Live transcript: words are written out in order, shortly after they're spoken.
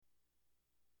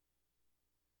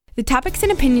The topics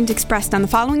and opinions expressed on the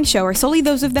following show are solely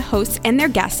those of the hosts and their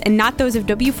guests and not those of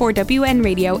W4WN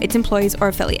Radio, its employees, or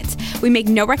affiliates. We make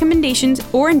no recommendations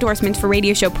or endorsements for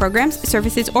radio show programs,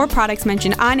 services, or products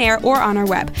mentioned on air or on our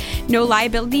web. No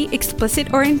liability,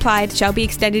 explicit or implied, shall be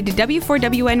extended to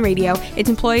W4WN Radio, its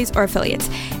employees, or affiliates.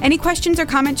 Any questions or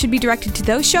comments should be directed to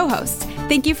those show hosts.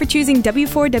 Thank you for choosing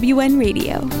W4WN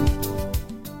Radio.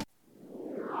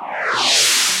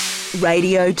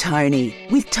 Radio Tony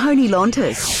with Tony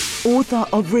Lontis, author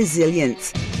of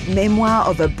Resilience, memoir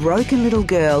of a broken little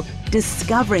girl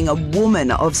discovering a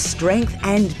woman of strength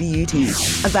and beauty.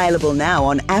 Available now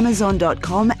on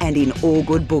Amazon.com and in all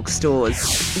good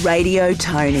bookstores. Radio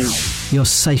Tony. Your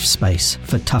safe space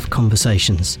for tough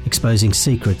conversations, exposing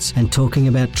secrets and talking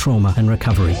about trauma and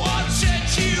recovery.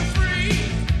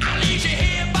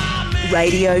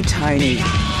 Radio Tony.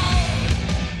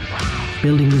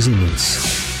 Building resilience.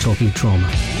 Talking trauma.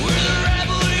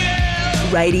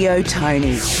 Radio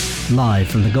Tony. Live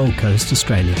from the Gold Coast,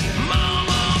 Australia.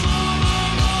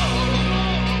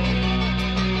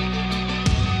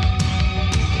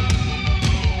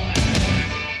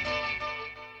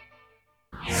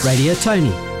 Radio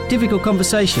Tony. Difficult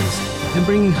conversations and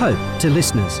bringing hope to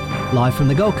listeners. Live from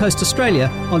the Gold Coast, Australia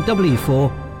on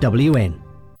W4WN.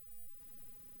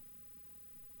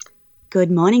 Good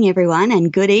morning, everyone,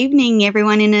 and good evening,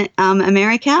 everyone in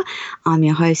America. I'm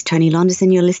your host, Tony Lontis,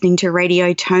 and you're listening to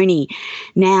Radio Tony.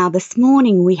 Now, this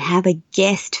morning we have a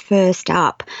guest first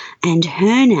up, and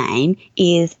her name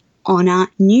is Honor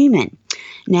Newman.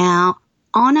 Now,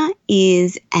 Honor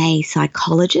is a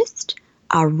psychologist,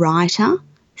 a writer,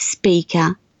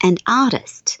 speaker, and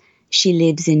artist. She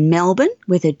lives in Melbourne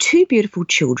with her two beautiful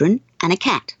children and a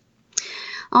cat.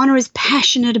 Honor is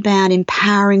passionate about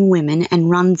empowering women and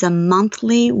runs a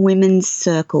monthly women's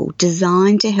circle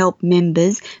designed to help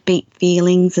members beat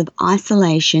feelings of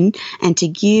isolation and to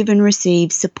give and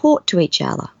receive support to each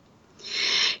other.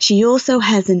 She also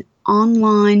has an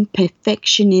online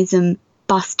perfectionism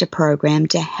buster program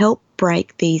to help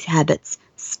break these habits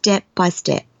step by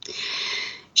step.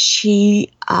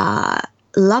 She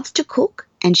loves to cook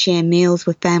and share meals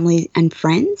with family and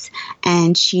friends,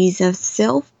 and she's a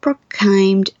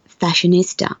self-proclaimed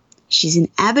fashionista. She's an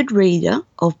avid reader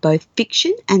of both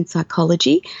fiction and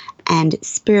psychology and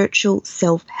spiritual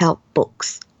self-help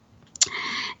books.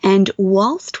 And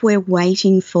whilst we're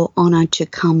waiting for Honor to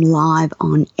come live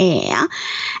on air,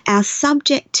 our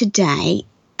subject today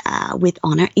with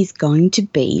Honor is going to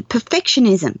be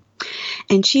perfectionism.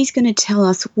 And she's going to tell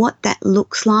us what that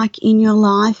looks like in your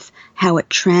life, how it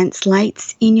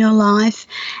translates in your life,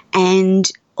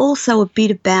 and also a bit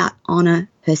about Honor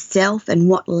herself and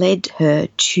what led her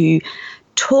to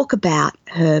talk about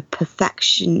her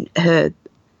perfection, her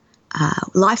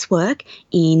life's work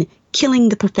in Killing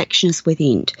the Perfectionist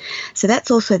Within. So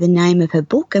that's also the name of her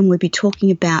book, and we'll be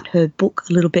talking about her book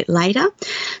a little bit later.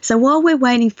 So while we're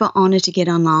waiting for Honor to get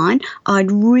online, I'd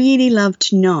really love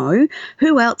to know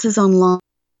who else is online.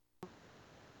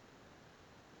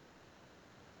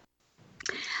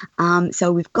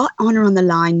 So we've got Honor on the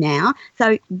line now.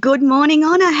 So good morning,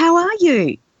 Honor. How are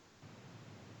you?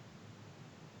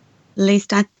 At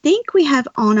least I think we have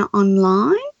Honor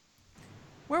online.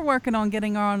 We're working on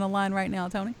getting her on the line right now,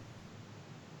 Tony.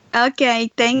 Okay,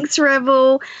 thanks,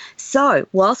 Rebel. So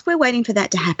whilst we're waiting for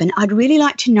that to happen, I'd really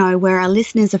like to know where our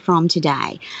listeners are from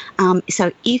today.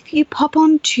 So if you pop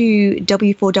on to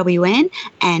W4WN,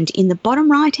 and in the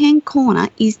bottom right-hand corner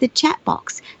is the chat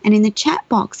box. And in the chat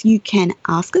box, you can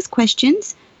ask us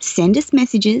questions, send us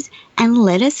messages, and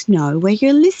let us know where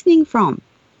you're listening from.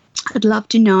 I'd love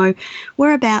to know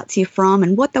whereabouts you're from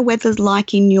and what the weather's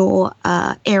like in your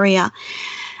area.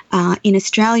 In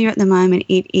Australia at the moment,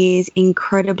 it is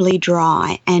incredibly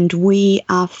dry, and we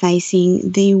are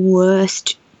facing the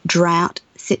worst drought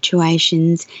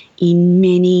situations in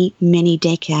many, many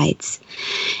decades.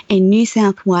 In New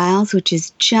South Wales, which is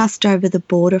just over the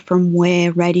border from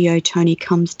where Radio Tony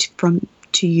comes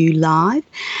to you live,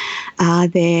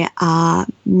 there are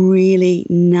really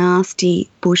nasty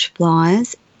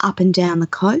bushfires up and down the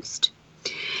coast,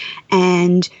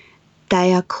 and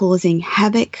they are causing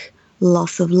havoc,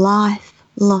 loss of life,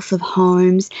 loss of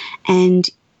homes, and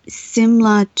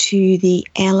similar to the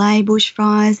LA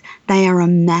bushfires, they are a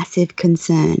massive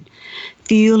concern.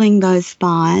 Fueling those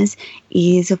fires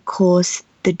is, of course,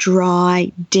 the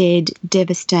dry, dead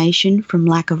devastation from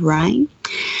lack of rain.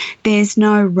 There's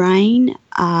no rain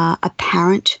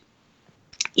apparent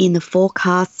in the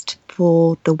forecast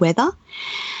for the weather.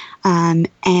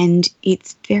 and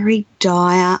it's very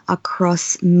dire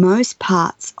across most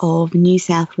parts of New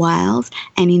South Wales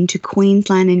and into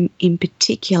Queensland, and in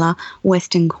particular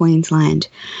Western Queensland.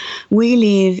 We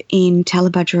live in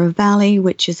Tallebudgera Valley,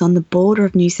 which is on the border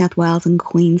of New South Wales and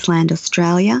Queensland,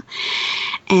 Australia,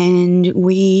 and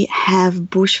we have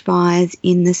bushfires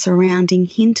in the surrounding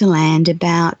hinterland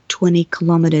about 20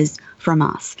 kilometres from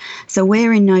us. So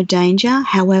we're in no danger.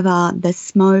 However, the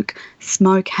smoke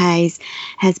haze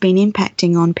has been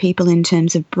impacting on people in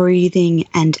terms of breathing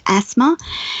and asthma,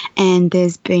 and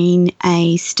there's been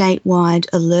a statewide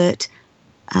alert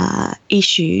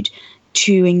issued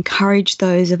to encourage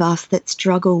those of us that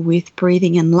struggle with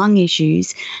breathing and lung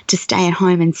issues to stay at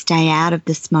home and stay out of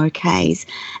the smoke haze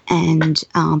and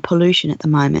pollution at the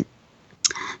moment.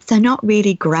 So not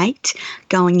really great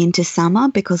going into summer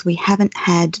because we haven't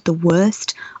had the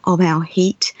worst of our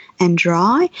heat and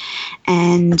dry,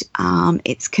 and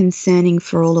it's concerning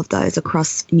for all of those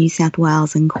across New South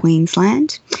Wales and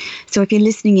Queensland. So if you're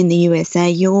listening in the USA,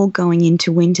 you're going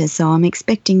into winter, so I'm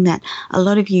expecting that a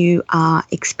lot of you are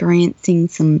experiencing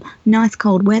some nice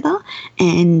cold weather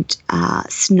and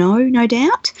snow, no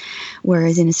doubt,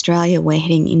 whereas in Australia we're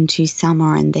heading into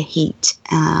summer and the heat,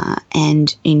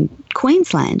 and in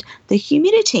Queensland, the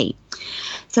humidity.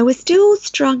 So we're still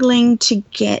struggling to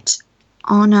get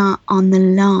Honor on the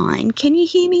line. Can you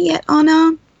hear me yet,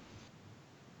 Honor?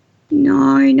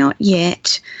 No, not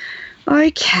yet.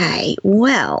 Okay,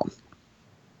 well,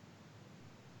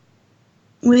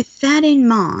 with that in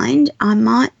mind, I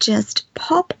might just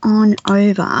pop on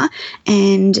over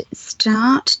and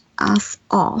start us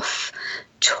off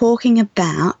talking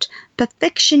about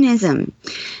perfectionism.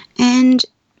 And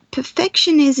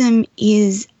perfectionism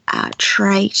is a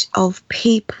trait of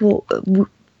people,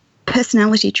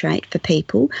 personality trait for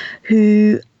people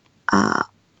who are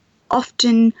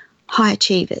often high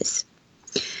achievers.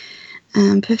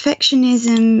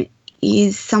 Perfectionism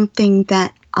is something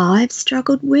that I've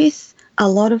struggled with a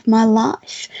lot of my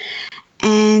life,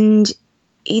 and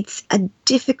it's a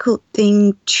difficult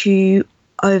thing to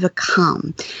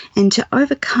overcome. And to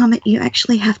overcome it, you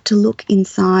actually have to look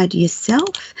inside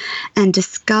yourself and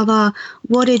discover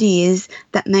what it is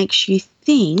that makes you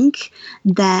think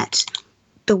that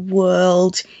the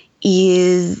world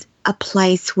is a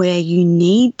place where you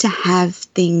need to have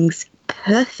things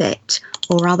perfect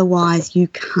or otherwise you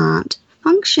can't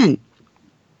function.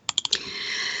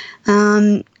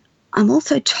 I'm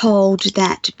also told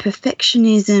that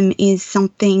perfectionism is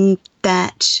something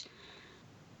that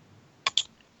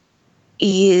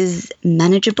is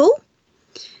manageable.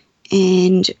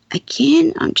 And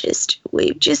again,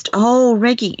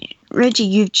 Reggie,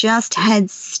 you've just had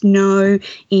snow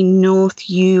in North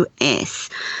US.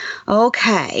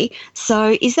 Okay,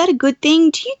 so is that a good thing?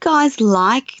 Do you guys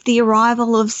like the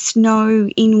arrival of snow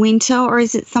in winter, or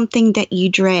is it something that you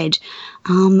dread?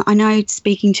 I know,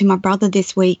 speaking to my brother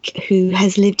this week, who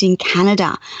has lived in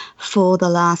Canada for the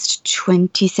last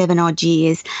 27 odd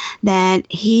years, that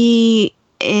he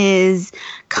is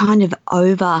kind of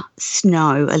over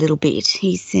snow a little bit.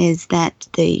 He says that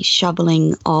the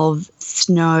shoveling of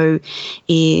snow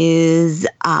is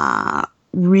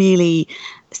really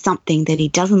something that he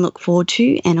doesn't look forward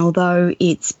to, and although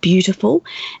it's beautiful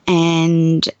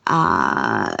and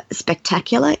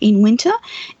spectacular in winter,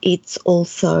 it's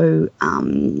also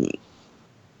a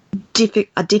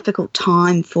difficult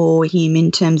time for him in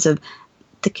terms of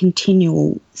the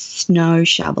continual snow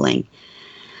shoveling.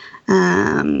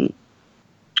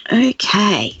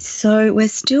 Okay, so we're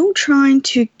still trying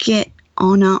to get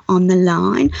Honor on the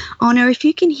line. Honor, if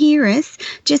you can hear us,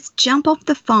 just jump off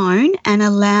the phone and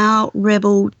allow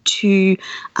Rebel to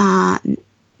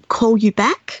call you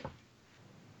back.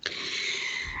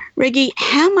 Reggie,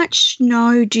 how much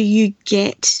snow do you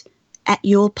get at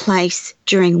your place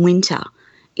during winter?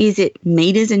 Is it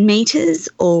meters and meters,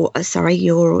 or, sorry,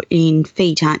 you're in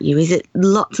feet, aren't you? Is it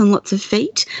lots and lots of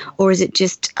feet, or is it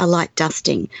just a light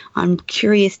dusting? I'm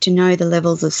curious to know the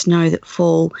levels of snow that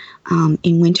fall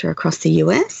in winter across the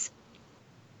US.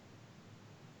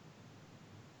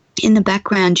 In the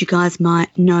background, you guys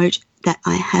might note that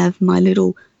I have my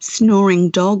little snoring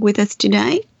dog with us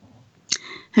today.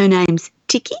 Her name's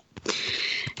Tiki.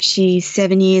 She's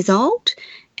 7 years old.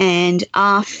 And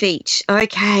our feet.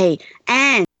 Okay,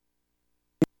 and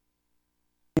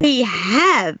we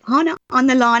have Honor on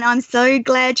the line. I'm so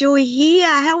glad you're here.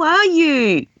 How are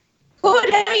you?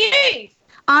 Good, how are you?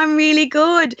 I'm really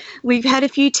good. We've had a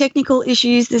few technical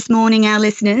issues this morning, our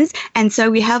listeners, and so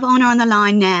we have Honor on the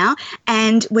line now,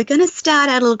 and we're going to start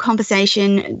our little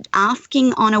conversation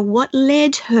asking Honor what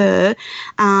led her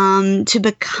to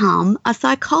become a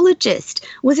psychologist.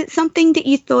 Was it something that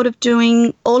you thought of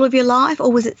doing all of your life, or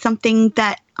was it something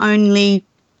that only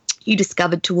you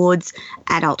discovered towards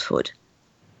adulthood?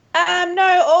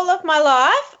 No, all of my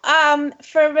life,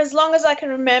 for as long as I can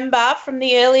remember, from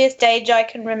the earliest age I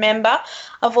can remember,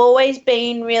 I've always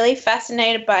been really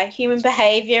fascinated by human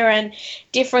behaviour and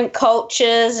different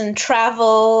cultures and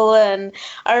travel. And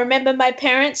I remember my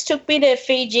parents took me to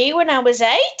Fiji when I was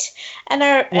 8, and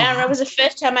it was the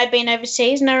first time I'd been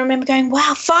overseas, and I remember going,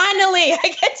 wow, finally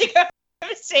I get to go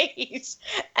overseas.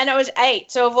 And I was 8,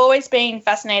 so I've always been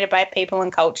fascinated by people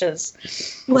and cultures.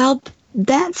 Well,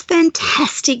 that's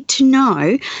fantastic to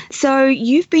know. So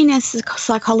you've been a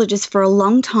psychologist for a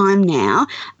long time now,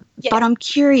 but I'm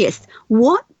curious,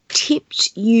 what tipped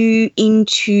you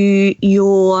into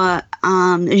your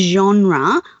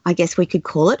genre, I guess we could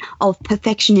call it, of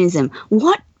perfectionism?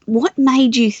 What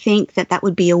made you think that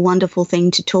would be a wonderful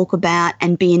thing to talk about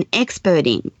and be an expert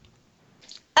in?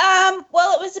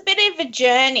 Well, it was a bit of a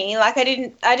journey. Like I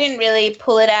didn't really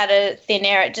pull it out of thin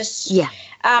air. It just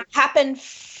happened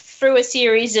through a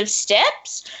series of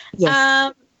steps.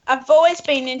 Yes. I've always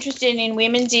been interested in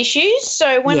women's issues.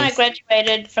 So when I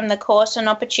graduated from the course,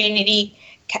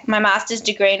 my master's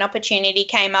degree, an opportunity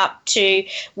came up to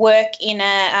work in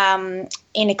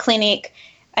a clinic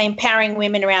empowering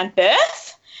women around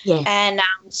birth. Yes. And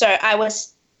so I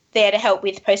was there to help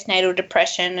with postnatal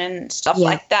depression and stuff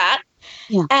like that.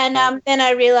 Yeah. And then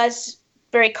I realised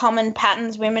very common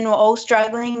patterns. Women were all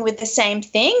struggling with the same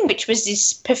thing, which was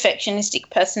this perfectionistic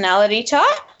personality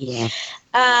type. Yeah.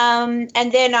 And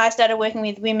then I started working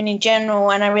with women in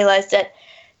general, and I realised that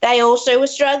they also were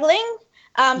struggling.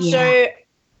 So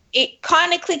it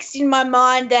kind of clicks in my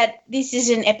mind that this is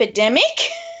an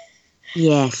epidemic.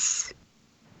 Yes.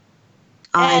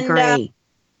 I agree.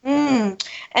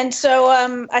 And so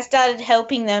I started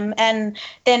helping them, and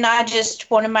then I just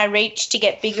wanted my reach to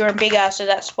get bigger and bigger, so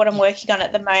that's what I'm working on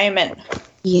at the moment.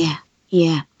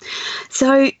 Yeah.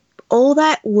 So all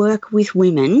that work with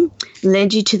women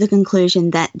led you to the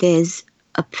conclusion that there's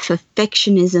a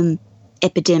perfectionism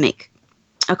epidemic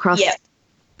across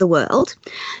the world.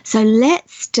 So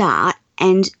let's start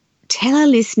and tell our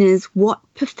listeners what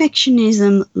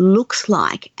perfectionism looks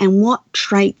like and what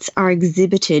traits are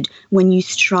exhibited when you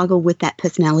struggle with that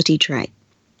personality trait.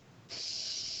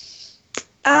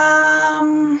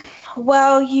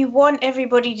 Well, you want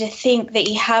everybody to think that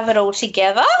you have it all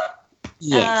together.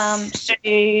 Yes. So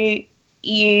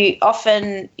you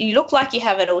look like you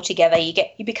have it all together.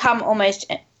 You become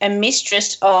almost a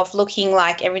mistress of looking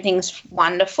like everything's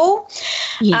wonderful.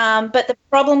 Yes. But the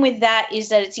problem with that is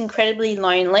that it's incredibly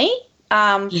lonely.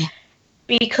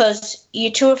 Because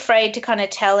you're too afraid to kind of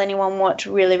tell anyone what's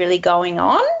really, really going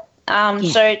on.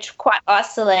 So it's quite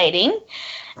isolating.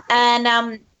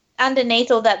 And underneath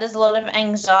all that, there's a lot of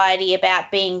anxiety about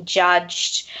being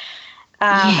judged,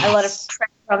 a lot of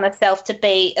pressure on the self to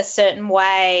be a certain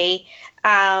way.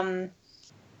 There's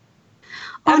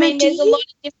a lot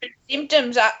of different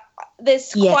symptoms.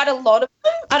 There's quite a lot of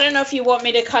them. I don't know if you want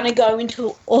me to kind of go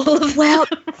into all of them. Well,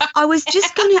 I was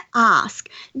just going to ask,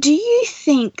 do you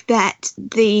think that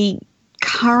the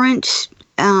current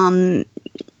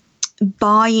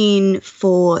buy-in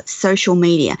for social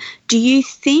media, do you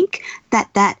think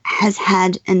that has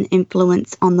had an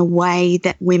influence on the way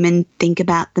that women think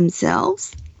about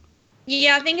themselves?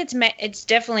 Yeah, I think it's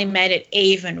definitely made it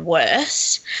even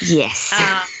worse. Yes.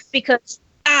 Because,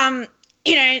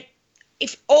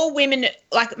 if all women,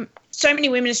 like so many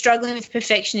women are struggling with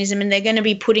perfectionism and they're going to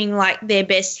be putting like their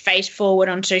best face forward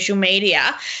on social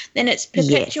media, then it's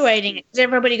perpetuating it. Because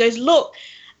everybody goes, look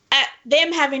at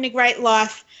them having a great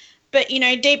life, but,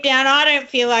 deep down I don't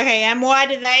feel like I am. Why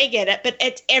do they get it? But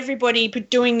it's everybody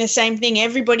doing the same thing,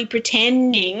 everybody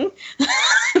pretending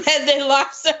that their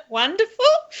lives are wonderful.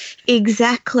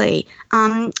 Exactly.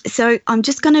 So I'm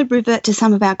just going to revert to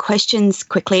some of our questions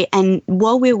quickly. And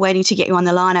while we're waiting to get you on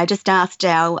the line, I just asked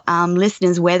our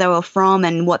listeners where they were from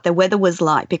and what the weather was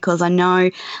like, because I know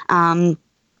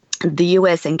the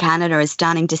US and Canada are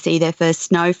starting to see their first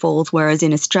snowfalls, whereas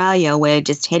in Australia we're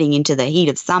just heading into the heat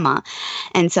of summer.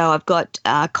 And so I've got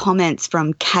comments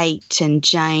from Kate and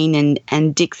Jane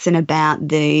and Dixon about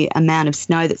the amount of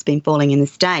snow that's been falling in the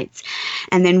States.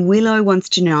 And then Willow wants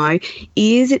to know,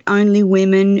 is it only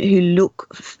women who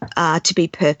look to be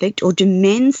perfect, or do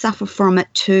men suffer from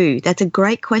it too? That's a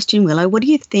great question, Willow. What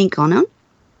do you think, Honor?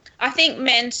 I think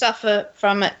men suffer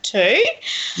from it too.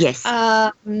 Yes.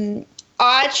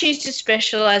 I choose to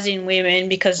specialise in women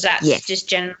because that's just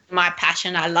generally my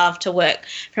passion. I love to work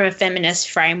from a feminist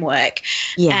framework,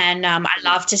 and I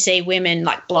love to see women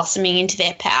like blossoming into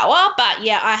their power. But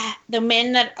a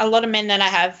lot of men that I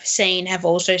have seen have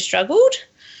also struggled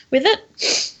with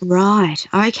it. Right.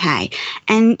 Okay.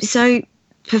 And so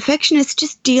perfectionists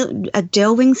just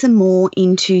delving some more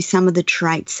into some of the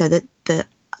traits so that the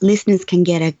listeners can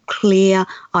get a clear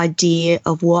idea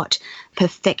of what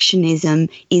perfectionism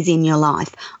is in your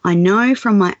life. I know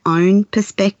from my own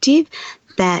perspective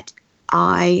that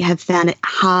I have found it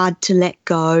hard to let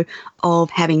go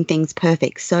of having things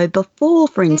perfect. So before,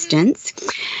 for instance,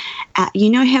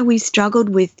 you know how we struggled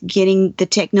with getting the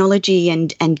technology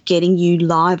and getting you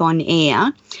live on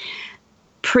air?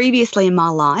 Previously in my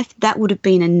life, that would have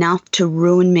been enough to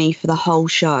ruin me for the whole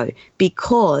show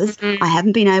because I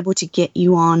haven't been able to get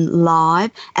you on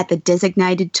live at the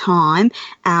designated time,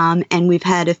 and we've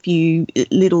had a few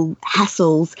little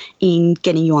hassles in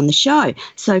getting you on the show.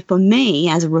 So for me,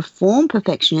 as a reformed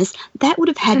perfectionist, that would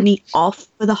have had me off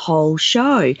for the whole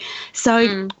show.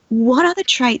 So what other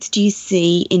traits do you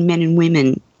see in men and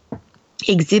women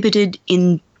exhibited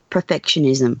in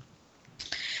perfectionism?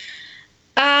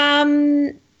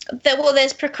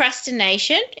 There's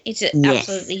procrastination. It's an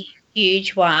absolutely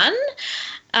huge one.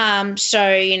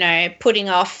 So, putting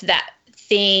off that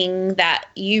thing that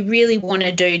you really want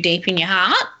to do deep in your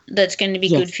heart that's going to be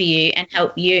good for you and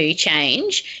help you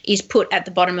change is put at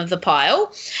the bottom of the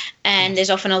pile. And there's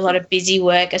often a lot of busy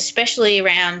work, especially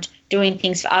around doing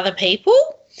things for other people.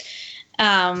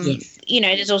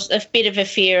 There's also a bit of a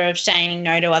fear of saying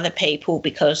no to other people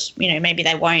because, maybe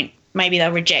they won't. Maybe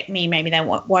they'll reject me. Maybe they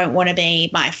won't want to be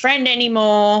my friend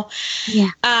anymore. Yeah.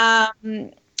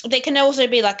 There can also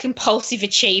be like compulsive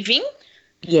achieving.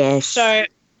 Yes. So,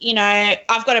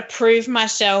 I've got to prove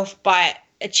myself by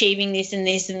achieving this and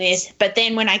this and this. But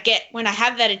then when I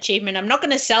have that achievement, I'm not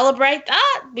going to celebrate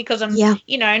that because I'm,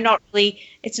 I'm not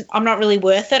really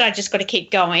worth it. I just got to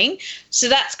keep going. So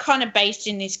that's kind of based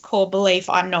in this core belief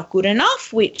I'm not good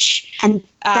enough, and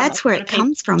that's where it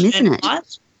comes from, isn't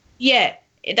it? Yeah.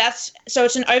 So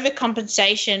it's an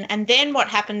overcompensation, and then what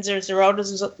happens as a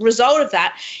result of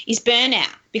that is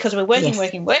burnout because we're working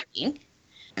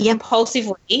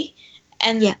compulsively,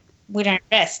 and we don't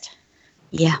rest.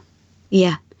 Yeah.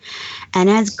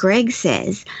 And as Greg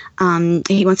says,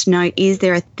 he wants to know, is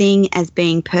there a thing as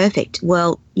being perfect?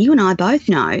 Well, you and I both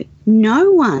know no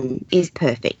one is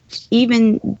perfect.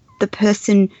 Even the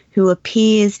person who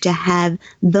appears to have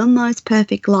the most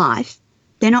perfect life,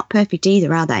 they're not perfect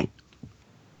either, are they?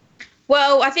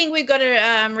 Well, I think we've got to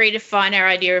redefine our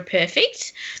idea of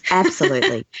perfect.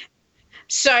 Absolutely.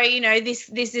 So,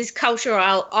 this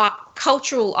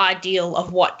cultural ideal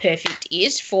of what perfect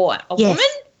is for a woman.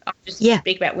 I'll just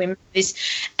speak about women.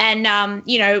 And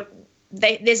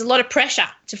there's a lot of pressure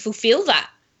to fulfill that.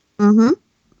 Mm-hmm.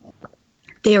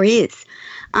 There is.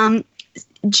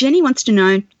 Jenny wants to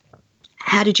know,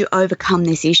 how did you overcome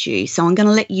this issue? So I'm going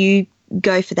to let you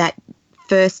go for that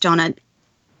first on it.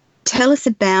 Tell us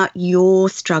about your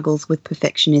struggles with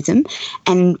perfectionism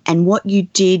and what you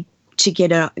did to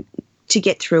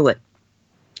get through it.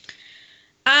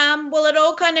 Well, it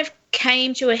all kind of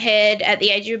came to a head at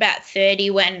the age of about 30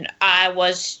 when I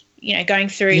was, going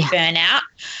through burnout.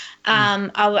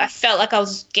 I felt like I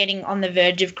was getting on the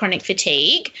verge of chronic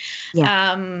fatigue.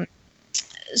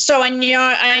 So I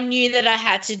knew that I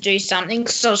had to do something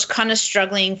because I was kind of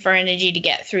struggling for energy to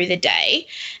get through the day,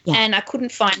 and I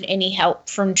couldn't find any help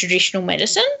from traditional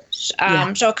medicine. So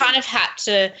I kind of had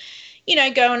to,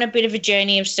 go on a bit of a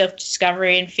journey of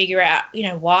self-discovery and figure out,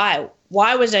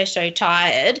 why was I so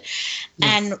tired?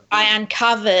 And I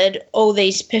uncovered all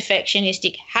these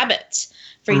perfectionistic habits.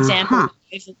 For example,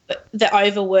 the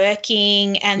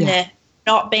overworking and the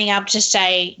not being able to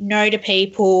say no to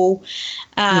people,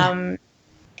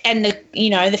 and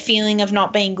the feeling of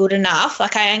not being good enough.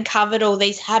 Like I uncovered all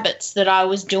these habits that I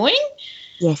was doing.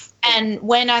 Yes. And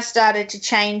when I started to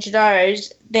change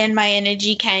those, then my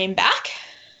energy came back.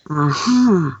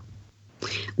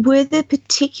 Were there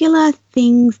particular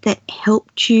things that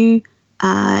helped you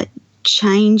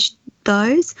change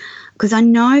those? Because I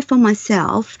know for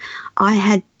myself, I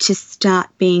had to start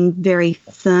being very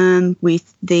firm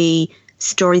with the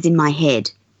stories in my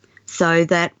head. So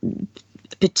that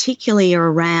particularly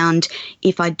around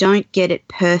if I don't get it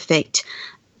perfect,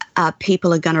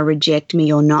 people are going to reject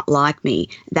me or not like me.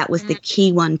 That was the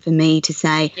key one for me to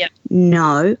say,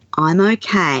 no, I'm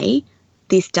okay.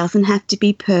 This doesn't have to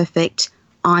be perfect.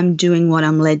 I'm doing what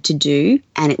I'm led to do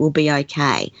and it will be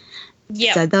okay.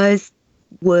 So those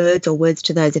words or words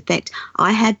to those effect,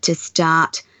 I had to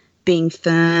start being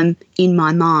firm in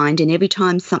my mind, and every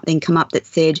time something come up that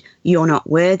said you're not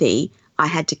worthy, I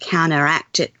had to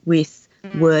counteract it with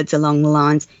words along the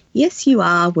lines, yes, you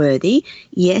are worthy.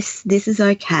 Yes, this is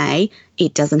okay.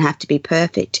 It doesn't have to be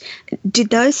perfect.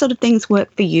 Did those sort of things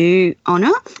work for you,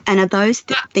 Honor? And are those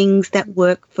things that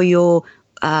work for your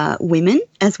women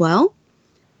as well?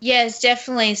 Yes,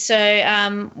 definitely.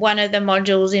 So one of the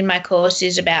modules in my course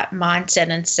is about mindset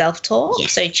and self-talk.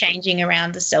 Yes. So changing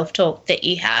around the self-talk that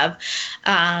you have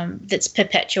that's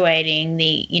perpetuating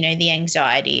the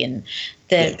anxiety and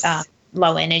the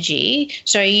low energy.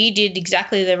 So you did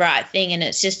exactly the right thing, and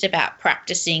it's just about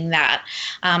practicing that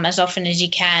as often as you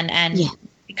can. And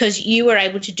because you were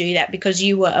able to do that because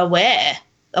you were aware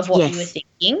of what you were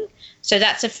thinking. So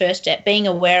that's the first step, being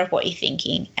aware of what you're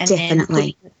thinking. And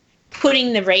definitely. Then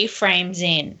putting the reframes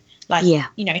in,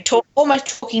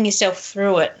 almost talking yourself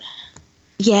through it.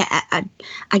 Yeah,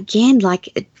 again,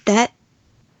 like that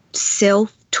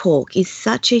self-talk is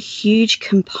such a huge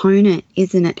component,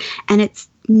 isn't it? And it's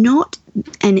not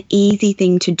an easy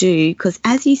thing to do because,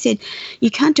 as you said, you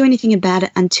can't do anything about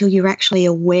it until you're actually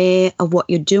aware of what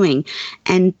you're doing.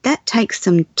 And that takes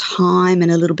some time and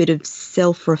a little bit of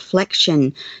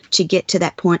self-reflection to get to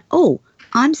that point. Oh,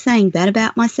 I'm saying that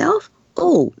about myself?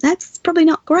 Oh, that's probably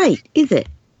not great, is it?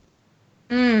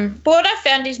 But what I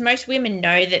found is most women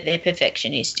know that they're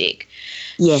perfectionistic.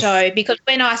 Yes. So because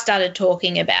when I started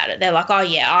talking about it, they're like, oh,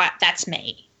 yeah, that's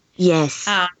me. Yes.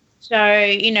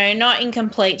 So, not in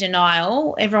complete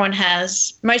denial.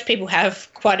 Most people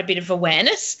have quite a bit of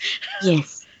awareness.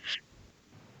 Yes.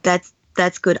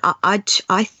 That's good.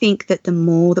 I think that the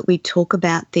more that we talk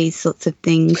about these sorts of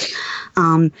things,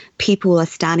 people are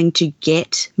starting to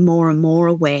get more and more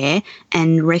aware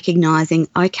and recognising,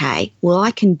 okay, well,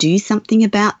 I can do something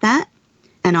about that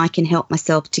and I can help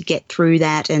myself to get through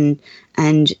that and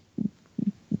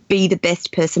be the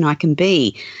best person I can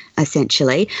be,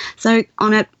 essentially. So,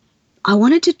 I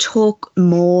wanted to talk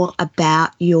more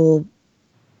about your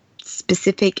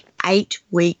specific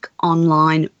 8-week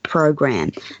online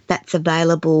program that's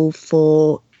available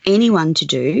for anyone to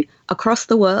do across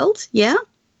the world, yeah?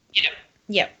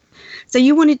 Yep. So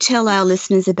you want to tell our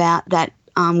listeners about that.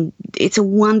 It's a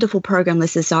wonderful program,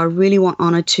 listeners, so I really want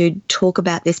Honor to talk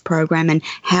about this program and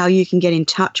how you can get in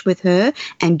touch with her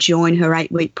and join her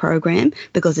 8-week program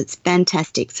because it's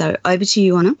fantastic. So over to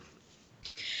you, Honor.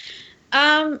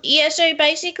 So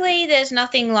basically there's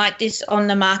nothing like this on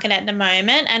the market at the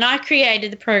moment, and I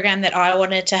created the program that I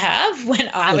wanted to have when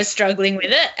I was struggling with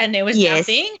it and there was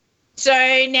nothing. So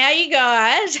now you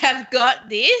guys have got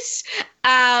this,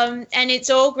 and it's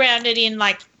all grounded in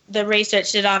like the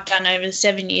research that I've done over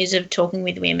 7 years of talking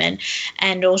with women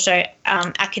and also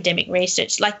academic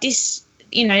research. Like this,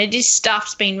 this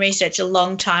stuff's been researched a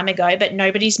long time ago, but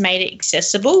nobody's made it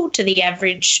accessible to the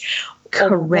average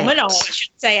woman, or I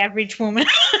should say average woman.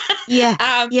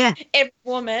 Every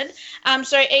woman.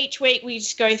 So each week we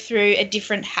just go through a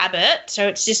different habit. So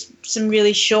it's just some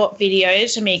really short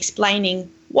videos of me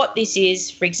explaining what this is.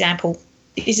 For example,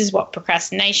 this is what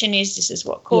procrastination is. This is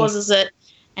what causes it.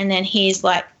 And then here's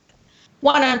like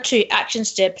 1 or 2 action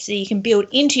steps that you can build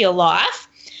into your life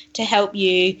to help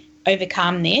you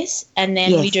overcome this. And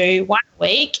then we do 1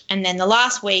 week. And then the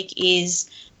last week is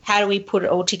how do we put it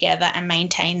all together and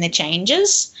maintain the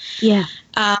changes? Yeah.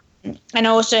 And I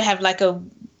also have like a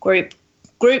group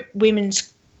women's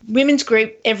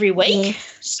group every week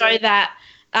so that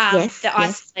the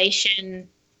isolation,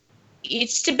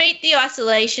 it's to beat the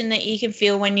isolation that you can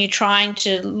feel when you're trying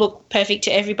to look perfect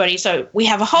to everybody. So we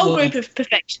have a whole group of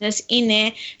perfectionists in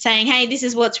there saying, hey, this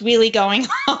is what's really going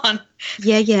on.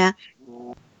 Yeah.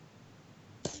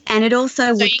 And it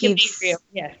also would give,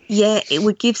 it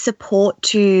would give support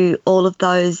to all of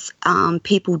those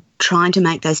people trying to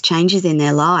make those changes in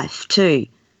their life too,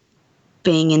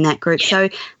 being in that group. So,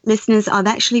 listeners, I've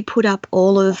actually put up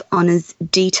all of Honor's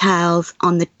details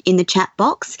in the chat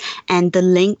box and the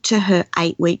link to her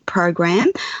 8-week program.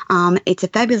 It's a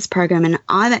fabulous program, and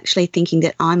I'm actually thinking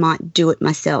that I might do it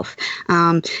myself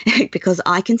because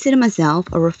I consider myself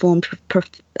a reformed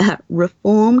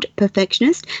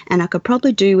perfectionist, and I could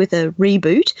probably do with a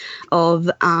reboot of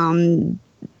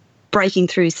breaking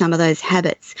through some of those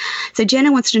habits. So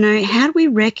Jenna wants to know, how do we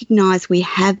recognise we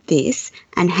have this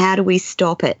and how do we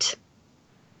stop it?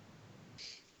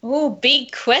 Oh,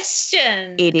 big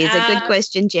question. It is a good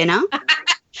question, Jenna.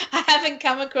 I haven't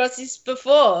come across this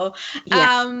before.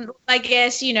 I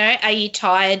guess, are you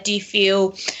tired? Do you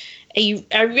feel are you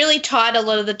really tired a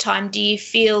lot of the time? Do you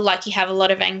feel like you have a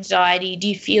lot of anxiety? Do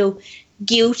you feel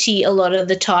guilty a lot of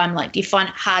the time? Like, do you find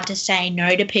it hard to say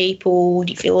no to people?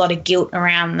 Do you feel a lot of guilt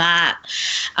around that?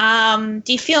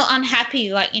 Do you feel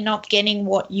unhappy, like you're not getting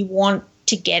what you want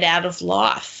to get out of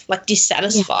life, like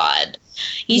dissatisfied?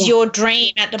 Is your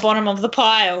dream at the bottom of the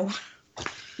pile?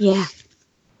 Yeah,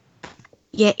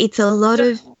 it's a lot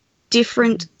of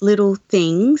different little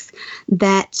things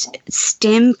that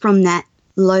stem from that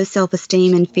low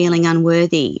self-esteem and feeling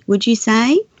unworthy, would you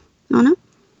say, Anna?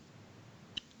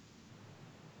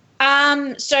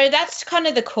 So that's kind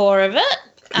of the core of it.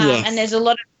 And there's a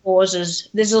lot of causes.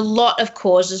 There's a lot of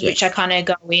causes which I kind of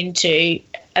go into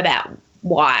about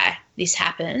why this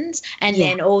happens, and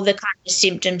then all the kind of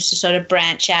symptoms to sort of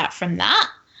branch out from that.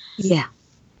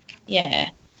 Yeah.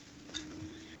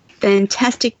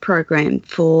 Fantastic program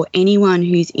for anyone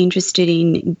who's interested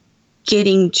in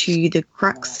getting to the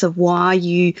crux of why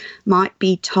you might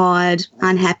be tired,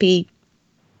 unhappy,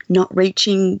 not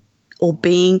reaching or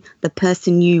being the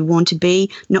person you want to be,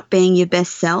 not being your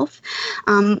best self.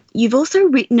 You've also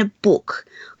written a book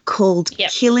called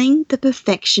Killing the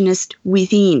Perfectionist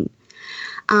Within.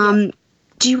 Do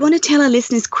you want to tell our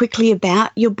listeners quickly about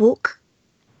your book?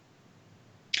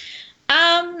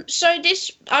 So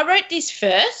I wrote this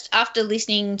first after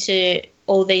listening to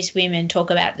all these women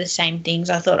talk about the same things.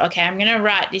 I thought, okay, I'm going to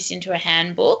write this into a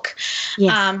handbook.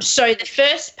 So the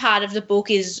first part of the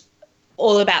book is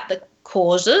all about the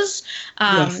causes,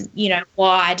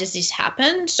 why does this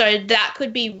happen? So that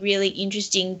could be really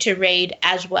interesting to read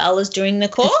as well as doing the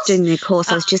course.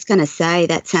 I was just going to say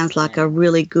that sounds like a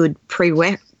really good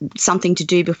something to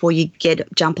do before you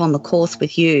jump on the course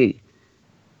with you.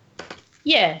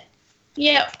 Yeah.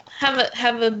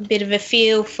 Have a bit of a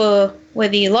feel for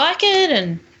whether you like it,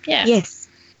 and Yes.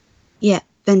 Yeah,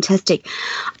 fantastic.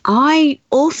 I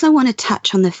also want to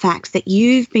touch on the fact that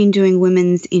you've been doing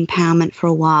women's empowerment for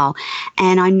a while,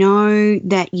 and I know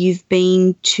that you've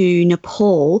been to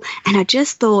Nepal, and I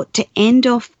just thought to end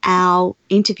off our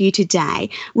interview today,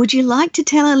 would you like to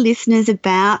tell our listeners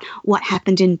about what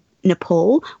happened in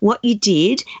Nepal, what you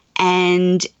did,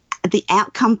 and the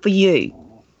outcome for you?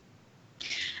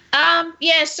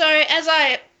 So as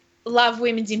I love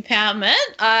women's empowerment,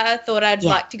 I thought I'd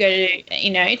like to go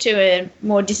to a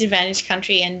more disadvantaged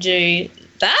country and do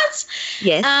that.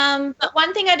 Yes. But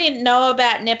one thing I didn't know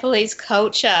about Nepalese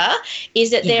culture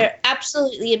is that they're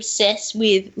absolutely obsessed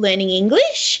with learning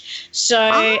English. So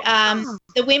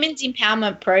the Women's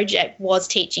Empowerment Project was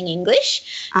teaching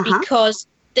English because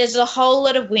there's a whole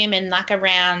lot of women like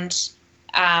around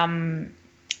our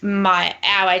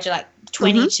age, like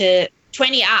 20 to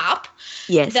 20 up,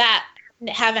 that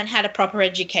haven't had a proper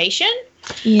education.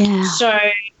 Yeah. So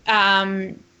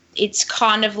it's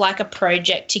kind of like a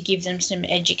project to give them some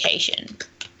education.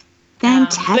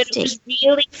 Fantastic. But it was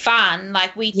really fun.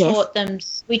 Like we taught them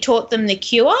The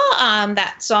Cure,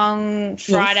 that song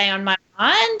Friday on My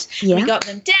Mind. Yeah. We got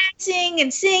them dancing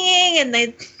and singing, and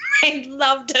they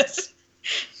loved it.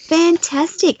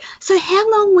 Fantastic. So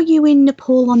how long were you in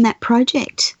Nepal on that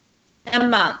project? A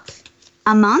month.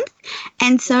 A month?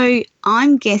 And so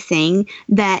I'm guessing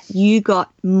that you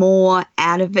got more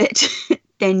out of it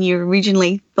than you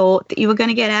originally thought that you were going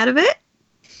to get out of it?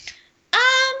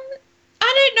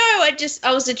 I don't know.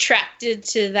 I was attracted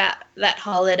to that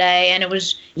holiday, and it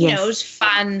was, it was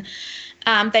fun.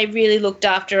 They really looked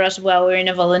after us well. We were in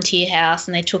a volunteer house,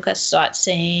 and they took us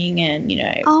sightseeing and,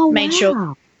 made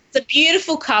sure. It's a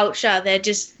beautiful culture. They're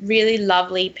just really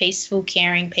lovely, peaceful,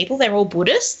 caring people. They're all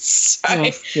Buddhists.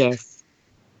 So. Yes.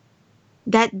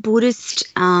 That Buddhist,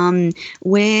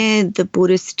 where the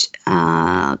Buddhist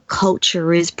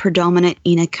culture is predominant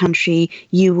in a country,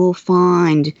 you will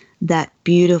find that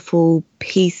beautiful,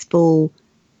 peaceful,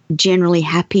 generally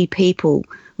happy people.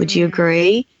 Would you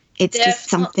agree? It's just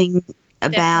something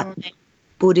about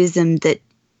Buddhism that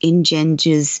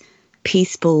engenders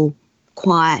peaceful,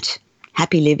 quiet,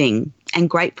 happy living and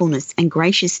gratefulness and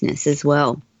graciousness as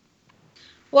well.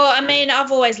 Well, I mean,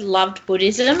 I've always loved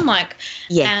Buddhism,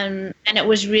 and it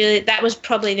was that was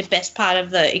probably the best part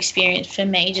of the experience for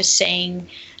me, just seeing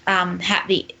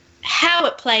how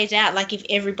it plays out, like if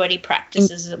everybody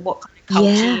practices what kind of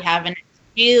culture you have, and it's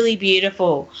really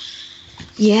beautiful.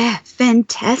 Yeah,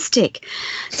 fantastic.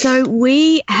 So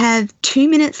we have 2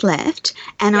 minutes left,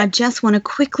 and I just want to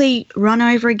quickly run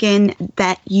over again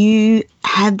that you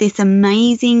have this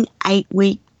amazing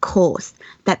 8-week course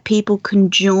that people can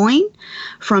join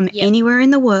from anywhere in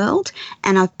the world,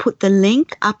 and I've put the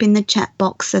link up in the chat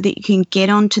box so that you can get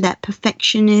onto that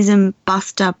Perfectionism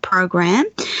Buster program.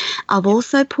 I've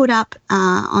also put up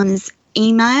Anna's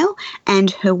email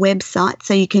and her website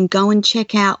so you can go and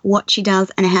check out what she does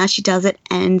and how she does it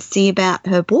and see about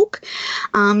her book.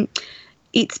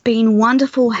 It's been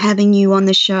wonderful having you on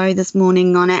the show this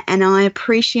morning, Anna, and I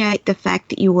appreciate the fact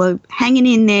that you were hanging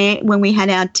in there when we had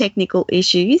our technical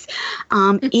issues.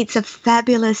 It's a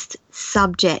fabulous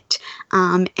subject,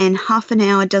 and half an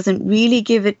hour doesn't really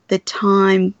give it the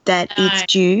time that it's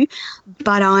due,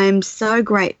 but I am so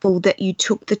grateful that you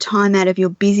took the time out of your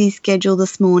busy schedule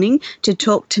this morning to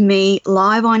talk to me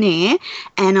live on air,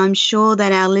 and I'm sure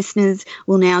that our listeners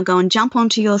will now go and jump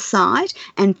onto your site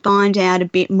and find out a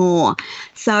bit more.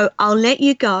 So I'll let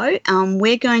you go.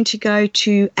 We're going to go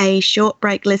to a short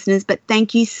break, listeners, but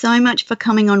thank you so much for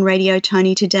coming on Radio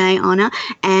Tony today, Anna,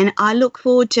 and I look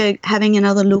forward to having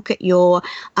another look at your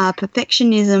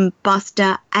Perfectionism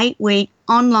Buster 8-week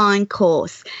online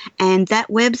course, and that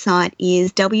website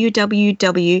is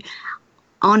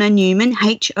www.honor-newman,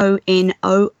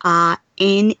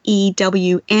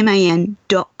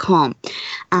 HONORNEWMAN.com.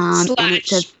 /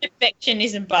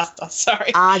 Perfectionism Buster,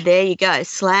 sorry. There you go, /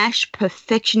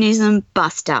 Perfectionism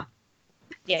Buster.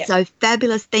 Yeah. So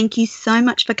fabulous. Thank you so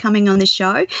much for coming on the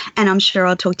show, and I'm sure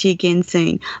I'll talk to you again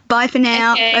soon. Bye for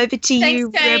now. Okay. Over to you,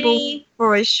 Rebel,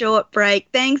 for a short break.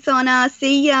 Thanks, Anna.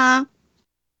 See ya.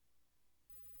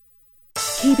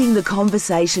 Keeping the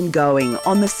conversation going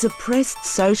on the suppressed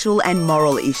social and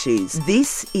moral issues.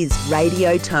 This is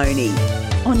Radio Tony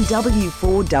on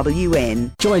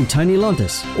W4WN. Join Tony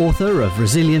Lontis, author of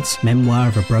Resilience, Memoir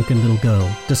of a Broken Little Girl,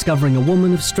 discovering a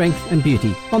woman of strength and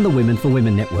beauty on the Women for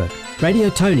Women network. Radio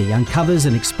Tony uncovers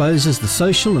and exposes the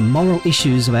social and moral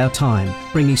issues of our time,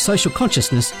 bringing social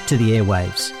consciousness to the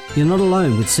airwaves. You're not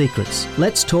alone with secrets.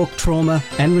 Let's talk trauma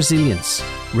and resilience.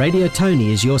 Radio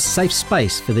Tony is your safe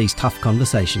space for these tough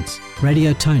conversations.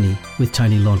 Radio Tony with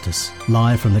Tony Lontis,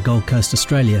 live from the Gold Coast,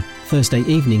 Australia, Thursday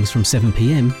evenings from 7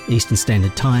 p.m. Eastern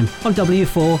Standard Time on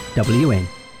W4WN.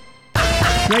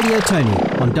 Radio Tony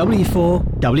on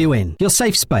W4WN, your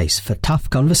safe space for tough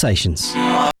conversations.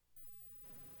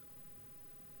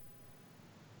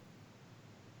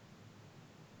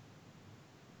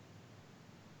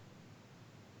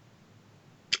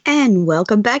 And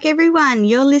welcome back, everyone.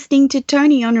 You're listening to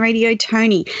Tony on Radio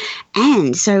Tony.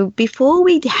 And so before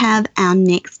we have our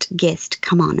next guest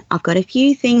come on, I've got a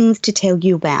few things to tell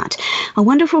you about. A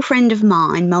wonderful friend of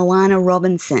mine, Moana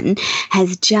Robinson,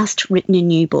 has just written a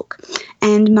new book.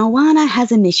 And Moana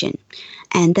has a mission,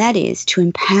 and that is to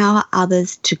empower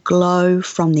others to glow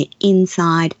from the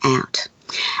inside out.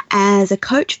 As a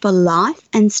coach for life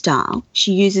and style,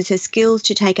 she uses her skills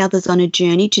to take others on a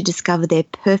journey to discover their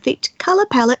perfect colour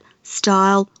palette,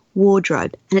 style,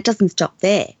 wardrobe. And it doesn't stop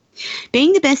there.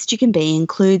 Being the best you can be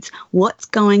includes what's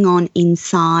going on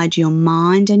inside your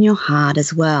mind and your heart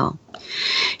as well.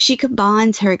 She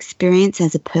combines her experience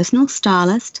as a personal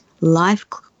stylist, life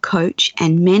coach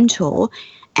and mentor,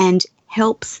 and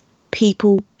helps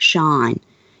people shine.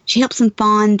 She helps them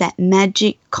find that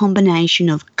magic combination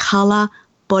of colour,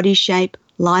 body shape,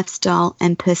 lifestyle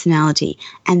and personality.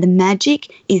 And the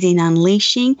magic is in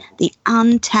unleashing the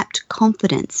untapped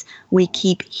confidence we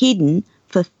keep hidden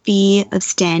for fear of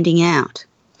standing out.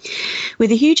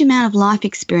 With a huge amount of life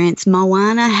experience,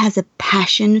 Moana has a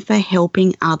passion for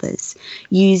helping others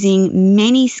using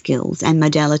many skills and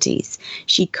modalities.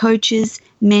 She coaches,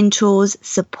 mentors,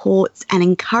 supports and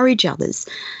encourages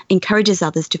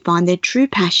others to find their true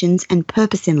passions and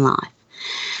purpose in life.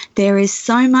 There is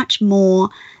so much more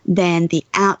than the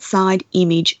outside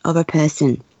image of a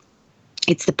person.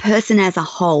 It's the person as a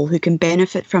whole who can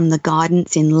benefit from the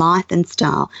guidance in life and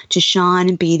style to shine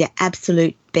and be the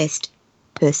absolute best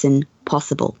person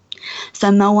possible.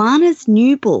 So Moana's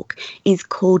new book is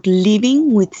called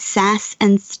Living with Sass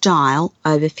and Style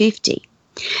Over 50.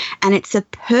 And it's a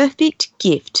perfect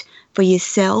gift for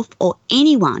yourself or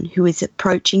anyone who is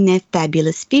approaching their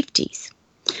fabulous 50s.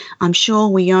 I'm sure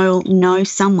we all know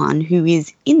someone who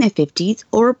is in their 50s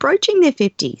or approaching their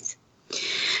 50s.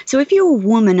 So if you're a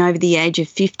woman over the age of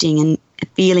 50 and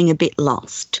feeling a bit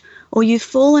lost, or you've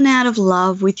fallen out of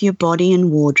love with your body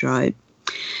and wardrobe,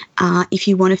 if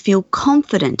you want to feel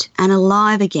confident and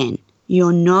alive again,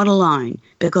 you're not alone,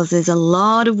 because there's a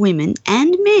lot of women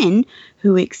and men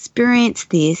who experience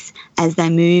this as they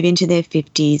move into their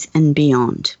 50s and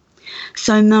beyond.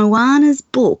 So Moana's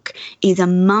book is a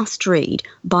must-read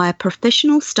by a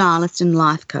professional stylist and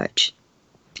life coach.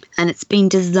 And it's been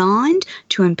designed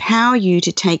to empower you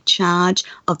to take charge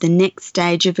of the next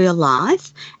stage of your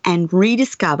life and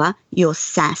rediscover your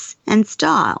sass and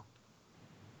style.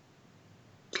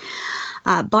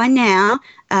 By now,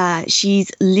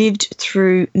 she's lived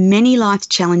through many life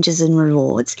challenges and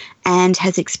rewards and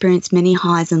has experienced many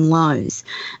highs and lows.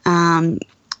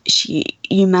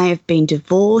 You may have been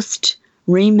divorced,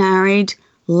 remarried,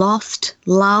 lost,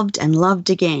 loved, and loved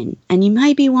again. And you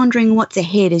may be wondering what's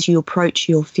ahead as you approach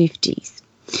your 50s.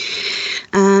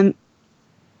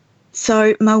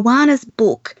 So Moana's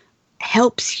book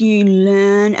helps you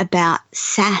learn about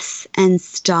sass and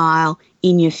style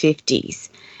in your 50s.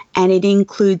 And it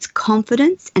includes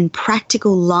confidence and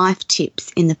practical life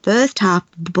tips in the first half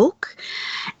of the book,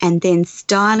 and then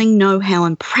styling know-how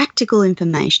and practical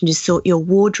information to sort your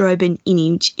wardrobe and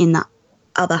image in the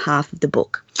other half of the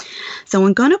book. So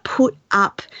I'm going to put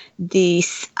up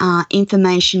this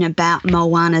information about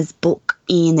Moana's book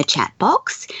in the chat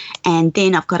box, and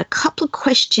then I've got a couple of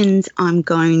questions I'm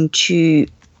going to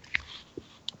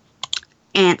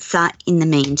answer in the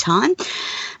meantime.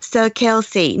 So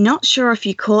Kelsey, not sure if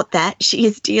you caught that. She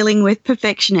is dealing with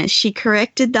perfectionists. She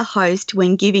corrected the host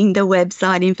when giving the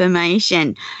website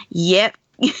information. Yep,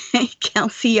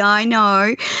 Kelsey, I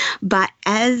know. But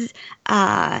as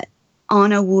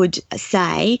Anna would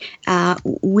say,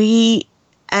 we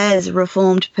as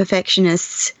reformed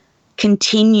perfectionists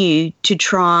continue to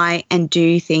try and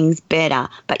do things better.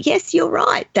 But yes, you're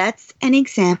right. That's an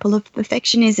example of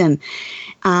perfectionism.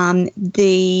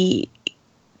 The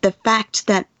fact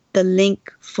that the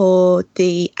link for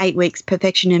the 8 weeks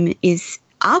perfectionism is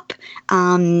up,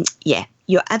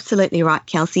 you're absolutely right,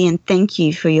 Kelsey, and thank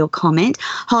you for your comment.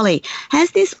 Holly,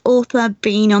 has this author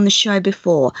been on the show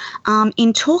before?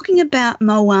 In talking about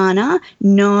Moana,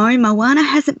 no, Moana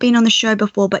hasn't been on the show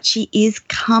before, but she is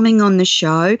coming on the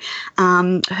show.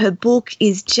 Her book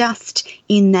is just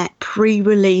in that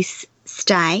pre-release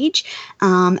stage,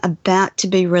 about to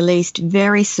be released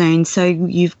very soon. So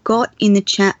you've got in the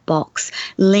chat box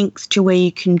links to where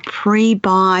you can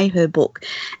pre-buy her book.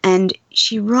 And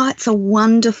she writes from a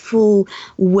wonderful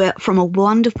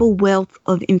wealth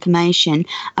of information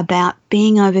about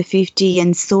being over 50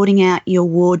 and sorting out your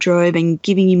wardrobe and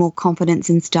giving you more confidence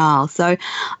and style. So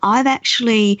I've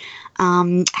actually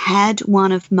had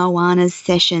one of Moana's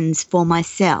sessions for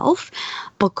myself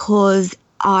because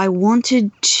I wanted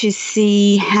to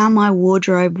see how my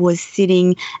wardrobe was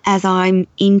sitting as I'm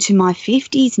into my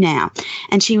 50s now.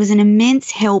 And she was an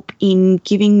immense help in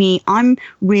giving me, I'm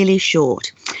really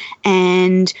short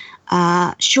and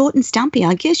short and stumpy,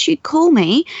 I guess you'd call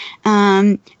me.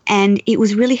 And it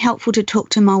was really helpful to talk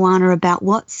to Moana about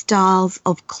what styles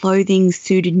of clothing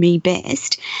suited me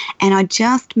best. And I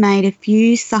just made a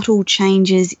few subtle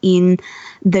changes in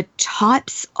the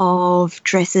types of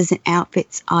dresses and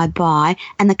outfits I buy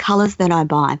and the colours that I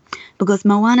buy, because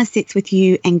Moana sits with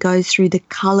you and goes through the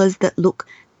colours that look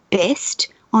best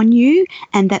on you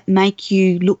and that make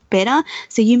you look better.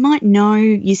 So you might know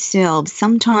yourselves.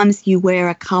 Sometimes you wear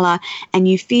a colour and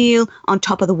you feel on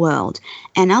top of the world,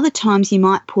 and other times you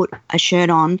might put a shirt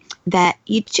on that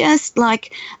you just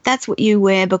like, that's what you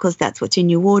wear because that's what's in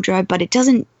your wardrobe, but it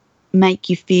doesn't make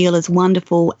you feel as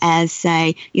wonderful as,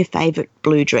 say, your favourite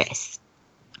blue dress.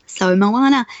 So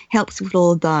Moana helps with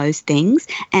all of those things.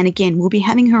 And again, we'll be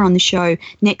having her on the show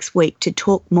next week to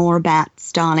talk more about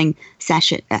styling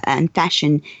and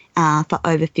fashion for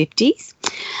over 50s.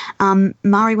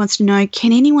 Murray wants to know,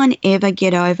 can anyone ever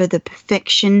get over the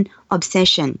perfection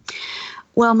obsession?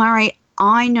 Well, Murray,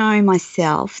 I know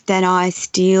myself that I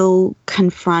still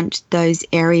confront those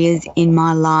areas in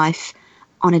my life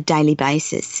on a daily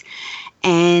basis.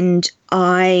 And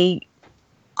I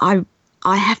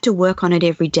have to work on it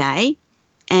every day,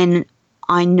 and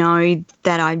I know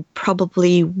that I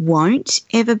probably won't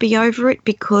ever be over it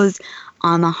because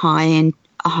I'm a high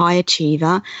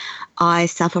achiever. I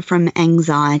suffer from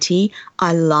anxiety.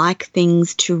 I like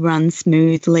things to run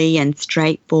smoothly and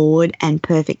straightforward and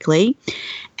perfectly,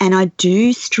 and I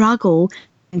do struggle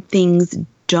when things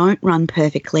don't run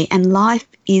perfectly, and life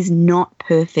is not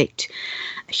perfect.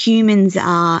 Humans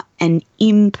are an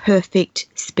imperfect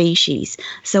species.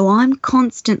 So I'm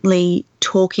constantly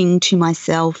talking to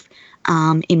myself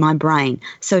in my brain.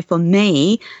 So for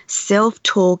me,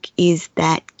 self-talk is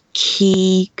that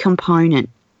key component.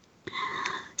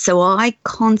 So I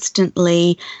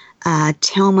constantly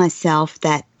tell myself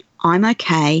that I'm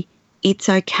okay, it's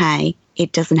okay,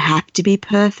 it doesn't have to be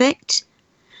perfect,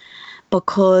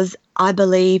 because I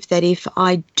believe that if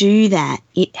I do that,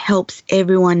 it helps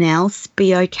everyone else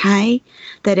be okay,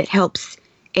 that it helps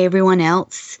everyone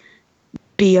else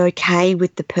be okay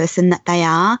with the person that they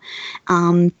are.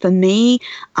 For me,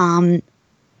 for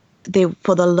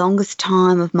the longest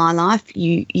time of my life,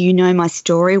 you know my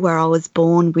story, where I was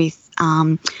born with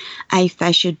a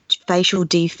facial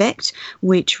defect,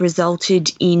 which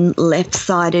resulted in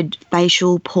left-sided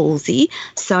facial palsy.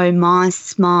 So my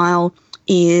smile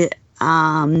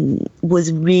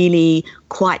was really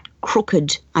quite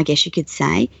crooked, I guess you could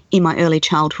say, in my early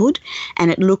childhood,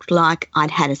 and it looked like I'd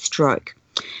had a stroke.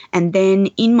 And then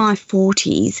in my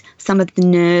 40s, some of the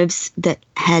nerves that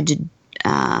had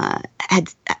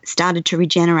started to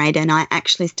regenerate, and I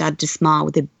actually started to smile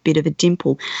with a bit of a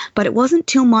dimple. But it wasn't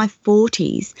till my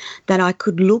 40s that I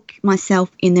could look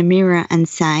myself in the mirror and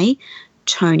say,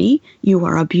 Toni, you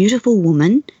are a beautiful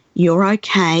woman. You're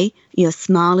okay. Your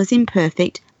smile is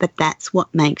imperfect, but that's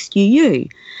what makes you you.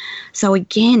 So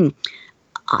again,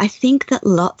 I think that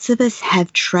lots of us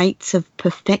have traits of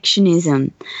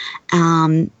perfectionism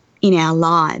in our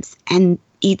lives, and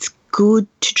it's good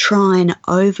to try and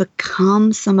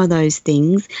overcome some of those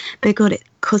things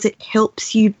because it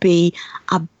helps you be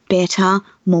a better,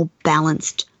 more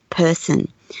balanced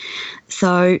person.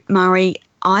 So, Murray,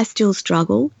 I still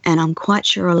struggle, and I'm quite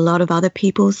sure a lot of other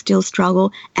people still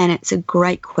struggle, and it's a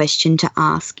great question to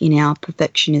ask in our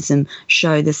perfectionism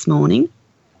show this morning.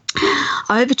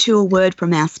 Over to a word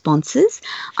from our sponsors.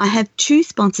 I have 2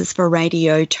 sponsors for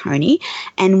Radio Toni,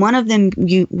 and one of them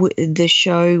the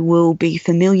show will be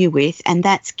familiar with, and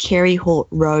that's Kerry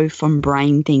Hort-Rowe from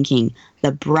Brain Thinking,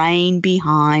 the brain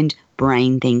behind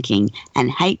brain thinking, and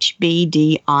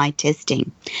HBDI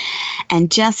testing.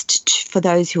 And just for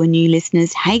those who are new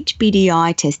listeners,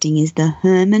 HBDI testing is the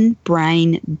Herrmann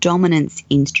Brain Dominance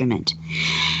Instrument.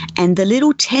 And the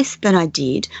little test that I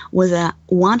did was a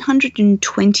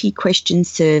 120 question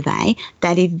survey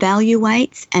that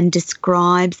evaluates and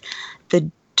describes the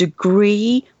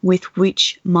degree with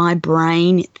which my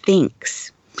brain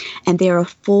thinks. And there are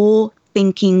 4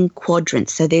 thinking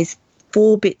quadrants, so there's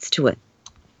 4 bits to it.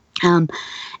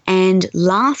 And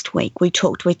last week we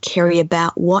talked with Kerry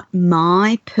about what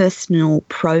my personal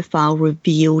profile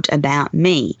revealed about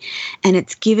me, and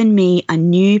it's given me a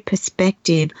new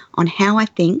perspective on how I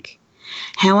think,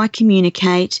 how I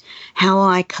communicate, how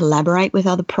I collaborate with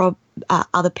other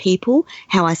people,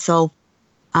 how I solve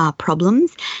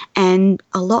problems, and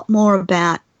a lot more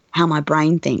about how my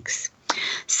brain thinks.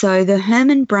 So the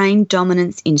Herrmann Brain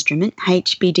Dominance Instrument,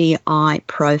 HBDI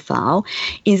profile,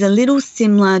 is a little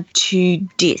similar to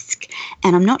DISC.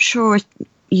 And I'm not sure if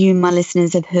you, my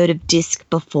listeners, have heard of DISC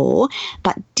before,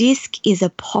 but DISC is a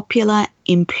popular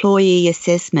employee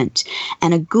assessment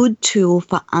and a good tool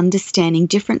for understanding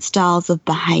different styles of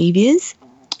behaviours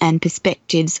and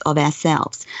perspectives of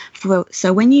ourselves.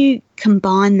 So when you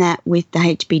combine that with the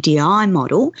HBDI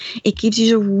model, it gives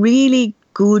you a really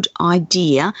good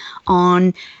idea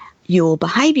on your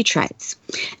behaviour traits.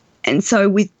 And so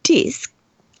with DISC,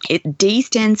 D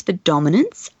stands for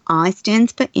dominance, I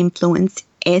stands for influence,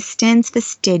 S stands for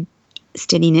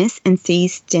steadiness, and C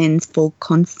stands for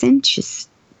conscientiousness.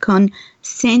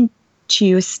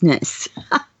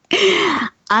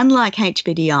 Unlike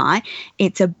HBDI,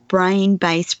 it's a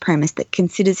brain-based premise that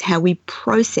considers how we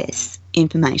process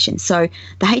information. So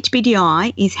the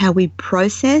HBDI is how we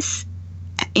process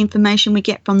information we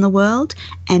get from the world,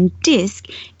 and DISC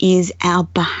is our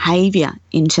behaviour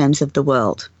in terms of the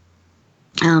world.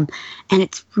 And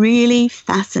it's really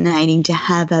fascinating to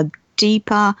have a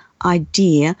deeper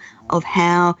idea of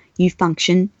how you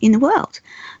function in the world,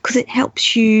 because it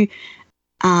helps you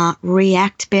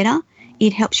react better.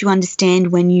 It helps you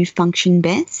understand when you function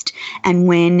best and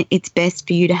when it's best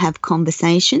for you to have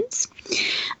conversations.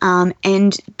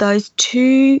 And those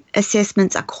 2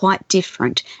 assessments are quite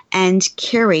different. And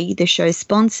Kerry, the show's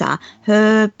sponsor,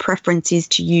 her preference is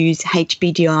to use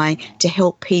HBDI to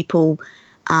help people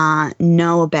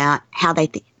know about how they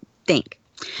think.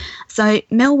 So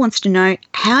Mel wants to know,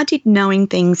 how did knowing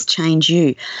things change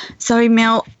you? So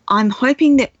Mel, I'm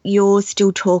hoping that you're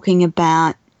still talking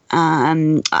about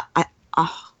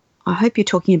I hope you're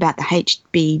talking about the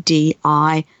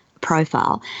HBDI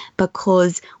profile,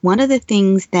 because one of the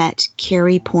things that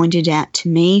Kerry pointed out to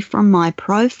me from my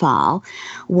profile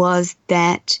was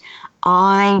that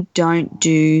I don't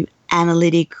do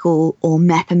analytical or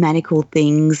mathematical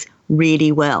things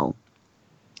really well.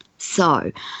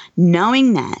 So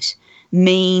knowing that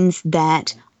means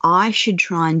that I should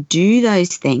try and do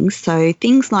those things. So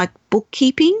things like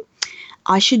bookkeeping,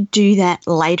 I should do that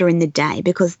later in the day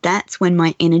because that's when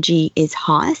my energy is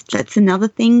highest. That's another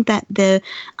thing that the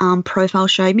profile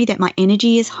showed me, that my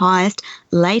energy is highest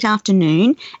late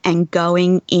afternoon and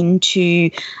going into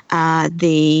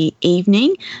the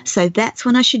evening. So that's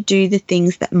when I should do the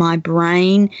things that my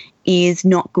brain is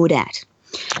not good at.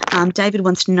 David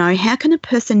wants to know, how can a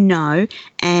person know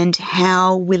and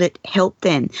how will it help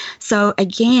them? So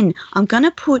again, I'm going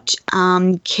to put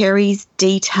Kerry's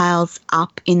details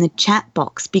up in the chat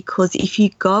box, because if you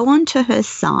go onto her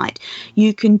site,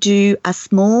 you can do a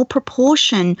small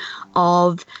proportion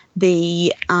of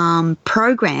the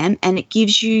program, and it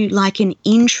gives you like an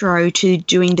intro to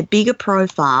doing the bigger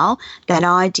profile that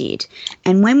I did.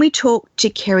 And when we talk to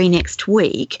Kerry next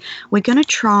week, we're going to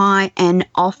try and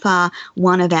offer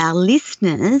one of our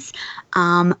listeners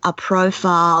a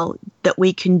profile that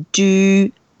we can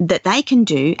do, that they can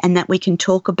do, and that we can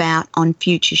talk about on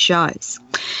future shows.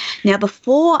 Now,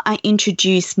 before I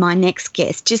introduce my next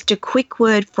guest, just a quick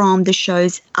word from the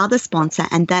show's other sponsor,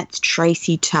 and that's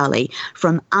Tracy Tully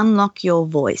from Unlock Your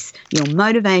Voice, Your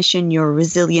Motivation, Your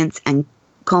Resilience and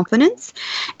Confidence.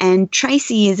 And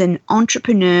Tracy is an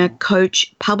entrepreneur,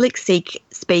 coach, public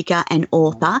speaker and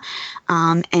author,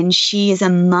 and she is a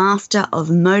master of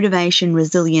motivation,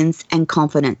 resilience and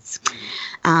confidence.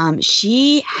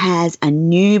 She has a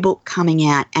new book coming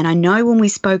out, and I know when we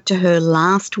spoke to her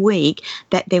last week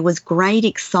that there was great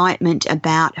excitement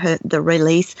about the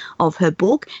release of her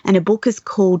book, and her book is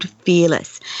called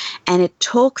Fearless, and it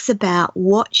talks about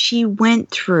what she went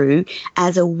through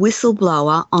as a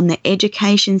whistleblower on the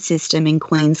education system in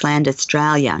Queensland,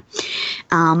 Australia.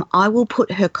 I will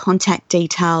put her contact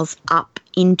details up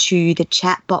into the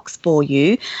chat box for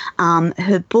you.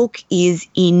 Her book is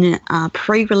in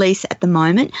pre-release at the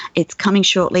moment. It's coming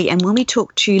shortly. And when we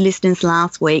talked to listeners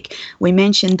last week, we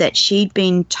mentioned that she'd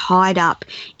been tied up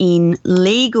in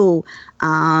legal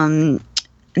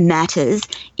matters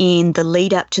in the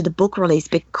lead up to the book release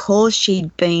because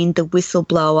she'd been the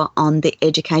whistleblower on the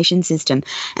education system.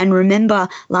 And remember,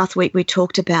 last week we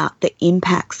talked about the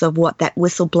impacts of what that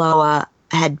whistleblower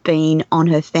had been on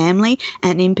her family,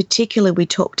 and in particular we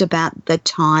talked about the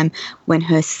time when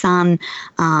her son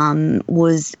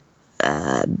was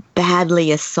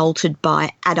badly assaulted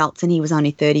by adults, and he was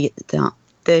only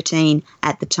 13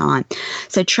 at the time.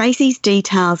 So Tracy's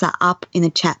details are up in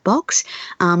the chat box.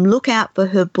 Look out for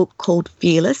her book called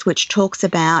Fearless, which talks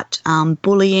about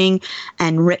bullying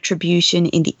and retribution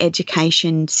in the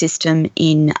education system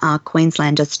in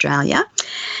Queensland, Australia.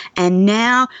 And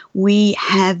now we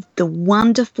have the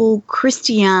wonderful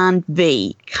Christiane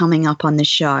V coming up on the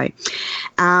show.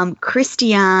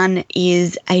 Christiane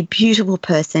is a beautiful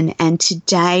person, and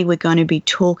today we're going to be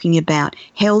talking about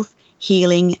health,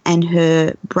 healing and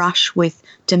her brush with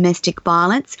domestic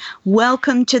violence.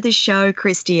 Welcome to the show,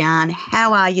 Christiane.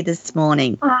 How are you this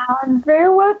morning? I'm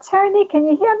very well, Tony. Can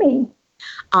you hear me?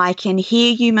 I can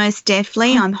hear you most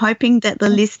definitely. I'm hoping that the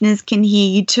listeners can hear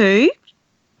you too.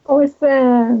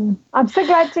 Awesome. I'm so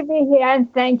glad to be here,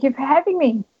 and thank you for having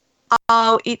me.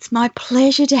 Oh, it's my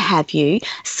pleasure to have you.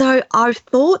 So I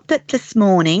thought that this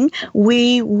morning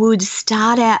we would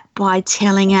start out by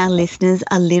telling our listeners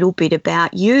a little bit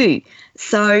about you.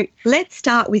 So let's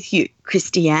start with you,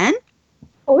 Christiane.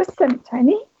 Awesome,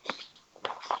 Tony.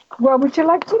 What would you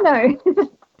like to know?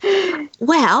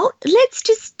 Well, let's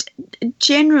just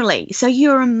generally. So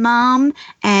you're a mum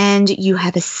and you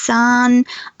have a son.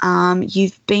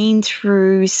 You've been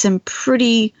through some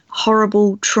pretty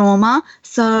horrible trauma.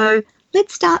 So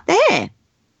let's start there.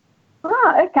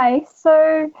 Oh, okay.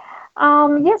 So,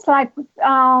 yes, like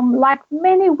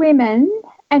many women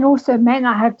and also men,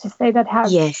 I have to say, that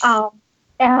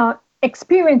have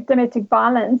experienced domestic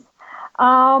violence,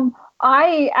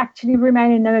 I actually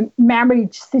remained in a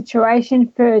marriage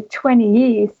situation for 20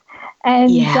 years and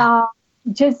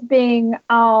just being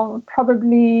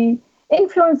probably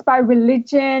influenced by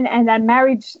religion and that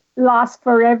marriage lasts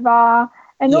forever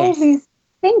and all these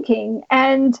thinking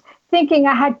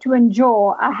I had to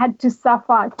endure, I had to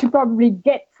suffer to probably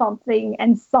get something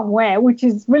and somewhere, which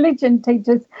is religion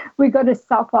teaches we got to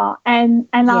suffer. And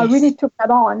I really took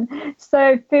that on.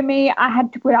 So for me, I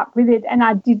had to put up with it, and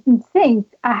I didn't think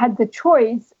I had the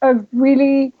choice of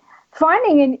really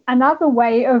finding another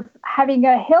way of having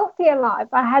a healthier life.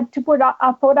 I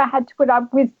thought I had to put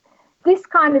up with this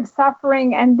kind of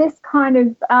suffering and this kind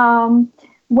of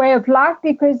way of life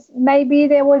because maybe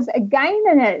there was a gain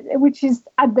in it, which is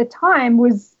at the time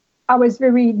I was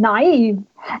very naive,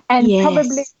 and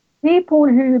probably people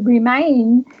who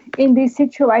remain in this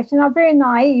situation are very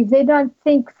naive. They don't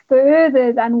think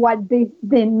further than what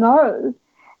they know,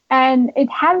 and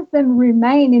it has them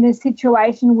remain in a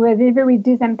situation where they're very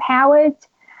disempowered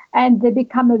and they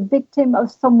become a victim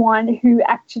of someone who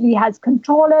actually has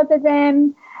control over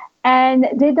them, and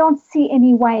they don't see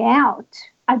any way out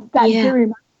at that very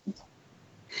moment.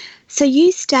 So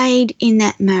you stayed in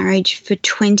that marriage for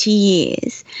 20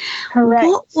 years. Correct.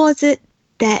 What was it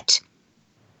that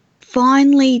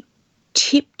finally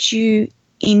tipped you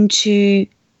into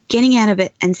getting out of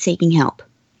it and seeking help?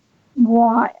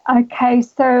 Right. Okay.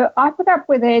 So I put up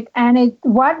with it, and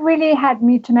what really had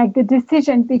me to make the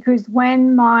decision, because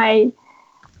when my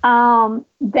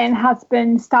then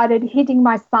husband started hitting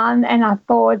my son, and I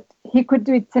thought he could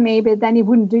do it to me, but then he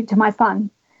wouldn't do it to my son.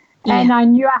 Yeah. And I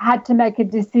knew I had to make a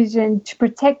decision to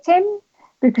protect him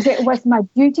because it was my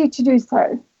duty to do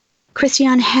so.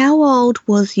 Christiane, how old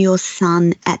was your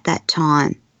son at that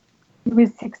time? He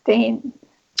was 16.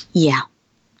 Yeah.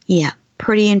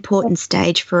 Pretty important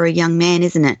stage for a young man,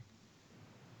 isn't it?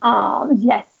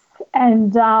 Yes.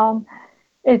 And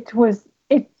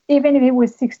even if he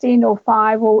was 16 or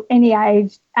 5 or any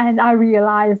age, and I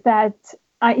realized that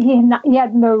he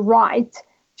had no right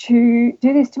to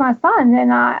do this to my son.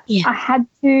 And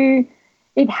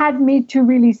it had me to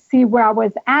really see where I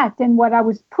was at and what I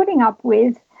was putting up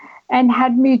with, and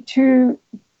had me to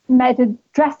make a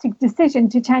drastic decision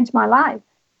to change my life.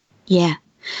 Yeah.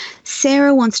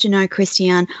 Sarah wants to know,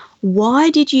 Christiane, why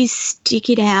did you stick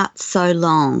it out so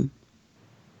long?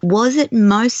 Was it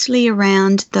mostly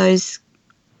around those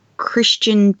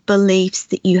Christian beliefs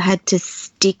that you had to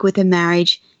stick with a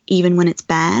marriage even when it's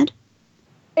bad?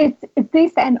 It's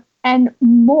this and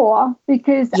more,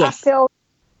 because yes.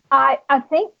 I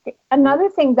think another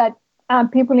thing that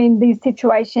people in these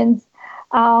situations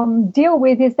deal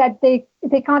with is that they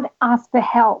can't ask for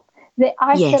help. They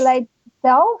isolate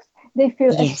themselves. They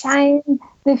feel ashamed.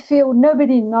 They feel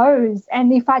nobody knows.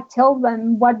 And if I tell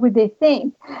them, what would they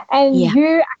think? And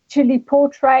you actually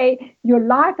portray your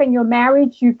life and your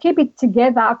marriage. You keep it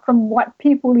together from what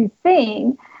people is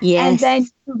seeing. Yes. And then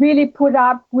you really put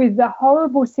up with the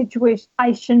horrible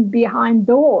situation behind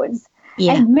doors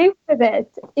and live with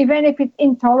it, even if it's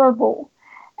intolerable.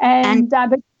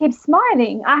 But keep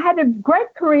smiling. I had a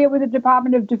great career with the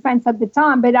Department of Defense at the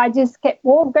time, but I just kept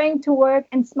going to work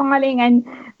and smiling and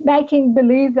making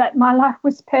believe that my life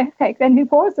was perfect, and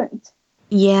it wasn't.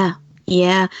 Yeah.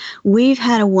 We've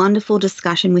had a wonderful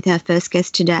discussion with our first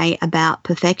guest today about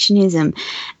perfectionism.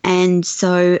 And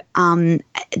so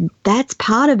that's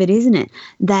part of it, isn't it?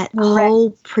 That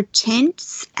whole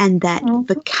pretense and that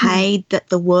facade that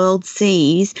the world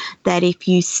sees, that if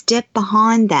you step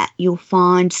behind that, you'll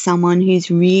find someone who's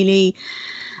really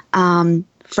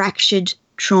fractured,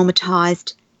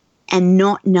 traumatized, and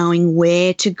not knowing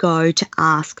where to go to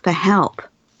ask for help.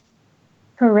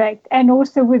 Correct. And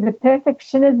also with the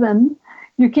perfectionism,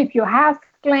 you keep your house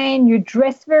clean, you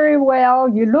dress very well,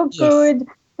 you look good.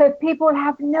 So people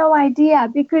have no idea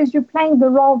because you're playing the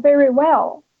role very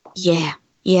well. Yeah.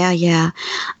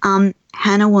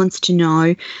 Hannah wants to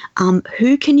know,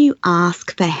 who can you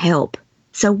ask for help?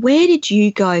 So where did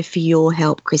you go for your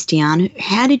help, Christiane?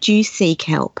 How did you seek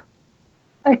help?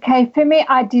 Okay, for me,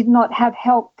 I did not have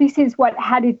help. This is what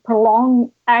had it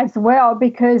prolonged as well,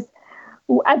 because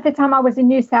at the time I was in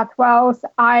New South Wales,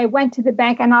 I went to the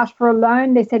bank and asked for a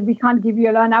loan. They said, we can't give you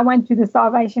a loan. I went to the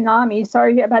Salvation Army.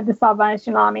 Sorry about the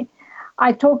Salvation Army.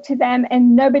 I talked to them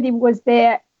and nobody was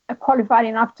there qualified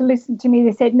enough to listen to me.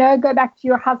 They said, no, go back to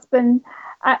your husband.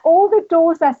 All the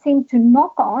doors I seemed to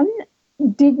knock on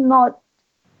did not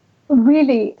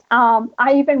really.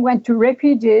 I even went to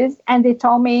refugees and they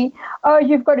told me, oh,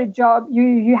 you've got a job.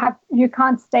 You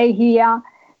can't stay here.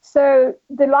 So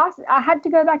I had to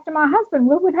go back to my husband.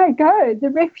 Where would I go? The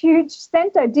refuge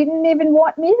centre didn't even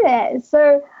want me there.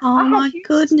 So my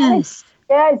goodness.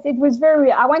 Yes, it was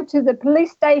I went to the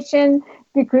police station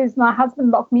because my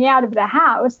husband locked me out of the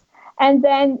house. And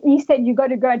then he said, you got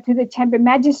to go to the chamber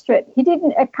magistrate. He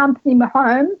didn't accompany me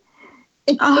home.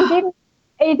 He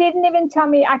didn't even tell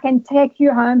me I can take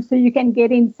you home so you can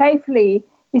get in safely.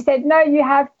 He said, no, you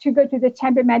have to go to the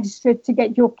chamber magistrate to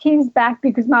get your keys back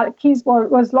because my keys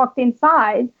was locked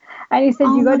inside. And he said,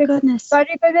 you got to go to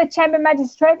the chamber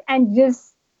magistrate and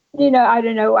just, I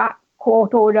don't know, a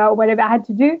court order or whatever I had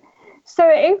to do. So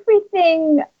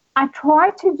everything I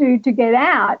tried to do to get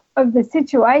out of the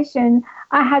situation,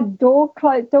 I had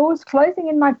doors closing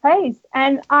in my face.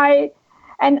 And I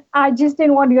just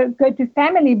didn't want to go to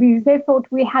family because they thought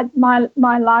we had my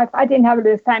life. I didn't have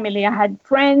a family. I had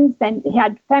friends and he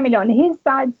had family on his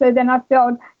side. So then I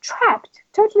felt trapped,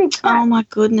 totally trapped. Oh, my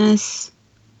goodness.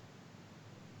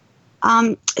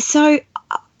 So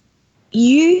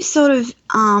you sort of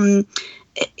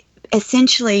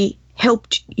essentially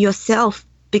helped yourself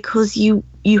because you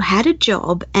had a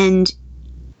job and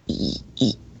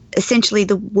essentially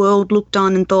the world looked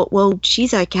on and thought, well,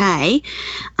 she's okay.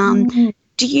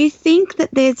 Do you think that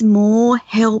there's more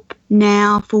help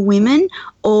now for women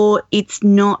or it's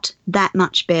not that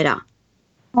much better?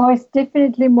 Oh, it's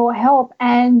definitely more help.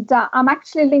 And I'm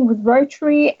actually linked with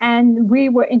Rotary, and we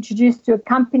were introduced to a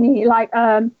company like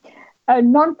a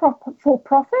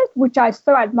non-for-profit, which I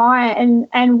so admire.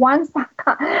 And once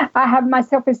I have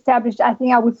myself established, I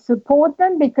think I would support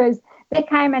them, because they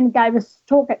came and gave us a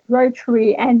talk at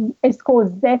Rotary, and it's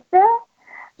called Zephyr.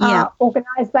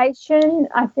 Organization,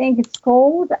 I think it's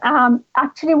called.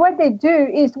 Actually, what they do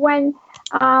is when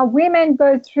women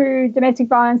go through domestic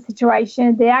violence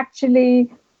situation, they actually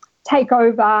take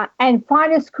over and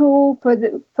find a school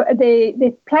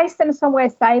they place them somewhere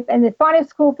safe, and they find a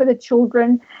school for the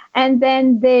children, and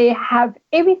then they have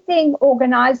everything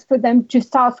organized for them to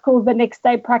start school the next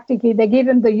day. Practically, they give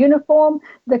them the uniform,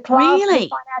 the class. Really? They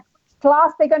find out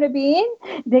class they're going to be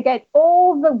in. They get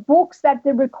all the books that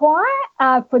they require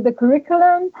for the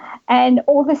curriculum, and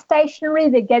all the stationery.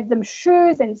 They get them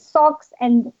shoes and socks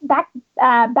and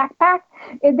backpack.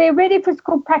 They're ready for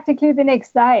school practically the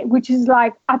next day, which is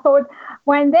like, I thought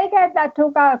when they gave that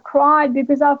talk, I cried,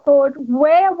 because I thought,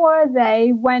 where were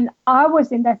they when I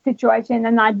was in that situation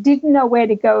and I didn't know where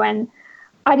to go, and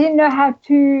I didn't know how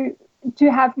to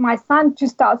have my son to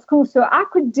start school, so I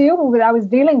could deal with what I was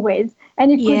dealing with,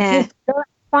 and you could just go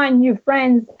find new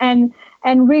friends and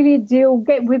really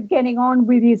getting on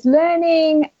with his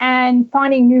learning and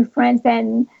finding new friends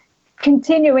and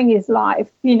continuing his life,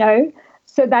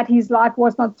 so that his life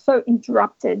was not so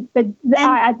interrupted. But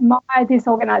I admire this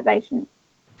organization.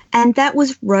 And that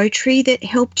was Rotary that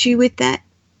helped you with that?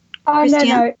 Oh,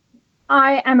 no.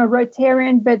 I am a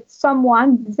Rotarian, but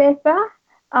Zephyr,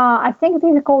 I think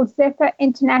these are called Zephyr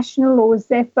International or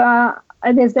Zephyr.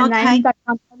 There's a name that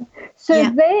comes from. So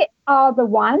they are the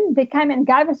one. They came and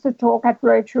gave us a talk at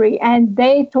Rotary, and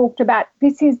they talked about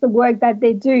this is the work that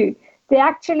they do. They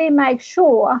actually make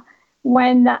sure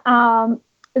when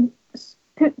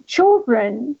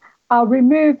children are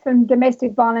removed from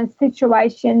domestic violence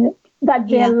situation, that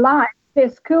their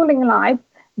schooling life,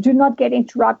 do not get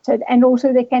interrupted, and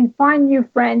also they can find new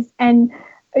friends, and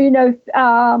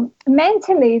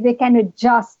mentally they can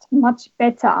adjust much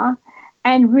better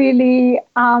and really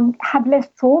have less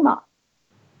trauma.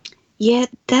 Yeah,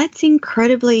 that's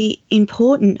incredibly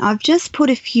important. I've just put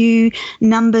a few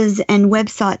numbers and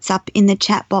websites up in the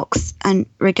chat box in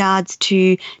regards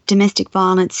to domestic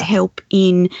violence help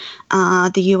in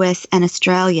the US and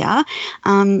Australia.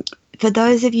 For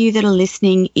those of you that are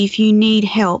listening, if you need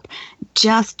help,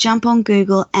 just jump on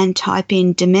Google and type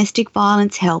in domestic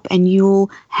violence help, and you'll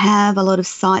have a lot of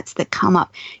sites that come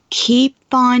up. Keep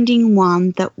finding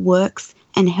one that works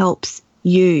and helps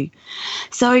you.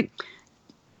 So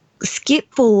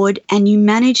skip forward, and you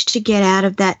managed to get out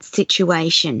of that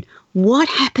situation. What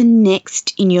happened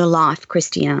next in your life,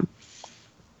 Christiane?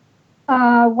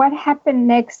 What happened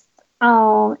next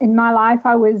in my life,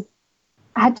 I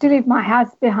had to leave my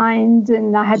house behind,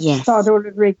 and I had to start all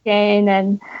over again.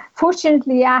 And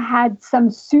fortunately, I had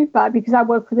some super, because I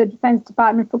worked for the Defense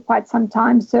Department for quite some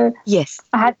time. So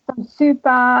I had some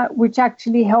super, which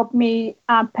actually helped me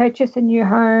purchase a new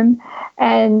home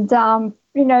and,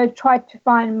 try to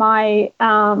find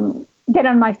get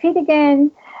on my feet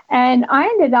again. And I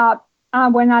ended up,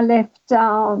 when I left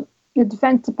the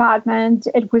Defense Department,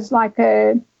 it was like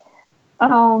a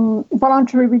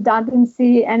voluntary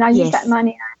redundancy, and I used that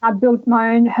money. I built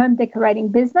my own home decorating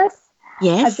business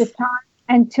at the time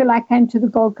until I came to the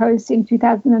Gold Coast in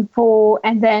 2004,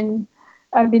 and then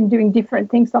I've been doing different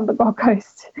things on the Gold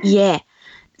Coast. Yeah.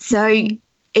 So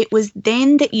it was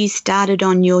then that you started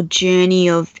on your journey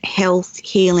of health,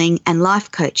 healing and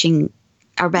life coaching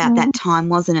about that time,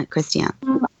 wasn't it, Christiane?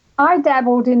 I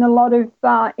dabbled in a lot of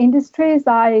industries.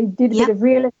 I did a bit of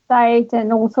real estate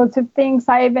and all sorts of things.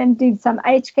 I even did some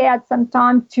aged care at some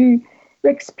time to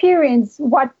experience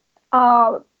what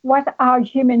are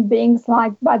human beings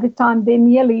like by the time they're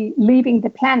nearly leaving the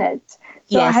planet.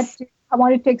 So I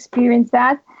wanted to experience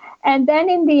that. And then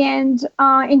in the end,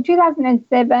 in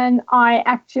 2007, I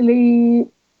actually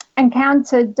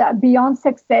encountered Beyond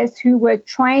Success, who were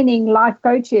training life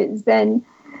coaches. And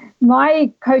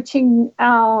my coaching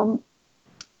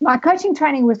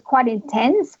training was quite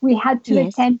intense. We had to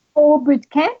attend 4 boot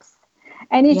camps,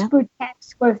 and each boot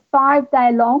camps were 5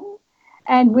 day long,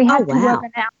 and we had to work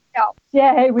on ourselves.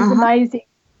 Yeah, it was amazing,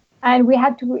 and we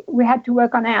had to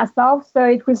work on ourselves. So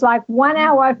it was like 1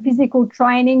 hour physical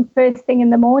training first thing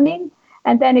in the morning,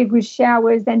 and then it was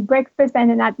showers and breakfast, and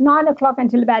then at 9 o'clock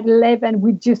until about 11,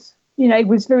 we just it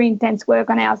was very intense work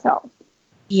on ourselves.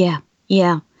 Yeah.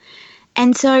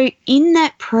 And so in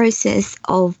that process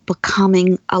of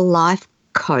becoming a life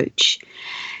coach,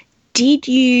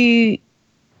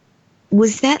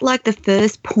 was that like the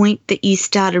first point that you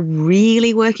started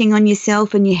really working on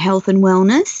yourself and your health and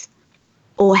wellness?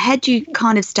 or had you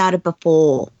kind of started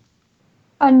before?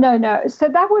 No. So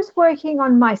that was working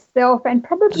on myself and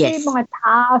probably my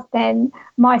past and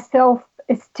my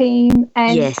self-esteem.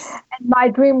 And my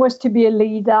dream was to be a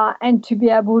leader and to be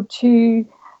able to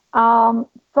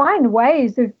find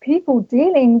ways of people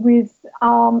dealing with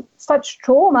such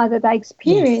trauma that they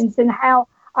experienced and how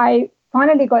I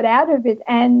finally got out of it.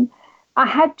 And I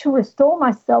had to restore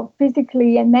myself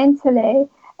physically and mentally.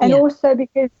 And also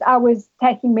because I was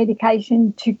taking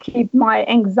medication to keep my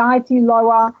anxiety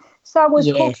lower. So I was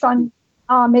hooked on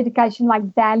medication like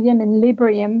Valium and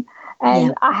Librium.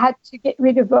 And I had to get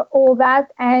rid of all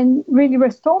that and really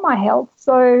restore my health.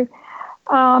 So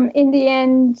in the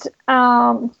end,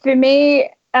 for me,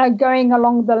 going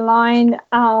along the line,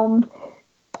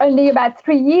 only about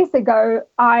 3 years ago,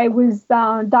 I was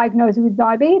diagnosed with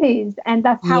diabetes, and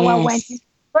that's how I went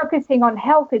focusing on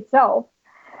health itself,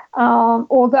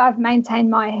 although I've maintained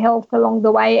my health along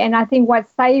the way. And I think what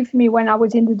saved me when I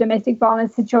was in the domestic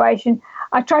violence situation,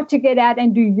 I tried to get out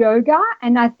and do yoga,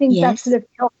 and I think that sort of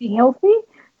helped me healthy.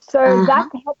 So that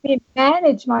helped me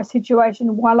manage my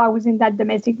situation while I was in that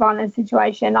domestic violence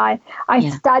situation. I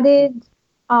studied.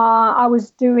 I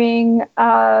was doing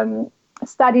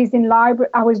studies in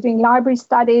library. I was doing library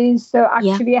studies. So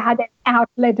actually I had an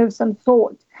outlet of some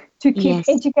sort to keep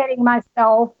educating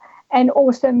myself and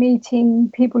also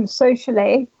meeting people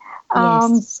socially.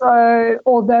 So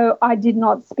although I did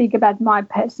not speak about my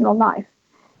personal life.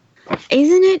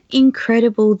 Isn't it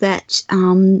incredible that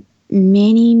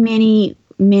many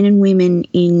men and women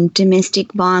in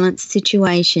domestic violence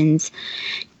situations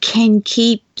can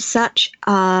keep such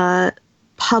a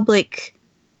public,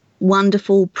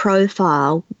 wonderful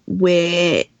profile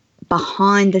where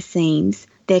behind the scenes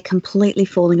they're completely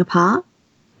falling apart?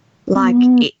 Like,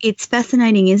 it's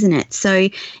fascinating, isn't it? So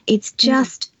it's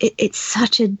just, it's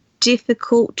such a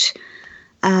difficult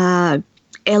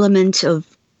element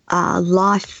of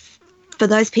life for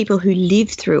those people who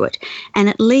live through it, and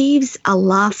it leaves a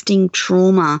lasting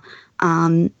trauma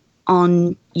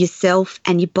on yourself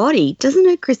and your body, doesn't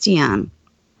it, Christiane?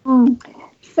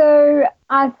 So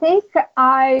I think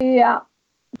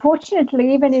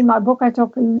fortunately, even in my book, I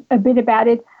talk a bit about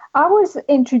it. I was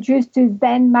introduced to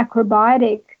Zen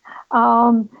Macrobiotic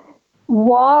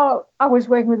while I was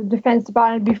working with the Defence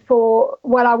Department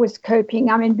while I was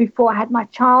coping. I mean, before I had my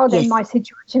child and my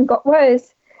situation got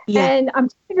worse. And I'm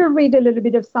just going to read a little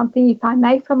bit of something, if I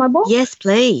may, from my book. Yes,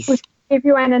 please. Which will give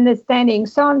you an understanding.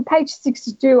 So on page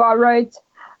 62, I wrote,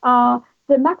 the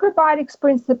macrobiotics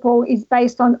principle is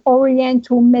based on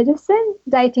Oriental medicine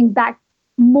dating back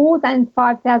more than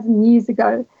 5,000 years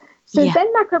ago. So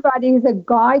Zen Macrobiotic is a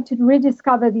guide to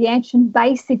rediscover the ancient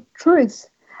basic truths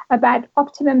about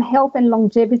optimum health and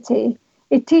longevity.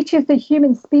 It teaches the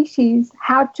human species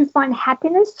how to find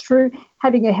happiness through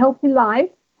having a healthy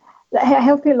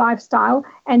lifestyle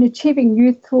and achieving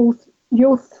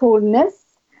youthfulness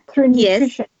through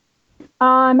nutrition.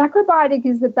 Macrobiotic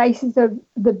is the basis of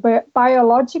the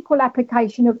biological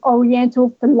application of Oriental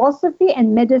philosophy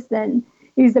and medicine.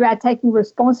 It is about taking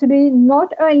responsibility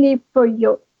not only for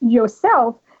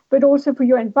yourself, but also for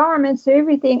your environment, so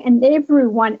everything and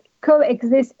everyone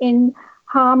coexist in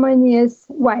harmonious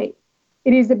way.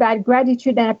 It is about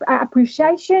gratitude and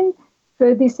appreciation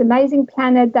for this amazing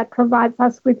planet that provides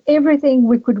us with everything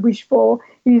we could wish for.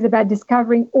 It is about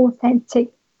discovering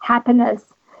authentic happiness.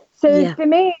 So for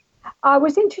me, I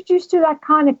was introduced to that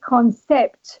kind of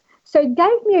concept. So it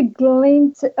gave me a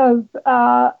glimpse of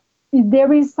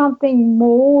there is something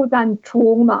more than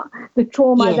trauma, the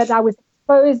trauma that I was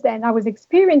exposed and I was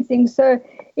experiencing. So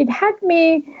it had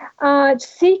me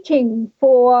seeking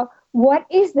for what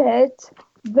is it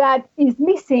that is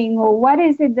missing, or what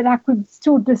is it that I could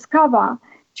still discover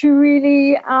to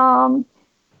really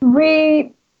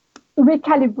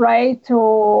recalibrate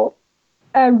or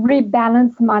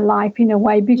rebalance my life in a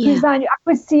way, because I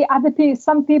could see other people,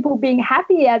 some people being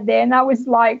happy out there, and I was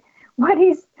like, what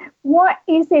is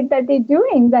it that they're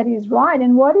doing that is right,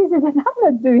 and what is it that I'm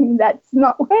not doing that's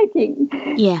not working?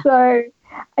 So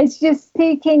it's just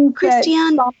speaking.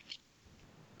 Christiane,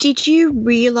 did you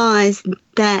realise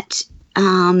that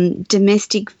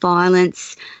domestic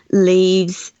violence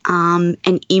leaves an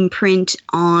imprint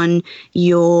on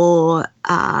your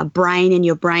brain and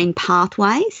your brain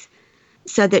pathways,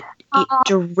 so that it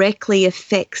directly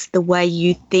affects the way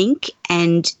you think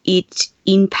and it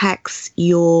impacts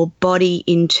your body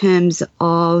in terms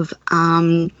of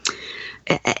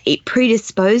it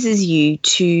predisposes you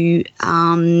to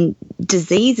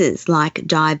diseases like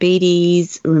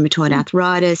diabetes, rheumatoid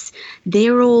arthritis.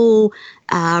 They're all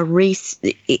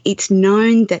it's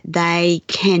known that they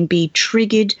can be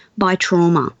triggered by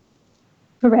trauma.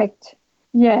 Correct.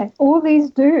 Yeah, all these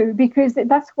do, because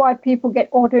that's why people get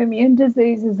autoimmune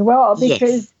disease as well,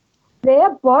 because their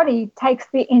body takes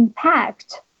the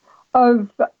impact of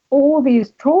all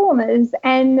these traumas,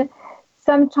 and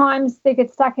sometimes they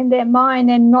get stuck in their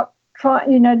mind and not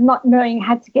knowing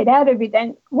how to get out of it.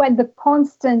 And when the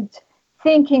constant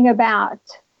thinking about,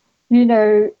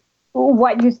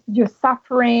 what you're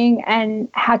suffering and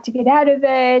how to get out of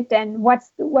it, and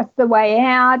what's the way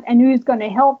out, and who's going to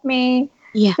help me.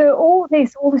 Yeah. So all the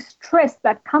stress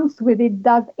that comes with it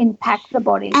does impact the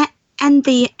body. And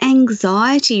the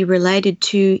anxiety related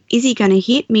to, is he going to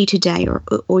hit me today,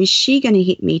 or is she going to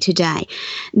hit me today?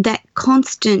 That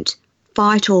constant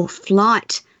fight or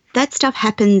flight, that stuff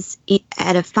happens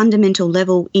at a fundamental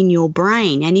level in your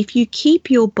brain. And if you keep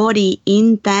your body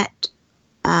in that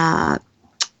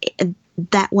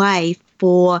way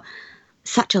for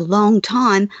such a long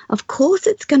time, of course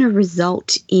it's going to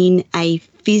result in a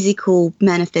physical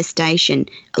manifestation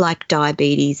like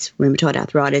diabetes, rheumatoid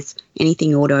arthritis,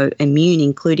 anything autoimmune,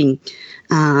 including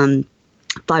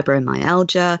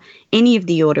fibromyalgia, any of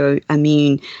the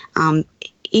autoimmune.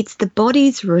 It's the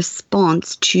body's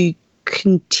response to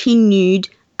continued,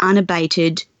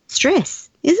 unabated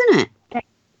stress, isn't it?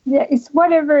 Yeah, it's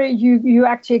whatever you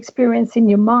actually experience in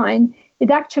your mind. It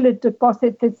actually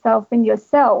deposits itself in your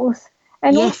cells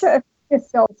and also affects your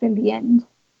cells in the end.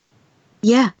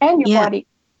 Yeah. And your body.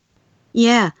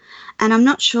 Yeah. And I'm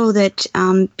not sure that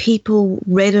people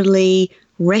readily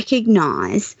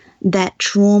recognise that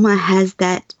trauma has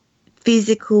that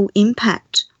physical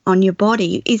impact on your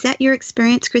body. Is that your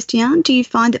experience, Christiane? Do you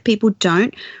find that people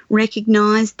don't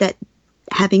recognise that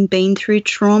having been through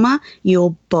trauma,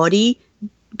 your body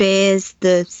bears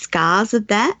the scars of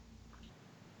that?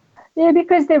 Yeah,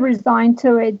 because they're resigned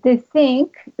to it. They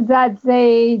think that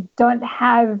they don't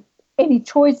have any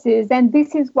choices. And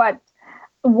this is what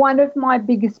one of my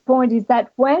biggest points is,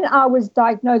 that when I was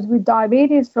diagnosed with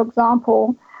diabetes, for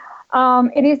example,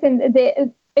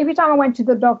 every time I went to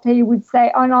the doctor, he would say,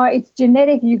 oh, no, it's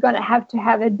genetic. You're going to have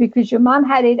it because your mum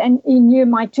had it and he knew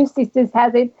my two sisters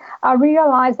had it. I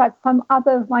realized that some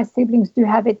other of my siblings do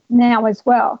have it now as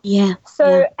well. Yeah.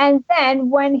 And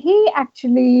then when he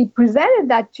actually presented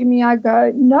that to me, I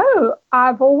go, no,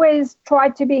 I've always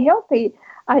tried to be healthy.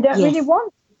 I don't really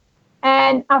want to.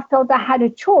 And I felt I had a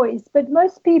choice. But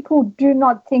most people do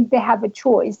not think they have a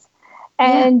choice.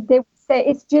 And they say,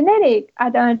 it's genetic. I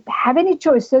don't have any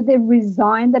choice. So they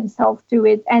resign themselves to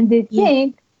it, and they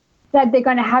think that they're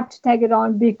going to have to take it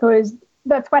on because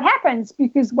that's what happens,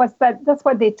 because that's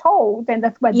what they're told, and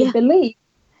that's what they believe.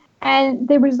 And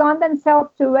they resign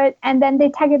themselves to it, and then they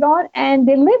take it on and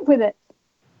they live with it.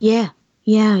 Yeah.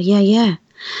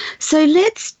 So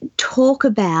let's talk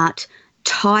about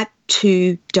type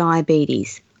 2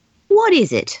 diabetes. What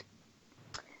is it?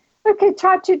 Okay,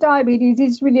 type 2 diabetes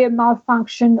is really a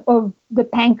malfunction of the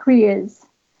pancreas.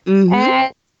 Mm-hmm.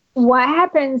 And what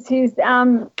happens is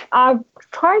I've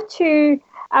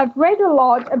read a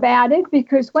lot about it,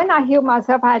 because when I healed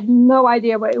myself, I had no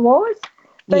idea what it was.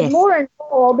 But more and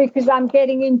more, because I'm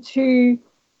getting into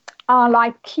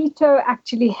like keto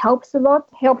actually helps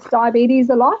diabetes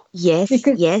a lot. Yes,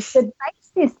 because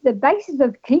the basis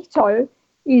of keto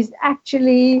is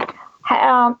actually,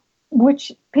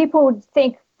 which people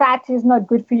think fat is not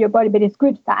good for your body, but it's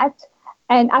good fat.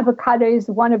 And avocado is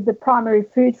one of the primary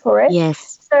food for it.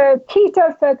 Yes. So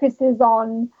keto focuses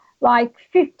on like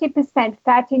 50%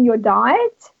 fat in your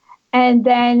diet, and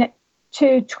then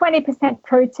to 20%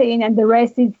 protein, and the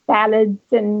rest is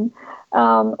salads and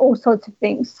all sorts of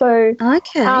things. So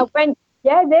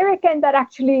they reckon that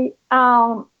actually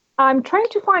I'm trying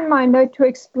to find my note to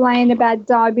explain about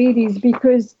diabetes,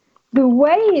 because the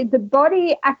way the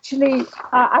body actually,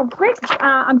 I've read,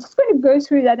 I'm just going to go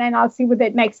through that and I'll see whether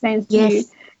it makes sense to you.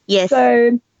 Yes.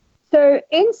 So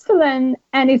insulin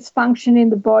and its function in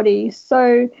the body.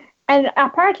 So, and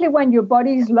apparently when your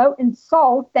body is low in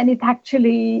salt, then it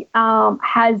actually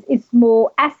it's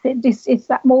more acid. It's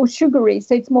more sugary,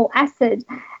 so it's more acid.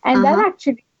 And that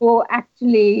would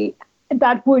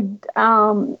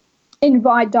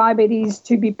invite diabetes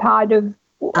to be part of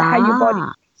how your body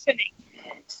is functioning.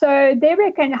 So they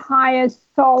reckon higher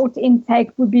salt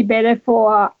intake would be better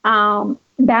for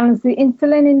balance the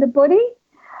insulin in the body.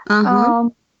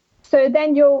 So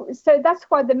that's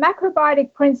why the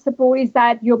macrobiotic principle is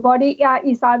that your body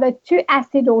is either too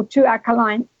acid or too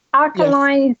alkaline.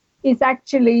 Alkaline is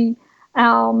actually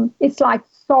it's like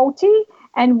salty,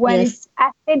 and when it's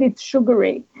acid, it's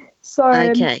sugary.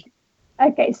 So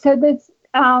so that's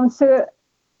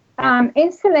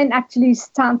insulin actually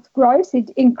stunts growth. It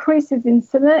increases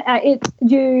insulin.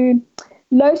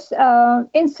 low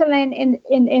insulin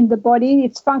in the body.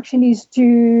 Its function is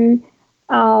to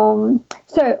so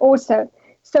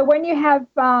when you have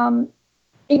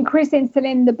increased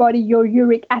insulin in the body, your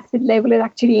uric acid level is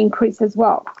actually increased as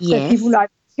well. Yes. So people are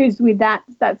issues with that.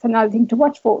 That's another thing to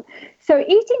watch for. So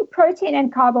eating protein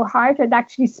and carbohydrate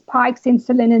actually spikes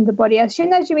insulin in the body. As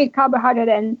soon as you eat carbohydrate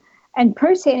and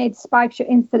protein, it spikes your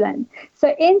insulin.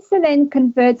 So insulin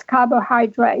converts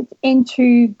carbohydrate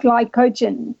into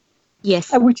glycogen.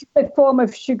 Yes. Which is a form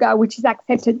of sugar, which is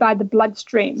accepted by the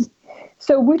bloodstream.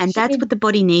 And that's what the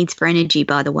body needs for energy,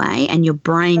 by the way, and your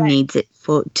brain needs it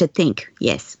to think.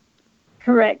 Yes.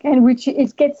 Correct. And which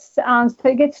it gets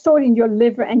stored in your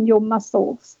liver and your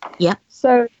muscles. Yeah.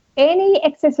 So any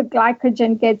excess of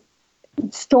glycogen gets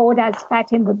stored as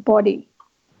fat in the body.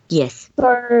 Yes.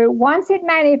 So once it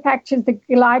manufactures the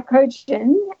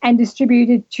glycogen and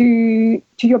distributed to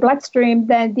your bloodstream,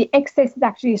 then the excess is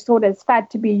actually stored as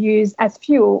fat to be used as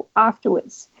fuel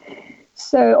afterwards,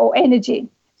 or energy.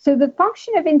 So the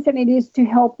function of insulin is to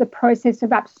help the process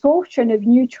of absorption of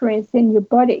nutrients in your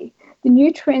body. The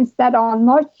nutrients that are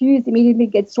not used immediately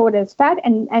get stored as fat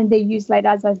and they're used later,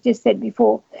 as I just said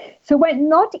before. So when you're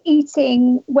not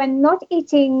eating, your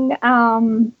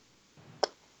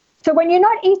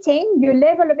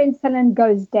level of insulin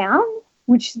goes down,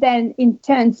 which then in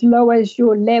turn lowers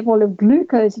your level of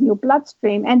glucose in your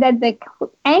bloodstream. And then the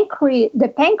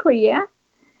pancreas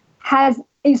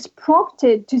is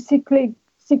prompted to secrete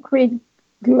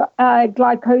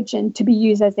glycogen to be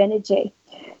used as energy.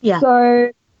 Yeah.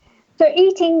 So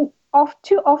eating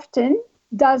too often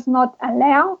does not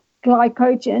allow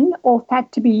glycogen or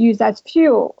fat to be used as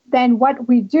fuel. Then what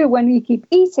we do when we keep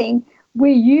eating,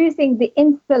 we're using the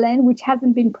insulin, which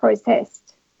hasn't been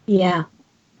processed. Yeah.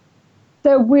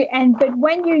 But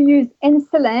when you use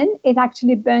insulin, it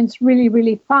actually burns really,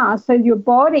 really fast. So your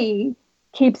body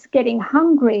keeps getting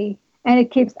hungry and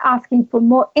it keeps asking for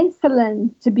more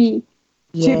insulin to be.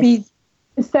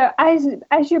 So as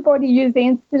your body uses the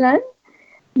insulin,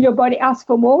 your body asks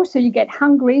for more, so you get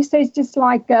hungry. So it's just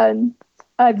like a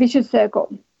vicious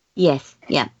circle. Yes.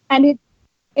 Yeah. And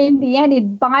in the end,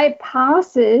 it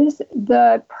bypasses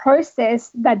the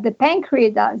process that the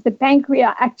pancreas does. The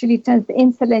pancreas actually turns the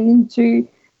insulin into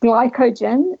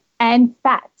glycogen and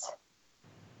fat.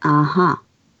 Uh-huh.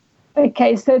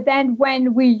 Okay, so then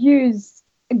when we use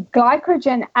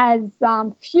glycogen as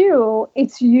fuel,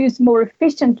 it's used more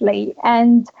efficiently.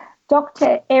 And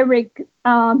Dr. Eric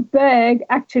Berg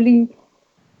actually,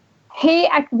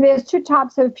 there's two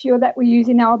types of fuel that we use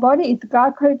in our body. It's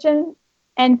glycogen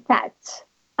and fat.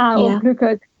 Or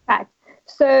glucose fat.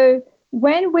 So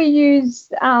when we use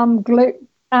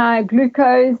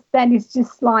glucose, then it's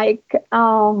just like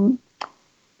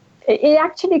it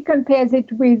actually compares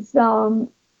it with.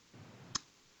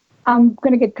 I'm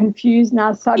going to get confused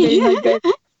now, so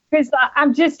because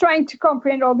I'm just trying to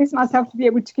comprehend all this myself to be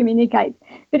able to communicate.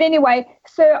 But anyway,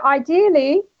 so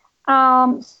ideally,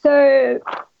 so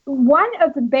one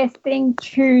of the best ways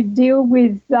to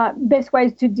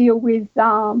deal with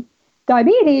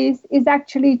diabetes is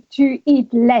actually to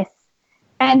eat less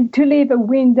and to leave a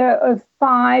window of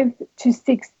 5 to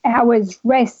 6 hours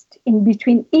rest in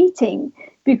between eating,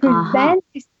 because then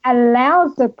it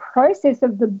allows the process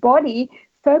of the body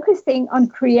focusing on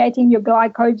creating your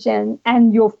glycogen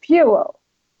and your fuel.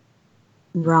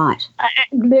 Right.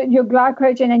 Your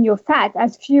glycogen and your fat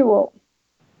as fuel.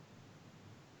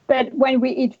 But when we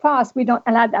eat fast, we don't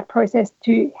allow that process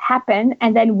to happen,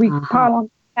 and then we pile on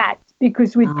fat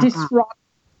because we disrupt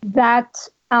that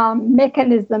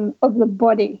mechanism of the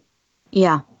body.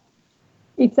 Yeah.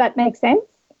 If that makes sense?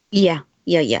 Yeah.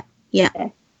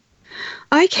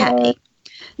 Okay.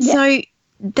 So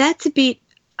that's a bit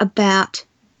about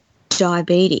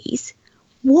diabetes.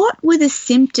 What were the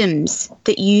symptoms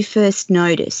that you first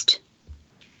noticed?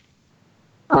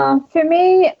 For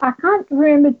me, I can't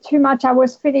remember too much. I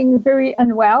was feeling very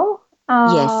unwell.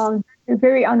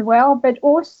 Very unwell, but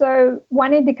also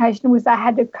one indication was I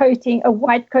had a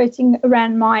white coating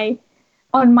on my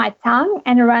tongue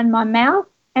and around my mouth,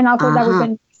 and I thought that was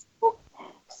unusual.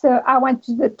 So I went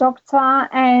to the doctor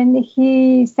and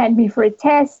he sent me for a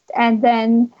test, and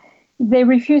then they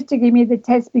refused to give me the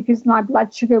test because my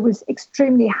blood sugar was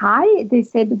extremely high. They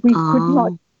said we could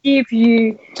not give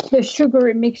you the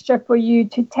sugary mixture for you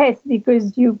to test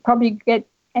because you probably get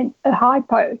a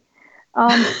hypo.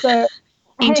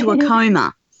 Into a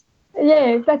coma.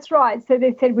 Yeah, that's right. So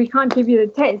they said, we can't give you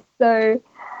the test. So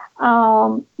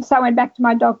I went back to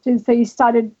my doctor. So he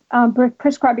started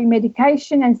prescribing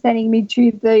medication and sending me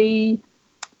to the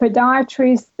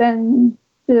podiatrist and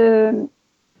to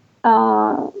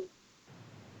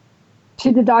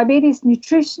to the diabetes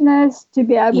nutritionist to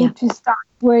be able to start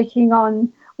working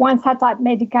on, once I type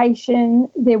medication,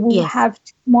 they will have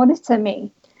to monitor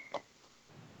me.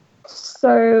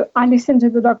 So I listened to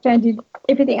the doctor and did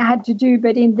everything I had to do.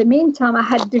 But in the meantime, I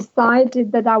had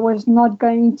decided that I was not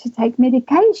going to take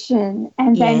medication.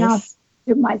 And then I said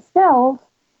to myself,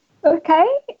 okay,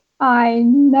 I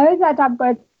know that I've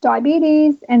got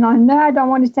diabetes and I know I don't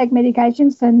want to take medication.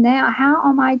 So now how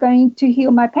am I going to heal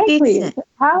my pancreas?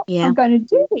 How am I going to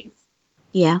do this?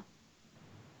 Yeah.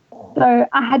 So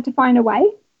I had to find a way.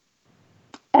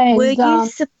 And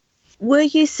were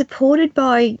you supported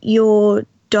by your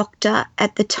doctor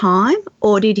at the time,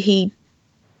 or did he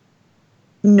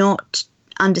not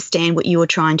understand what you were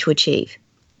trying to achieve?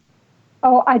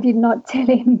 Oh, I did not tell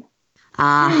him.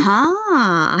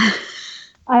 Aha.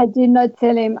 I did not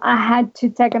tell him. I had to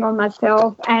take it on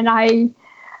myself, and I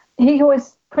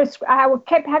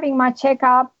kept having my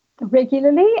checkup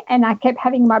regularly, and I kept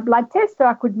having my blood test so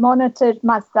I could monitor it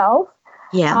myself.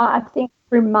 Yeah. I think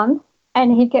every month.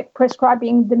 And he kept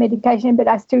prescribing the medication, but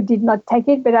I still did not take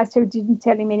it, but I still didn't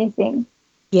tell him anything.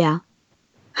 Yeah.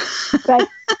 But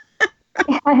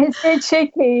it's very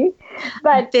cheeky.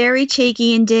 But very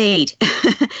cheeky indeed.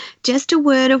 Just a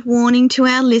word of warning to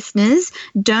our listeners,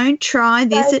 don't try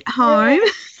this at home.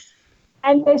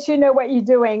 Unless you know what you're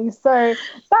doing.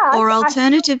 Or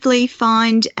alternatively,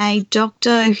 find a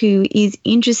doctor who is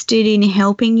interested in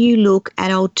helping you look at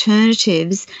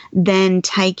alternatives than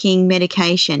taking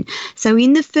medication. So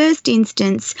in the first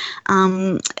instance,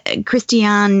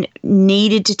 Christiane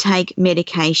needed to take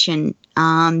medication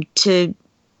to,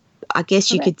 I guess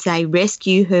you could say,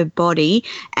 rescue her body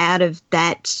out of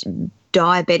that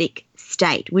diabetic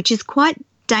state, which is quite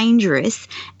dangerous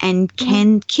and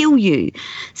can kill you.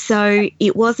 So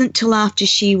it wasn't till after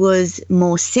she was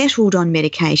more settled on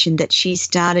medication that she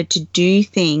started to do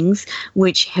things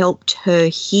which helped her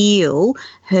heal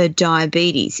her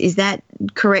diabetes. Is that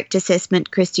correct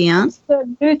assessment, Christiane?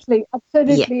 Absolutely.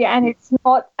 Yeah. And it's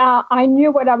not, I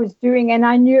knew what I was doing and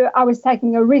I knew I was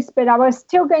taking a risk, but I was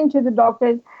still going to the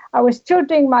doctors. I was still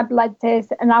doing my blood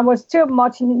test and I was still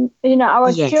watching, I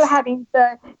was still having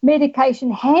the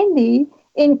medication handy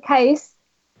in case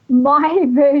my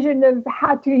version of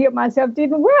how to heal myself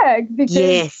didn't work,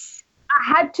 because I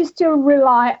had to still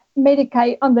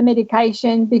medicate on the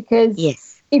medication, because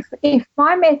if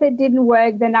my method didn't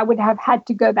work, then I would have had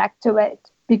to go back to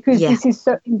it, because this is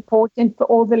so important for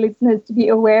all the listeners to be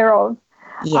aware of.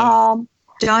 Yes.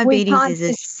 Diabetes is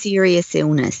a serious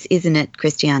illness, isn't it,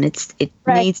 Christiane? It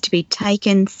needs to be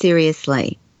taken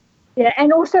seriously. Yeah,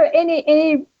 and also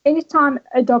anytime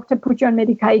a doctor puts you on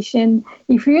medication,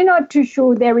 if you're not too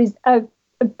sure there is a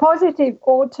positive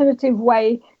alternative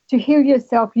way to heal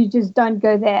yourself, you just don't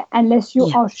go there unless you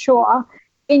are sure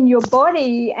in your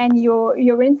body and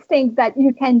your instinct that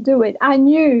you can do it. I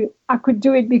knew I could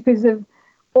do it because of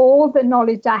all the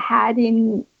knowledge I had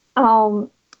in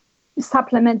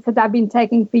supplements that I've been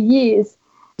taking for years.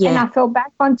 And I fell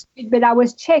back onto it, but I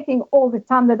was checking all the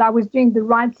time that I was doing the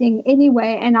right thing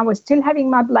anyway, and I was still having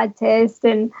my blood test,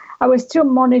 and I was still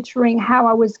monitoring how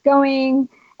I was going,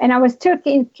 and I was still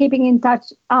keeping in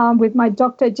touch with my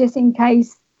doctor just in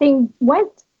case things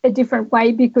went a different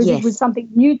way, because it was something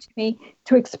new to me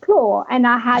to explore, and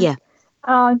I had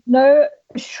no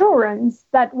assurance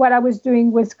that what I was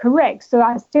doing was correct. So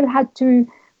I still had to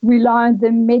rely on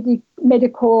the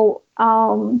medical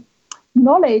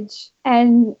knowledge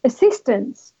and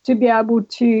assistance to be able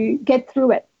to get through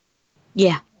it.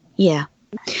 Yeah.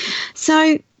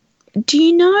 So do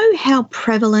you know how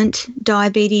prevalent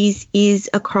diabetes is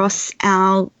across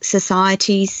our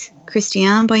societies,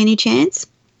 Christiane, by any chance?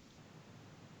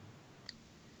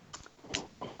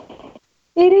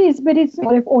 It is, but it's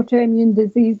not an autoimmune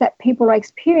disease that people are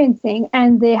experiencing,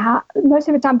 and most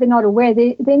of the time they're not aware.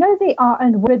 They know they are,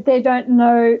 but they don't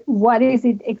know what is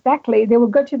it exactly. They will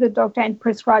go to the doctor and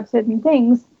prescribe certain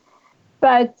things,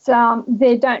 but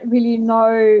they don't really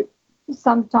know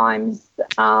sometimes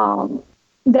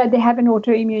that they have an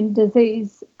autoimmune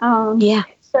disease.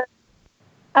 So,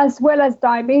 as well as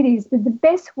diabetes, but the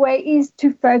best way is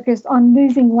to focus on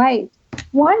losing weight.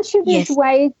 Once you lose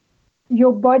weight,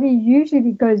 your body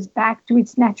usually goes back to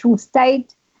its natural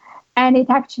state, and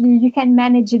you can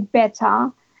manage it better,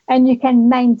 and you can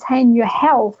maintain your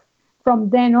health from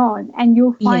then on. And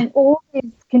you'll find all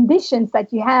these conditions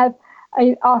that you have,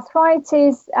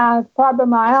 arthritis,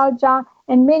 fibromyalgia,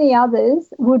 and many others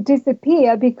will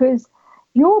disappear, because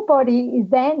your body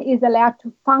then is allowed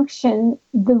to function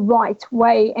the right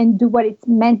way and do what it's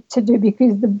meant to do,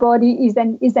 because the body is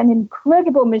an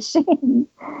incredible machine.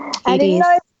 And it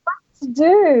knows to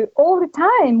do all the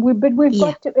time, but we've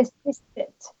got to assist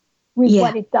it. with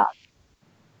what it does.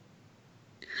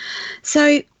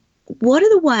 So what are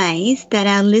the ways that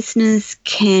our listeners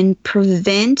can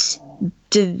prevent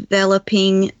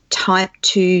developing type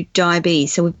 2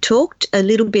 diabetes? So we've talked a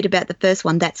little bit about the first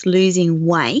one, that's losing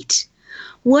weight.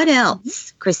 What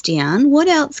else, Christiane? What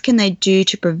else can they do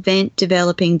to prevent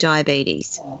developing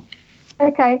diabetes?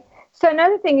 Okay. So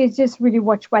another thing is just really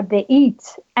watch what they eat.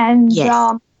 And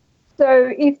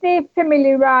so if they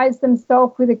familiarize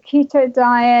themselves with a keto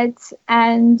diet,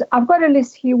 and I've got a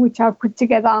list here which I've put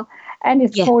together, and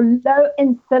it's called low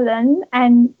insulin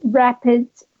and rapid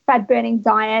fat burning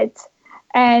diet,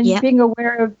 and being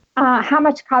aware of how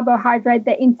much carbohydrate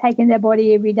they intake in their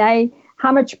body every day,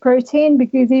 how much protein,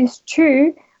 because these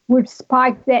two would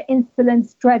spike their insulin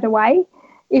straight away.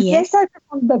 If they focus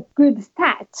on the good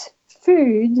fat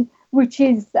food, which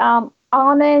is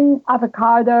almond,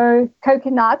 avocado,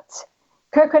 coconut.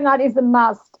 Coconut is a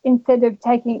must instead of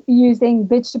using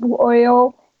vegetable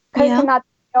oil. Coconut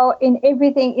oil in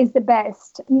everything is the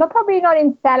best. Probably not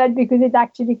in salad because it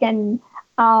actually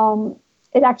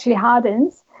it actually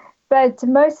hardens. But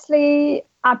mostly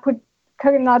I put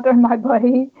coconut on my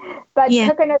body. But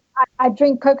coconut, I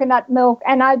drink coconut milk,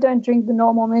 and I don't drink the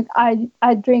normal milk. I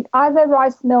drink either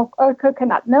rice milk or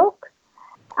coconut milk.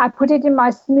 I put it in my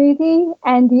smoothie,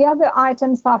 and the other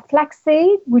items are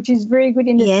flaxseed, which is very good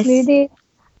in the smoothie,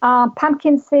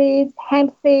 pumpkin seeds,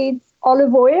 hemp seeds,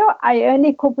 olive oil. I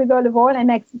only cook with olive oil and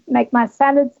make my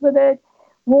salads with it.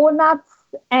 Walnuts,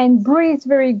 and brie is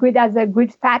very good as a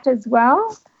good fat as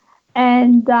well,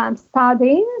 and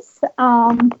sardines.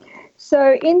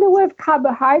 So in the word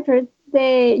carbohydrate,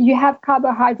 you have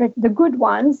carbohydrate, the good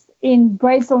ones, in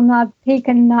Brazil nuts,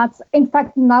 pecan nuts. In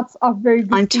fact, nuts are very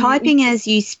good. I'm typing as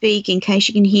you speak in case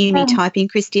you can hear me typing,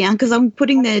 Christiane, because I'm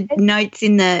putting the notes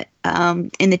in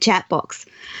the chat box.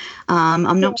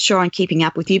 I'm not sure I'm keeping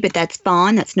up with you, but that's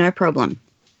fine. That's no problem.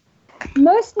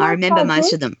 I remember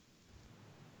most of them.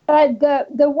 But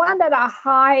the one that are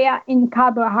higher in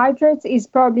carbohydrates is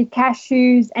probably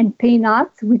cashews and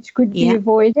peanuts, which could be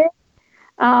avoided.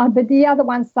 But the other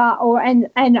ones are,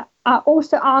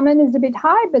 also almond is a bit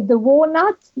high, but the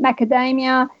walnuts,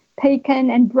 macadamia, pecan,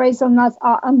 and Brazil nuts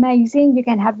are amazing. You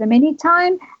can have them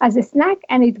anytime as a snack,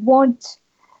 and it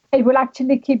will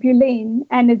actually keep you lean,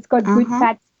 and it's got good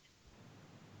fat.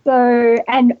 So,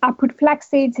 and I put flax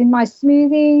seeds in my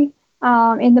smoothie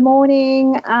in the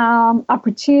morning. I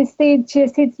put chia seeds. Chia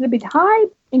seeds a little bit high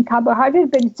in carbohydrate,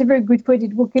 but it's a very good food.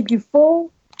 It will keep you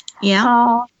full.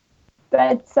 Yeah.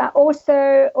 But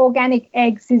also organic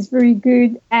eggs is very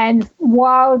good, and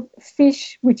wild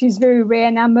fish, which is very rare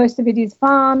now. Most of it is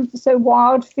farmed, so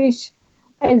wild fish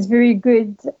is very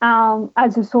good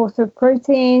as a source of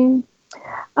protein.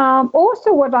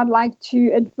 Also, what I'd like to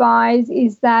advise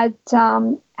is that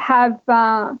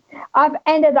I've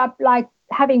ended up like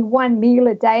having one meal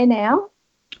a day now.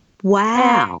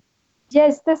 Wow.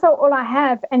 Yes, that's all I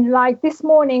have. And like this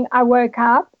morning, I woke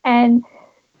up, and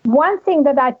one thing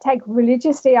that I take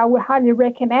religiously, I would highly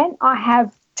recommend, I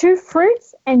have 2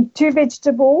 fruits and 2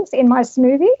 vegetables in my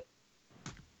smoothie.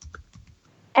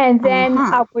 And then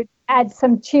I would add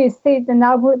some chia seeds, and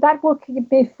that will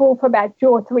keep me full for about 2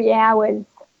 or 3 hours.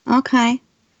 Okay.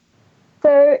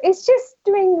 So it's just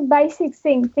doing basic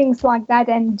things like that,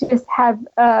 and just have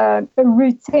a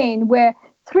routine where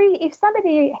if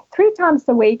somebody 3 times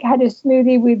a week had a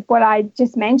smoothie with what I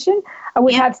just mentioned, I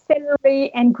would have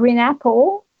celery and green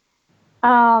apple.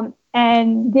 And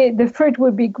the fruit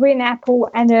would be green apple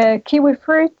and a kiwi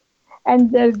fruit,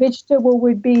 and the vegetable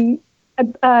would be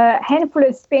a handful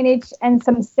of spinach and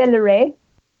some celery.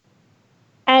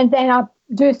 And then I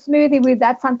do a smoothie with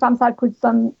that. Sometimes I put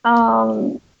some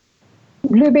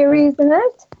blueberries in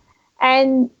it,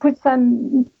 and put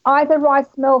some either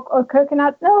rice milk or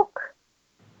coconut milk.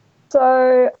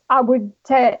 So I would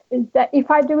say that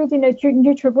if I do it in a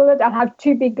NutriBullet, I'll have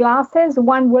 2 big glasses.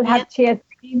 One will have chia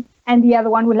seeds, and the other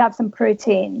one will have some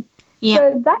protein. Yeah.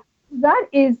 So that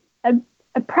is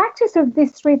a practice of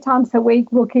this 3 times a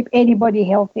week will keep anybody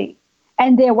healthy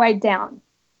and their weight down.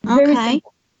 Very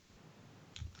simple.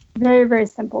 Very, very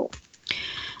simple.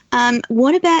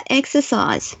 What about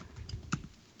exercise?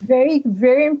 Very,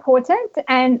 very important.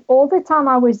 And all the time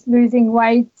I was losing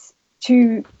weight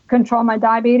to control my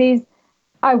diabetes,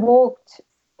 I walked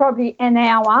probably an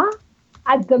hour,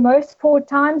 at the most 4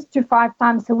 times to 5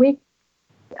 times a week.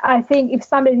 I think if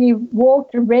somebody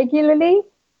walked regularly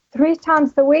 3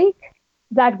 times a week,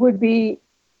 that would be,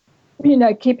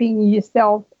 keeping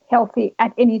yourself healthy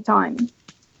at any time.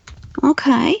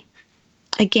 Okay.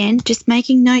 Again, just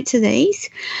making notes of these.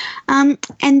 And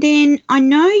then I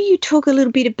know you talk a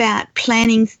little bit about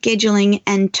planning, scheduling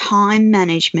and time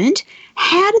management.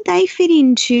 How do they fit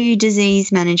into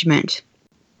disease management?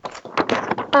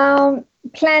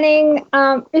 Planning,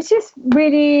 it's just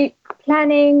really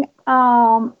planning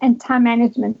and time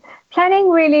management. Planning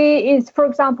really is, for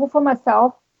example, for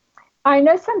myself, I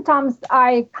know sometimes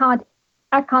I can't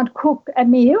cook a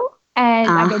meal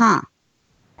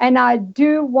and I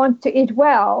do want to eat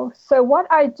well. So what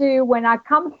I do when I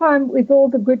come home with all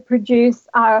the good produce,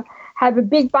 I have a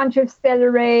big bunch of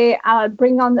celery, I'll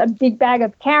bring on a big bag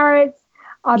of carrots,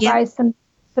 I'll buy some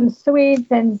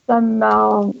sweets and some,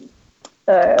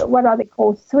 what are they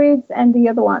called? Sweets and the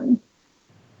other one,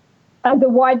 the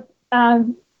white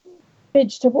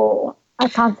vegetable. I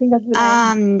can't think of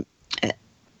the name.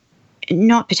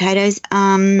 Not potatoes,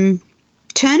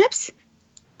 turnips?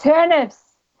 Turnips.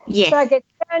 Yes. So I get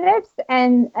turnips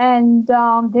and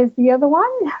there's the other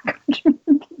one.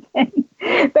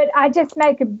 But I just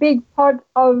make a big pot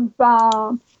of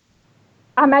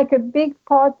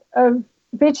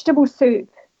vegetable soup,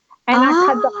 and I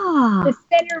cut the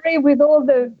celery with all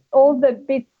the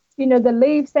bits, the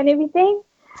leaves and everything.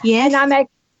 Yes. And I make a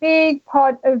big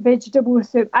pot of vegetable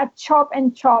soup. I chop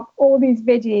all these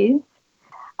veggies.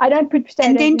 I don't put potatoes.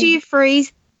 And then do you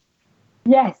freeze?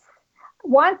 Yes.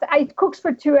 Once it cooks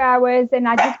for 2 hours, and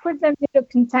I just put them in the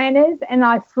containers and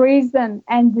I freeze them.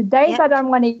 And the days I don't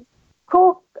want to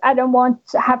cook, I don't want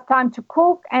to have time to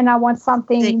cook, and I want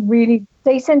something really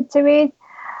decent to eat,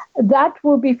 that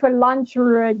will be for lunch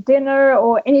or dinner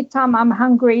or anytime I'm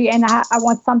hungry and I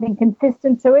want something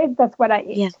consistent to it. That's what I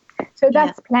eat. Yeah. So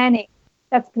that's planning.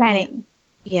 That's planning.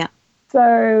 Yeah.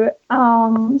 So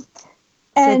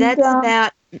that's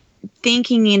about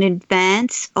thinking in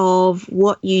advance of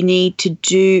what you need to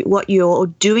do, what you're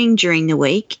doing during the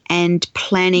week, and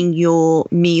planning your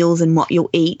meals and what you'll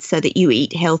eat so that you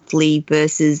eat healthily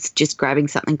versus just grabbing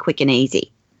something quick and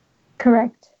easy.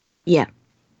 Correct. Yeah.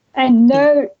 And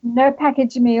no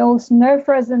packaged meals, no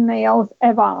frozen meals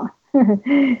ever.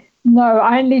 No,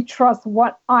 I only trust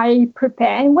what I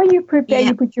prepare. And when you prepare,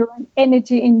 you put your own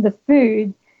energy in the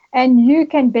food and you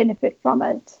can benefit from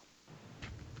it.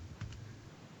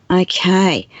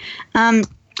 Okay.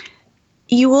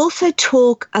 You also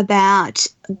talk about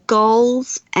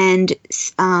goals and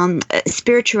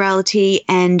spirituality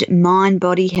and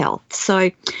mind-body health. So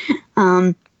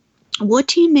what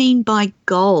do you mean by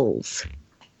goals?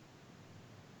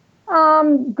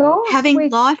 Goals?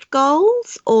 Having life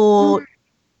goals or...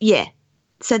 Yeah.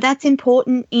 So that's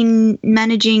important in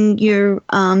managing your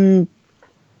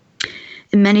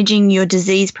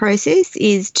disease process,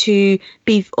 is to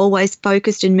be always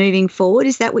focused and moving forward.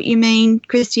 Is that what you mean,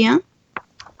 Christiane?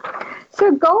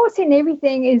 So goals in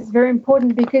everything is very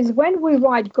important, because when we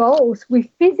write goals, we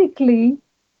physically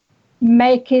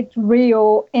make it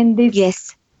real in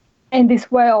this in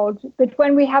this world. But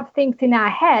when we have things in our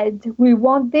head, we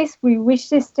want this, we wish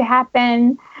this to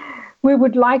happen, we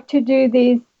would like to do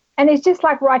this. And it's just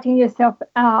like writing yourself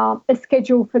a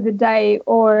schedule for the day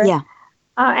or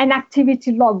an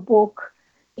activity logbook,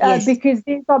 because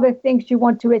these are the things you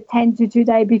want to attend to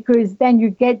today, because then you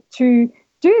get to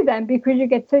do them, because you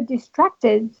get so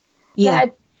distracted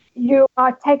that you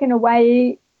are taken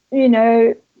away,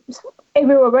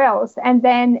 everywhere else. And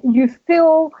then you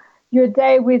fill your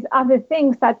day with other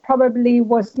things that probably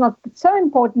was not so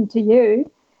important to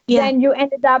you. Yeah. Then you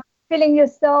ended up filling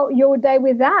your day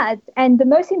with that. And the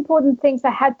most important things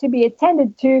that had to be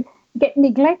attended to get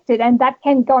neglected, and that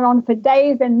can go on for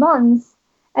days and months.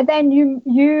 And then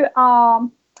you are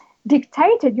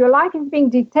dictated. Your life is being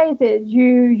dictated.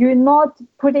 You're not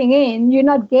you're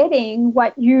not getting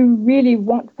what you really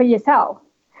want for yourself.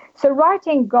 So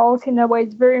writing goals in a way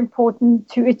is very important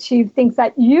to achieve things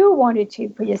that you want to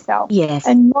achieve for yourself. Yes.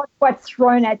 And not what's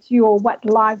thrown at you or what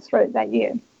life throws at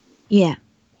you. Yeah.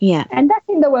 Yeah. And that's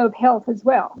in the world of health as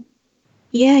well.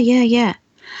 Yeah.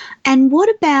 And what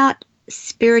about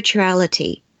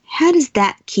spirituality? How does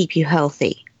that keep you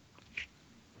healthy?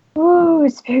 Oh,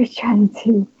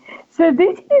 spirituality. So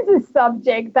this is a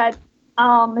subject that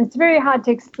it's very hard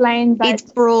to explain. But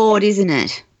it's broad, isn't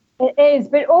it? It is.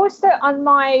 But also on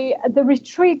the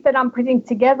retreat that I'm putting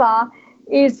together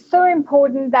is so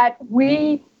important that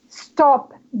we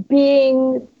stop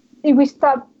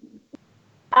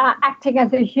acting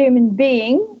as a human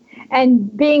being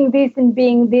and being this and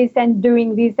doing this and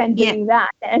doing that,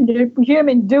 and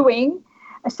human doing.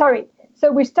 So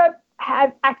we stop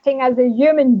acting as a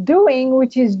human doing,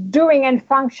 which is doing and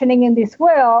functioning in this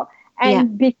world,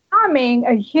 and becoming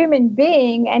a human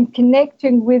being and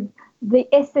connecting with the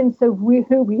essence of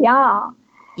who we are.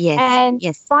 Yes. And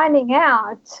yes. finding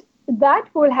out, that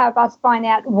will help us find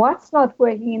out what's not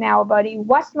working in our body,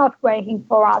 what's not working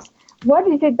for us. What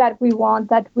is it that we want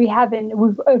that we've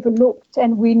overlooked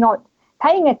and we're not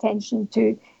paying attention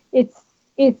to?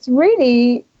 It's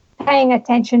really paying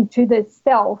attention to the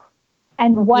self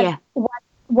and what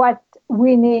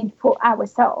we need for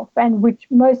ourselves, and which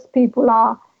most people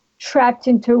are trapped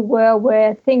into a world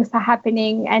where things are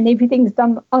happening and everything's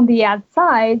done on the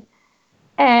outside,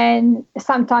 and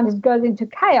sometimes it goes into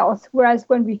chaos. Whereas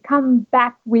when we come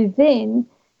back within,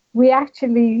 we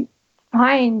actually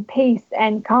find peace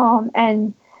and calm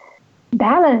and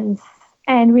balance,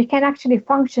 and we can actually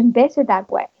function better that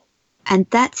way. And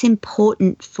that's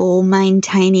important for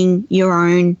maintaining your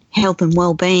own health and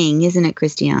well-being, isn't it,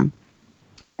 Christiane?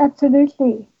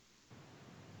 Absolutely.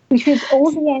 Because all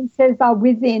the answers are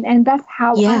within, and that's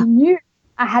how I knew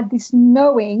I had this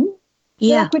knowing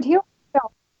that I could heal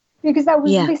myself, because I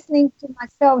was listening to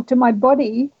myself, to my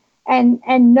body, and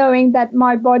knowing that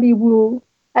my body will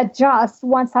adjust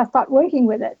once I start working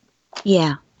with it.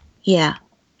 Yeah, yeah.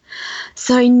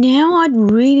 So now I'd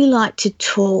really like to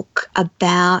talk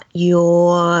about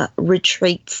your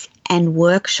retreats and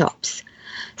workshops.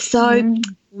 So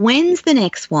when's the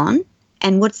next one,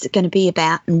 and what's it going to be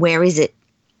about, and where is it?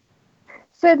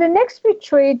 So the next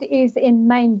retreat is in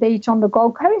Main Beach on the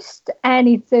Gold Coast, and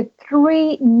it's a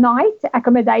 3-night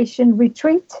accommodation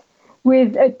retreat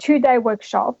with a 2-day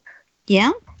workshop.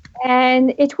 Yeah.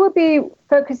 And it will be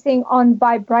focusing on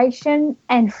vibration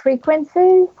and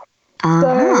frequencies.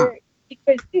 So,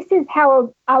 because this is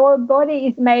how our body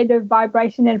is made of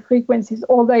vibration and frequencies,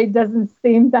 although it doesn't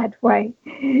seem that way.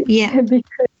 Yeah.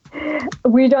 Because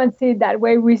we don't see it that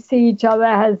way. We see each other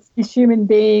as this human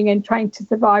being and trying to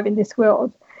survive in this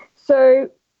world. So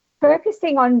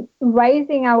focusing on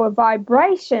raising our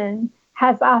vibration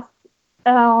has us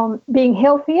being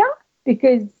healthier,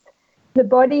 because the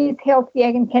body is healthier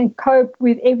and can cope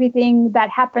with everything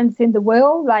that happens in the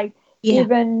world. Like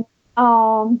even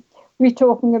we're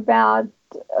talking about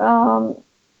my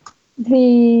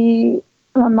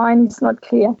mind is not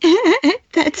clear.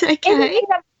 That's okay.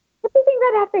 Everything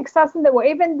that affects us in the world,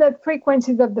 even the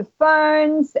frequencies of the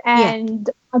phones and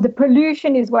the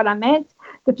pollution is what I meant.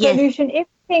 The pollution,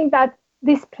 everything that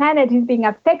this planet is being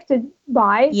affected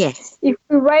by. Yes. If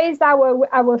we raise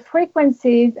our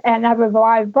frequencies and our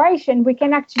vibration, we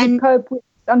can actually cope with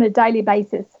it on a daily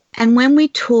basis. And when we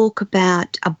talk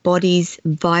about a body's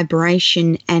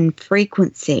vibration and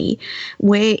frequency,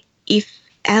 where if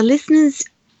our listeners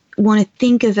want to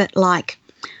think of it like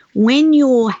when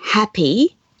you're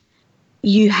happy,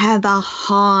 you have a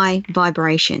high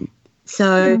vibration.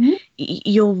 So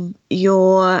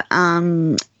your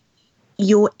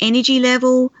energy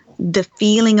level, the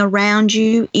feeling around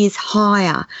you is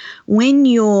higher. When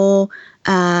you're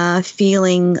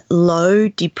feeling low,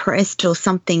 depressed, or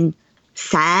something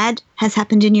sad has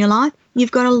happened in your life,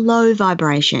 you've got a low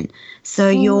vibration. So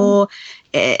you're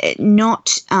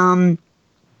not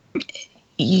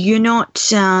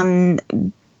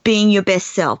being your best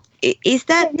self. Is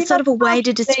that sort of a way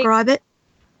to describe it?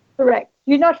 Correct.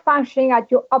 You're not functioning at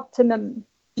your optimum.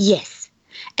 Yes.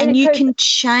 And you can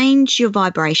change your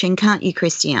vibration, can't you,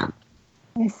 Christiane?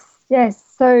 Yes.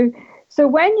 So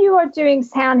when you are doing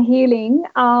sound healing,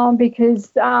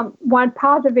 because one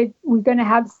part of it, we're going to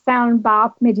have sound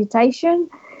bath meditation,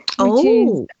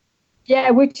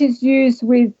 which is used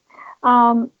with,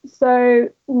 so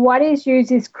what is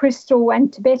used is crystal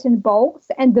and Tibetan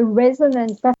bowls, and the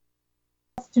resonance that's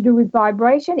to do with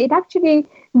vibration. It actually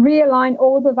realigns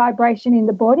all the vibration in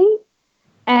the body,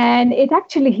 and it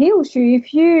actually heals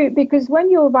you because when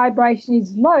your vibration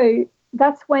is low,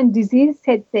 that's when disease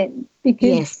sets in,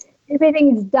 because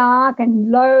everything is dark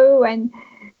and low, and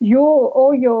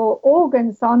all your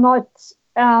organs are not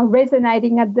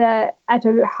resonating at a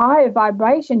higher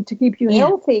vibration to keep you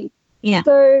healthy. Yeah.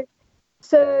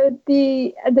 So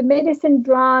the medicine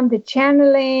drum, the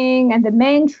channeling, and the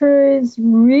mantras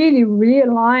really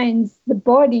realigns the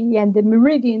body and the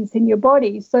meridians in your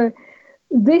body. So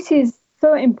this is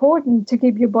so important to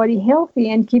keep your body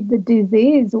healthy and keep the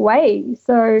disease away.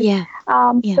 So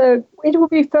so it will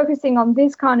be focusing on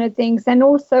these kind of things, and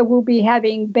also we'll be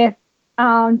having Beth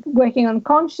working on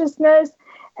consciousness,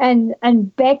 and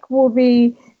Beck will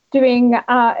be doing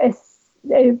a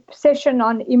session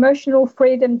on emotional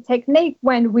freedom technique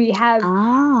when we have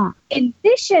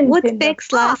additions. What's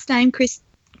Beck's last name,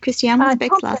 Christiane? What's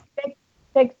Beck's last name?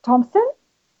 Beck Thompson.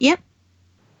 Yep.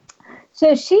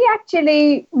 So she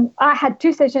actually, I had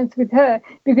 2 sessions with her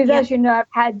because, as you know, I've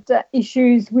had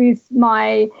issues with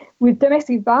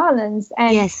domestic violence,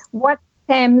 and what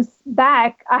stems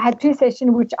back. I had 2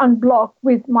 sessions which unblocked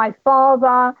with my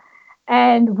father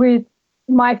and with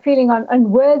my feeling on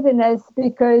unworthiness,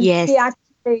 because he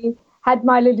actually had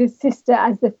my little sister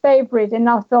as the favorite, and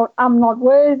I thought I'm not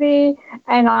worthy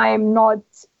and I'm not,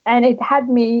 and it had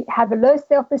me have a low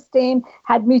self-esteem,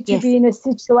 had me to be in a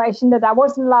situation that I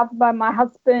wasn't loved by my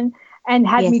husband, and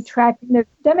had me trapped in a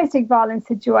domestic violence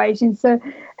situation. So,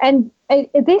 and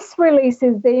this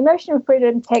releases, the emotional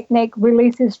freedom technique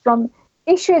releases from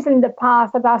issues in the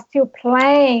past that are still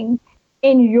playing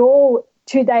in your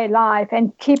today life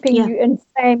and keeping you in the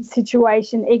same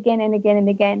situation again and again and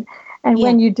again. And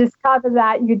when you discover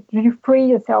that, you free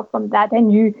yourself from that,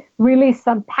 and you release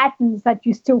some patterns that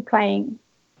you're still playing,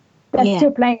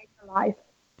 still playing in your life.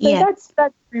 So that's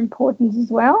very important as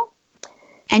well.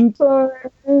 And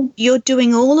you're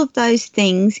doing all of those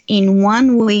things in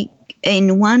 1 week,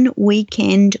 in one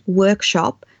weekend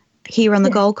workshop here on the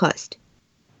Gold Coast.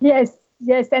 Yes,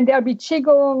 and there'll be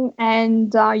qigong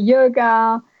and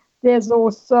yoga. There's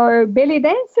also belly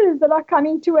dancers that are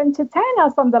coming to entertain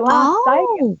us on the last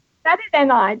day, Saturday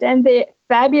night, and they're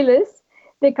fabulous.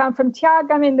 They come from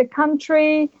Tiagam in the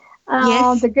country.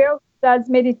 The girl who does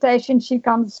meditation, she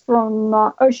comes from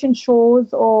Ocean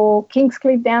Shores or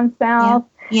Kingscliff down south.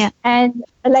 And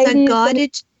a lady.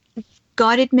 So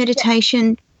guided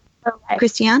meditation,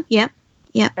 Christiane.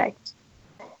 Correct.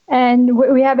 And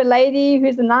we have a lady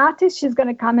who's an artist. She's going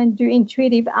to come and do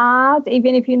intuitive art.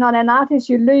 Even if you're not an artist,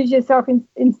 you lose yourself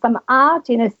in some art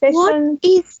in a session.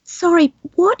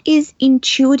 What is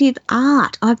intuitive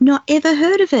art? I've not ever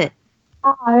heard of it.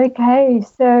 Oh, okay.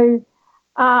 So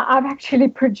I've actually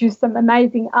produced some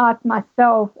amazing art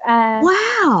myself.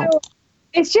 Wow. So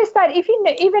it's just that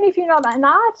even if you're not an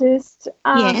artist,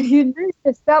 you lose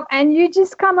yourself, and you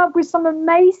just come up with some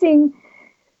amazing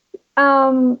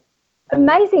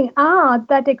art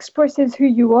that expresses who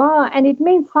you are, and it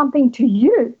means something to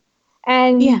you.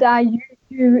 And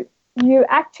you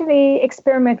actually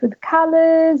experiment with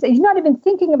colors. You're not even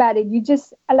thinking about it. You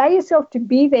just allow yourself to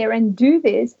be there and do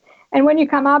this. And when you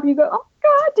come up, you go, oh,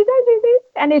 God, did I do this?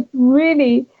 And it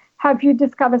really helps you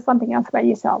discover something else about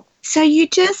yourself. So you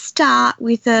just start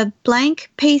with a blank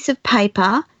piece of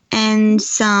paper and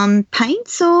some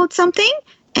paints or something,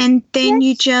 and then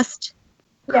you just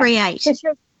create.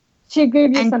 She'll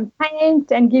give you some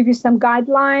paint and give you some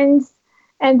guidelines,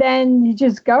 and then you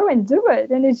just go and do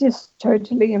it, and it's just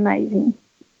totally amazing.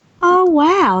 Oh,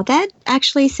 wow. That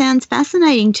actually sounds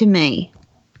fascinating to me.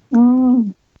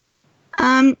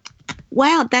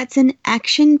 Wow, that's an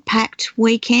action-packed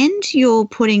weekend you're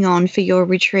putting on for your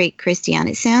retreat, Christiane.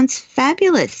 It sounds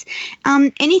fabulous.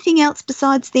 Anything else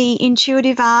besides the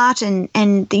intuitive art and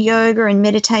the yoga and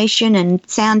meditation and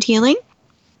sound healing?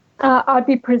 I'll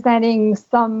be presenting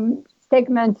some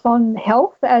segments on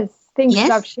health as things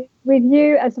that I've shared with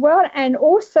you as well. And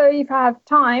also, if I have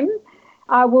time,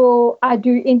 I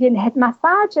do Indian head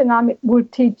massage, and I will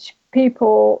teach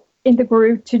people in the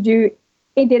group to do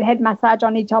Indian head massage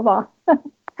on each other.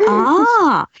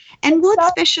 And what's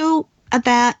special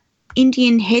about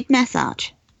Indian head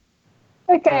massage?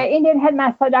 Okay, Indian head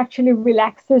massage actually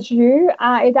relaxes you.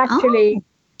 It actually...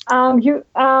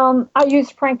 I use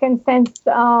frankincense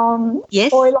oil on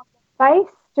the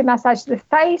face to massage the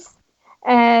face,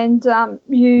 and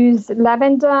use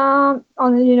lavender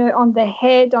on the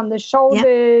head, on the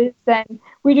shoulders, and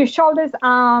we do shoulders,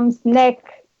 arms,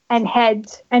 neck, and head,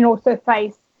 and also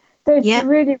face. So it's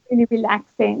really, really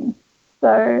relaxing.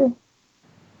 So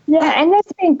and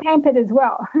that's being pampered as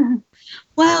well.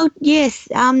 Well, yes,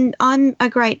 I'm a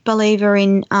great believer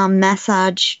in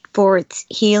massage for its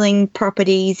healing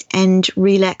properties and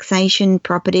relaxation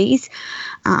properties.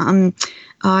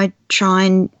 I try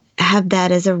and have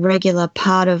that as a regular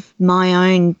part of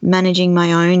managing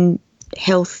my own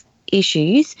health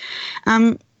issues.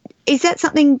 Is that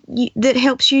something that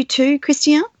helps you too,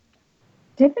 Christiane?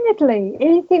 Definitely.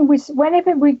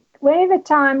 Whenever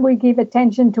time we give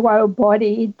attention to our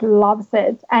body, it loves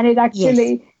it, and it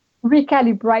actually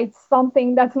recalibrates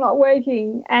something that's not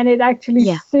working, and it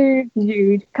actually soothes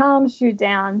you, it calms you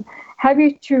down, have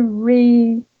you to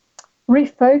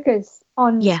refocus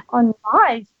on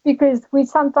life, because we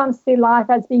sometimes see life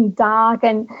as being dark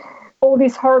and all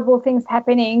these horrible things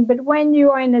happening. But when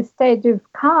you are in a state of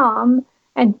calm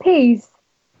and peace,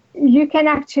 you can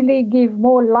actually give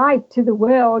more light to the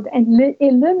world and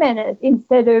illumine it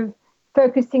instead of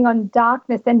focusing on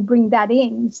darkness and bring that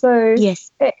in. So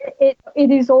it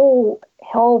is all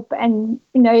help, and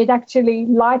it actually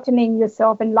lightening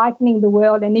yourself and lightening the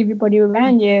world and everybody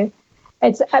around you.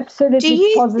 It's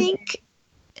absolutely positive.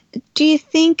 Do you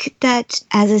think that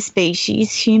as a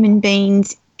species, human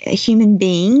beings, human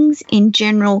beings in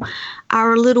general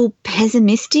are a little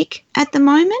pessimistic at the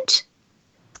moment?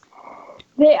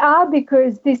 They are,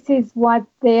 because this is what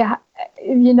the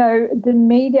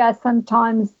media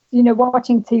sometimes,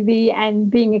 watching TV and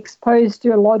being exposed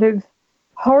to a lot of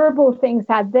horrible things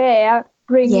out there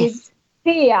brings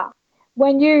fear.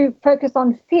 When you focus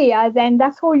on fear, then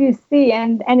that's all you see,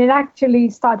 and it actually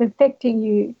starts affecting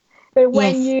you. But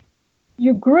when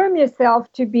you groom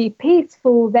yourself to be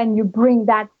peaceful, then you bring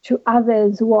that to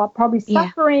others who are probably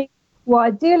suffering, who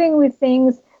are dealing with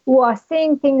things, who are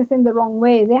seeing things in the wrong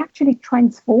way. They actually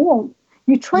transform.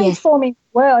 You transform in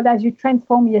the world as you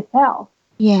transform yourself.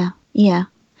 Yeah.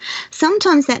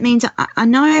 Sometimes that means, I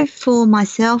know for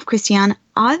myself, Christiane,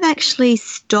 I've actually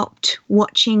stopped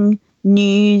watching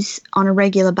news on a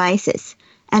regular basis.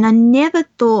 And I never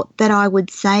thought that I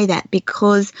would say that,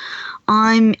 because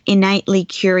I'm innately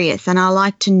curious and I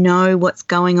like to know what's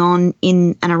going on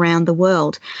in and around the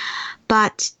world.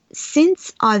 But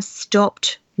since I've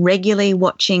stopped regularly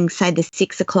watching, say, the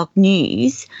 6 o'clock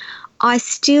news, I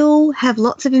still have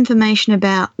lots of information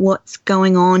about what's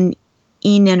going on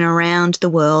in and around the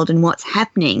world and what's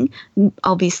happening,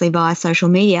 obviously via social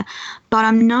media, but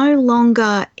I'm no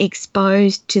longer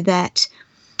exposed to that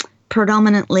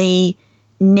predominantly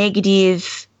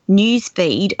negative news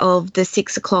feed of the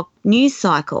 6 o'clock news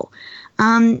cycle.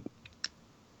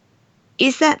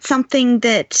 Is that something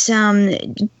that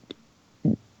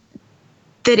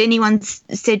that anyone's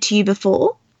said to you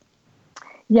before?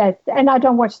 Yes, and I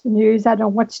don't watch the news. I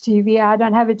don't watch TV. I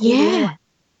don't have a TV anyway.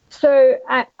 So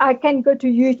I can go to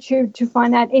YouTube to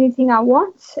find out anything I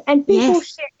want, and people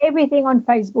share everything on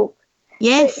Facebook.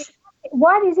 Yes. So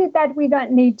what is it that we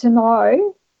don't need to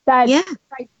know that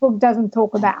Facebook doesn't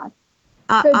talk about?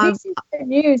 So this is the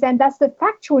news, and that's the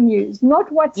factual news,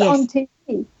 not what's on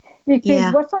TV.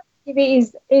 Because what's on TV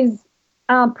is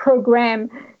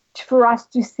programmed for us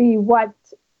to see what,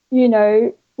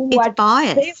 it's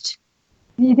biased.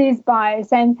 It is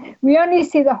biased, and we only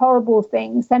see the horrible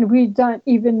things, and we don't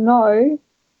even know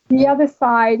the other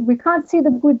side. We can't see the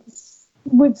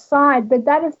good side, but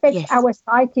that affects our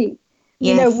psyche.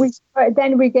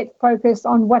 Then we get focused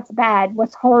on what's bad,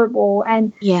 what's horrible,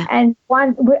 and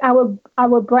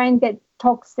our brain gets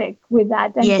toxic with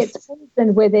that and gets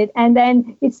poisoned with it, and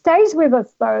then it stays with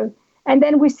us though. And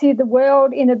then we see the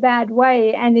world in a bad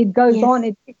way, and it goes on.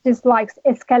 It just like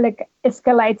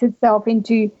escalates itself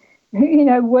into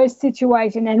worst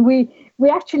situation, and we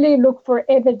actually look for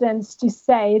evidence to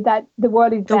say that the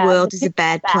world is bad. The world is a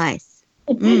bad place.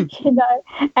 And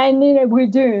we're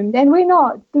doomed, and we're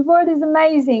not. The world is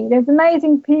amazing. There's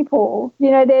amazing people.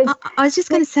 I was just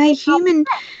going to say,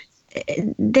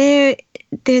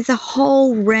 there's a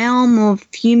whole realm of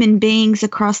human beings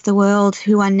across the world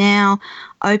who are now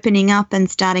opening up and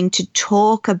starting to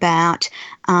talk about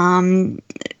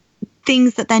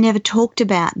things that they never talked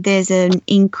about. There's an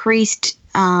increased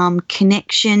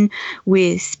connection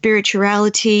with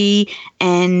spirituality,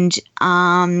 and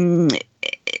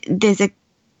there's a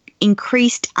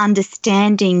increased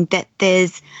understanding that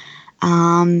there's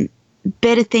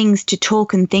better things to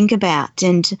talk and think about.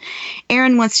 And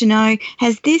Erin wants to know,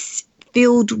 has this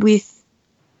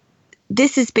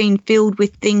has been filled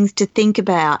with things to think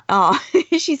about? Oh,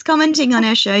 she's commenting on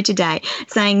our show today,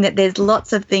 saying that there's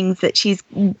lots of things that she's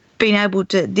been able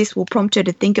to, this will prompt her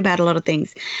to think about a lot of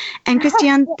things. And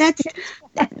Christiane, that's,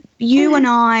 you and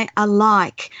I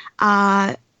alike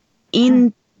are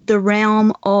in the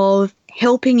realm of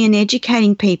helping and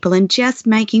educating people and just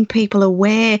making people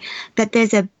aware that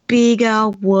there's a bigger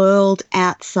world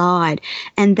outside,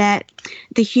 and that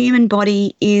the human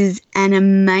body is an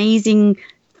amazing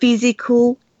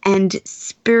physical and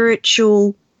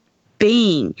spiritual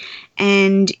being.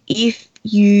 And if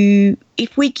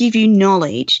we give you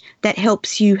knowledge that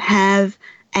helps you have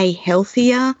a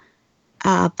healthier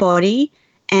body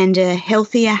and a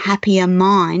healthier, happier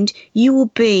mind, you will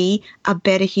be a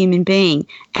better human being.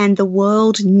 And the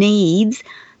world needs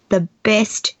the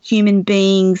best human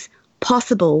beings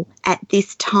possible at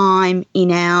this time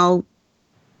in our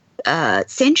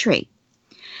century.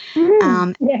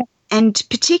 And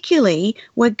particularly,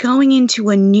 we're going into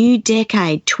a new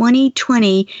decade.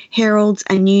 2020 heralds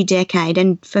a new decade.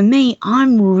 And for me,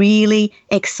 I'm really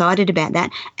excited about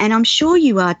that. And I'm sure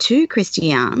you are too,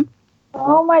 Christiane.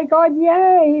 Oh, my God,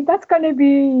 yay. That's going to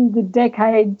be the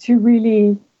decade to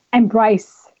really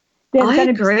embrace. I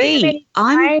agree.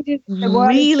 I'm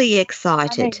really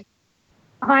excited.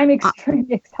 I'm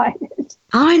extremely excited.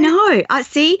 I know.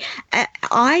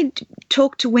 I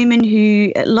talk to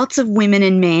lots of women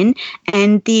and men,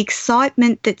 and the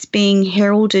excitement that's being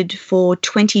heralded for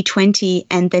 2020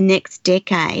 and the next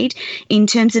decade in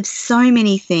terms of so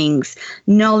many things,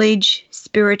 knowledge,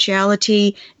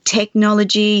 spirituality,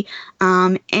 technology,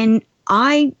 and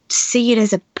I see it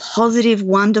as a positive,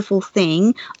 wonderful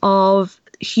thing of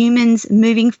humans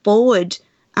moving forward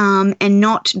and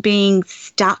not being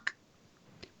stuck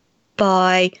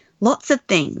by lots of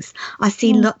things. I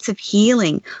see lots of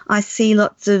healing. I see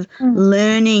lots of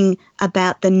learning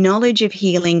about the knowledge of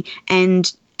healing,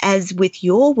 and as with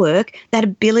your work, that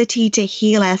ability to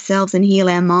heal ourselves and heal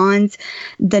our minds,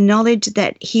 the knowledge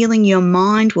that healing your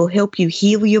mind will help you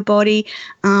heal your body.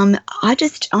 I'm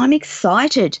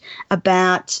excited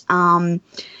about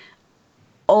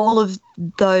all of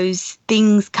those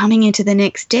things coming into the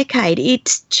next decade.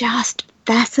 It's just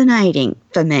fascinating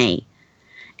for me.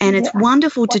 And it's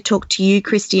wonderful to talk to you,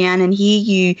 Christiane, and hear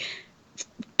you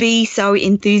be so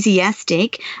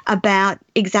enthusiastic about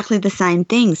exactly the same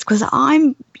things, because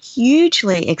I'm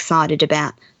hugely excited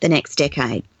about the next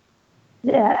decade.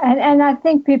 Yeah, and I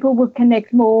think people will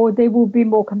connect more. They will be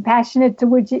more compassionate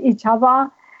towards each other.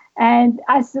 And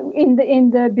as in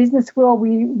the business world,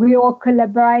 we're all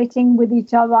collaborating with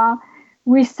each other.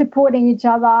 We're supporting each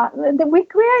other. We're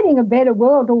creating a better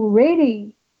world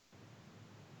already.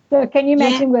 So can you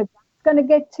imagine where that's going to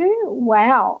get to?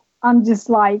 Wow. I'm just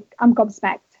like, I'm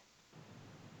gobsmacked.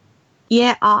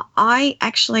 Yeah, I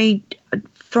actually,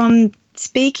 from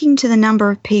speaking to the number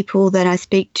of people that I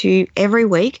speak to every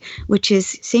week, which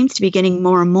seems to be getting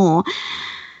more and more,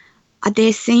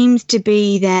 there seems to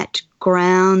be that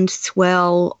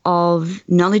groundswell of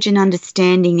knowledge and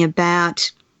understanding about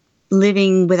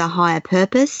living with a higher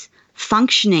purpose,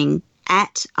 functioning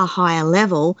at a higher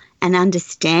level, and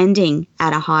understanding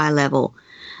at a higher level.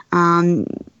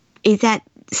 Is that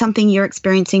something you're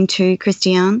experiencing too,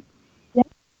 Christiane? Yeah.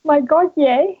 My God,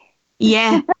 yeah.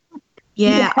 Yeah.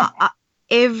 Yeah.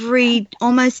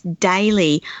 Almost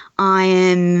daily, I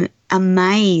am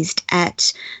amazed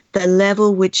at the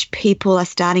level which people are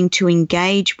starting to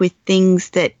engage with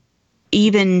things that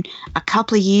even a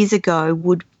couple of years ago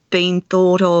would have been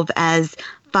thought of as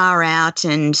far out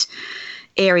and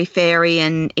airy-fairy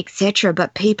and etc.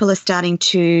 But people are starting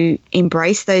to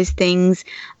embrace those things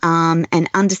and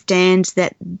understand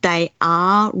that they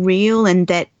are real, and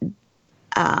that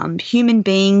human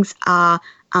beings are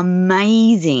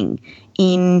amazing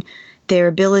in their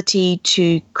ability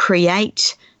to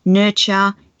create,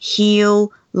 nurture,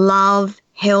 heal, love,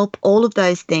 help, all of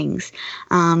those things.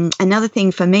 Another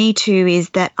thing for me too is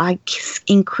that I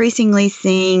increasingly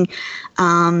seeing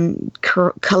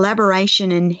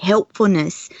collaboration and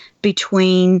helpfulness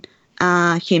between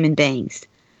human beings,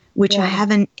 which I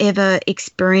haven't ever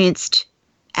experienced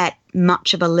at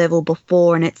much of a level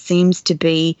before, and it seems to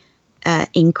be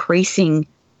increasing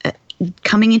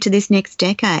coming into this next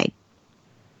decade.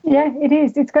 Yeah, it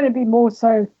is. It's going to be more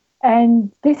so.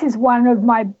 And this is one of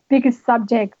my biggest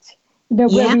subjects, where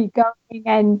we're going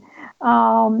and,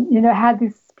 how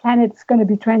this planet's going to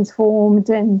be transformed,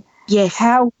 and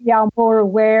how we are more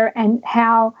aware, and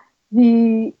how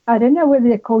I don't know whether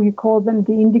you call them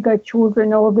the indigo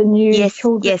children or the new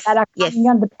children that are coming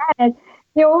on the planet.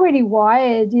 They're already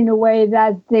wired in a way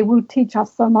that they will teach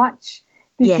us so much,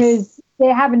 because they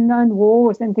haven't known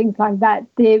wars and things like that.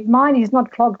 Their mind is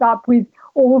not clogged up with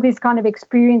all these kind of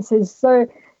experiences. So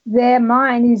their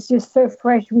mind is just so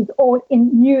fresh with all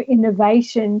new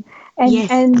innovation.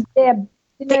 And they're,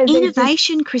 the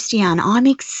innovation, Christiane, I'm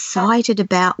excited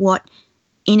about what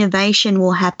innovation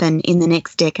will happen in the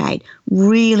next decade.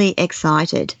 Really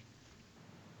excited.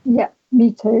 Yeah,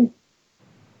 me too.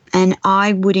 And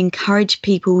I would encourage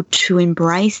people to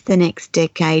embrace the next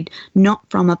decade, not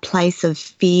from a place of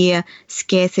fear,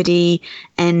 scarcity,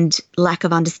 and lack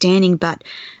of understanding, but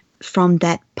from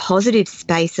that positive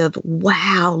space of,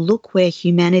 wow, look where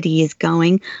humanity is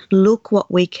going. Look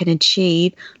what we can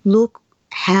achieve. Look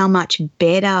how much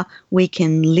better we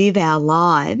can live our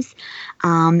lives.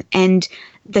 And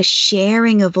the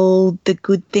sharing of all the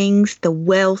good things, the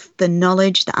wealth, the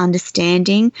knowledge, the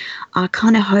understanding, I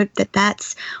kind of hope that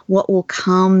that's what will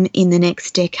come in the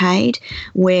next decade,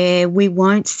 where we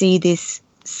won't see this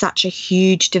such a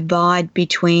huge divide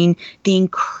between the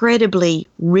incredibly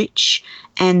rich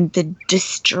and the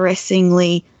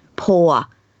distressingly poor.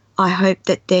 I hope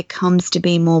that there comes to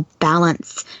be more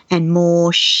balance and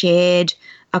more shared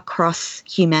across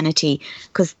humanity,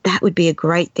 because that would be a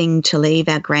great thing to leave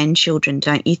our grandchildren,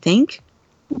 don't you think?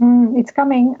 It's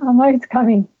coming. I know it's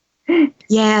coming.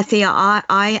 Yeah, see, I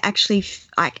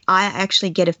actually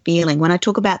get a feeling when I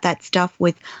talk about that stuff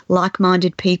with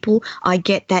like-minded people. I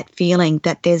get that feeling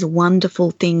that there's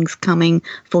wonderful things coming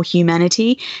for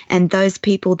humanity, and those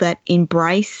people that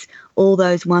embrace all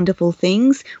those wonderful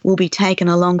things will be taken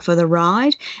along for the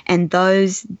ride, and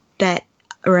those that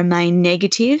remain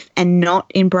negative and not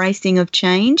embracing of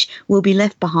change will be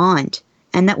left behind,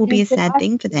 and that will be a sad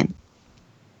thing for them.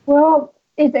 Well,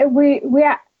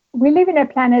 we live in a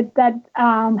planet that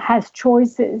has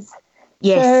choices.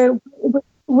 Yes. So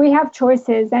we have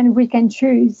choices and we can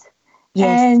choose.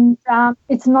 Yes. And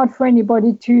it's not for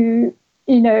anybody to,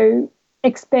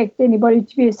 expect anybody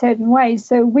to be a certain way.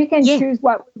 So we can choose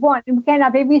what we want, and we can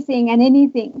have everything and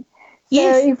anything.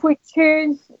 So if we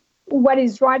choose what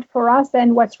is right for us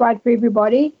and what's right for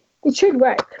everybody, it should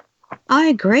work. I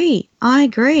agree.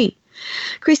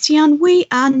 Christiane, we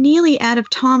are nearly out of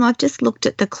time. I've just looked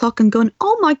at the clock and gone,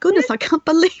 oh my goodness, I can't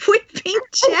believe we've been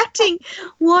chatting.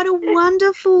 What a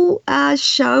wonderful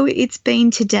show it's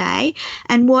been today,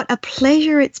 and what a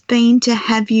pleasure it's been to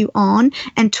have you on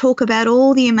and talk about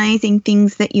all the amazing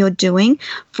things that you're doing.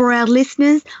 For our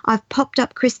listeners, I've popped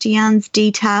up Christiane's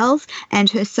details and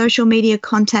her social media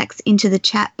contacts into the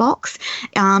chat box.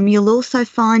 You'll also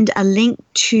find a link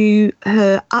to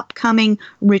her upcoming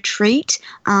retreat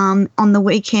on the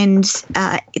weekend.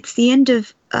 It's the end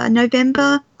of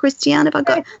November, Christiane, have I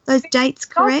got those dates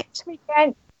correct?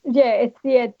 It's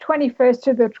the 21st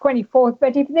to the 24th.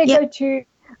 But if they go to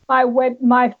my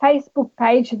Facebook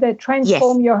page, the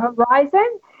Transform Your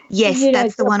Horizon. Yes,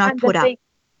 that's the one I put up.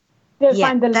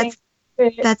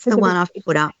 That's the one I've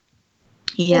put up.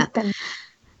 Yeah.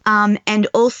 And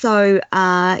also,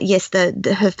 her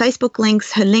Facebook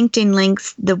links, her LinkedIn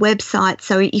links, the website.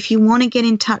 So if you want to get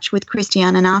in touch with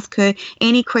Christiane and ask her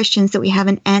any questions that we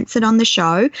haven't answered on the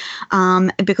show,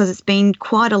 because it's been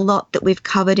quite a lot that we've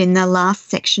covered in the last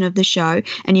section of the show,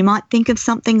 and you might think of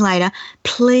something later,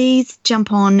 please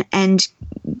jump on and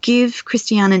give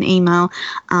Christiane an email.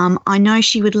 I know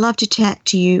she would love to chat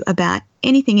to you about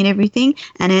anything and everything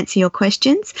and answer your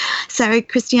questions. So,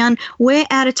 Christiane, we're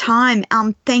out of time.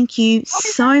 Thank you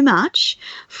so much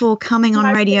for coming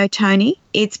on Radio Tony.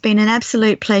 It's been an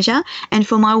absolute pleasure. And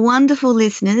for my wonderful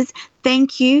listeners,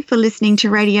 thank you for listening to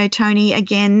Radio Tony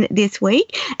again this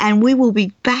week. And we will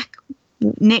be back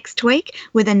next week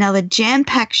with another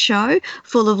jam-packed show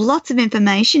full of lots of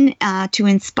information to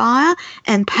inspire,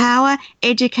 empower,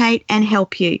 educate and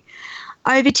help you.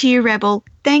 Over to you, Rebel.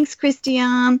 Thanks,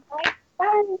 Christiane.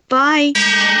 Bye.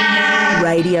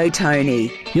 Radio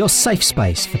Tony. Your safe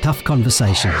space for tough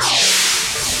conversations.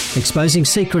 Exposing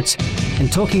secrets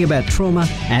and talking about trauma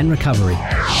and recovery.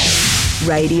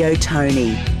 Radio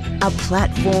Tony. A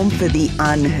platform for the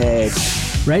unheard.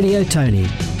 Radio Tony.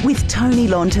 With Tony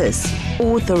Lontis,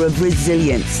 author of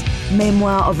Resilience,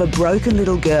 memoir of a broken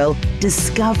little girl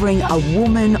discovering a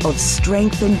woman of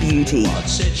strength and beauty. What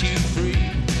set you free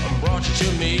and brought you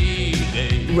to me?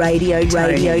 Radio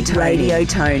Tony.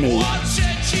 What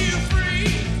set you free?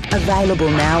 Available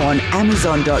now on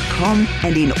Amazon.com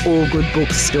and in all good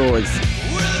bookstores.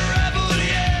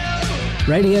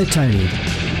 Radio Tony.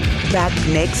 Back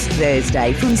next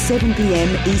Thursday from 7 p.m.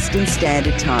 Eastern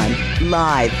Standard Time,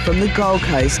 live from the Gold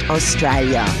Coast,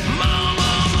 Australia.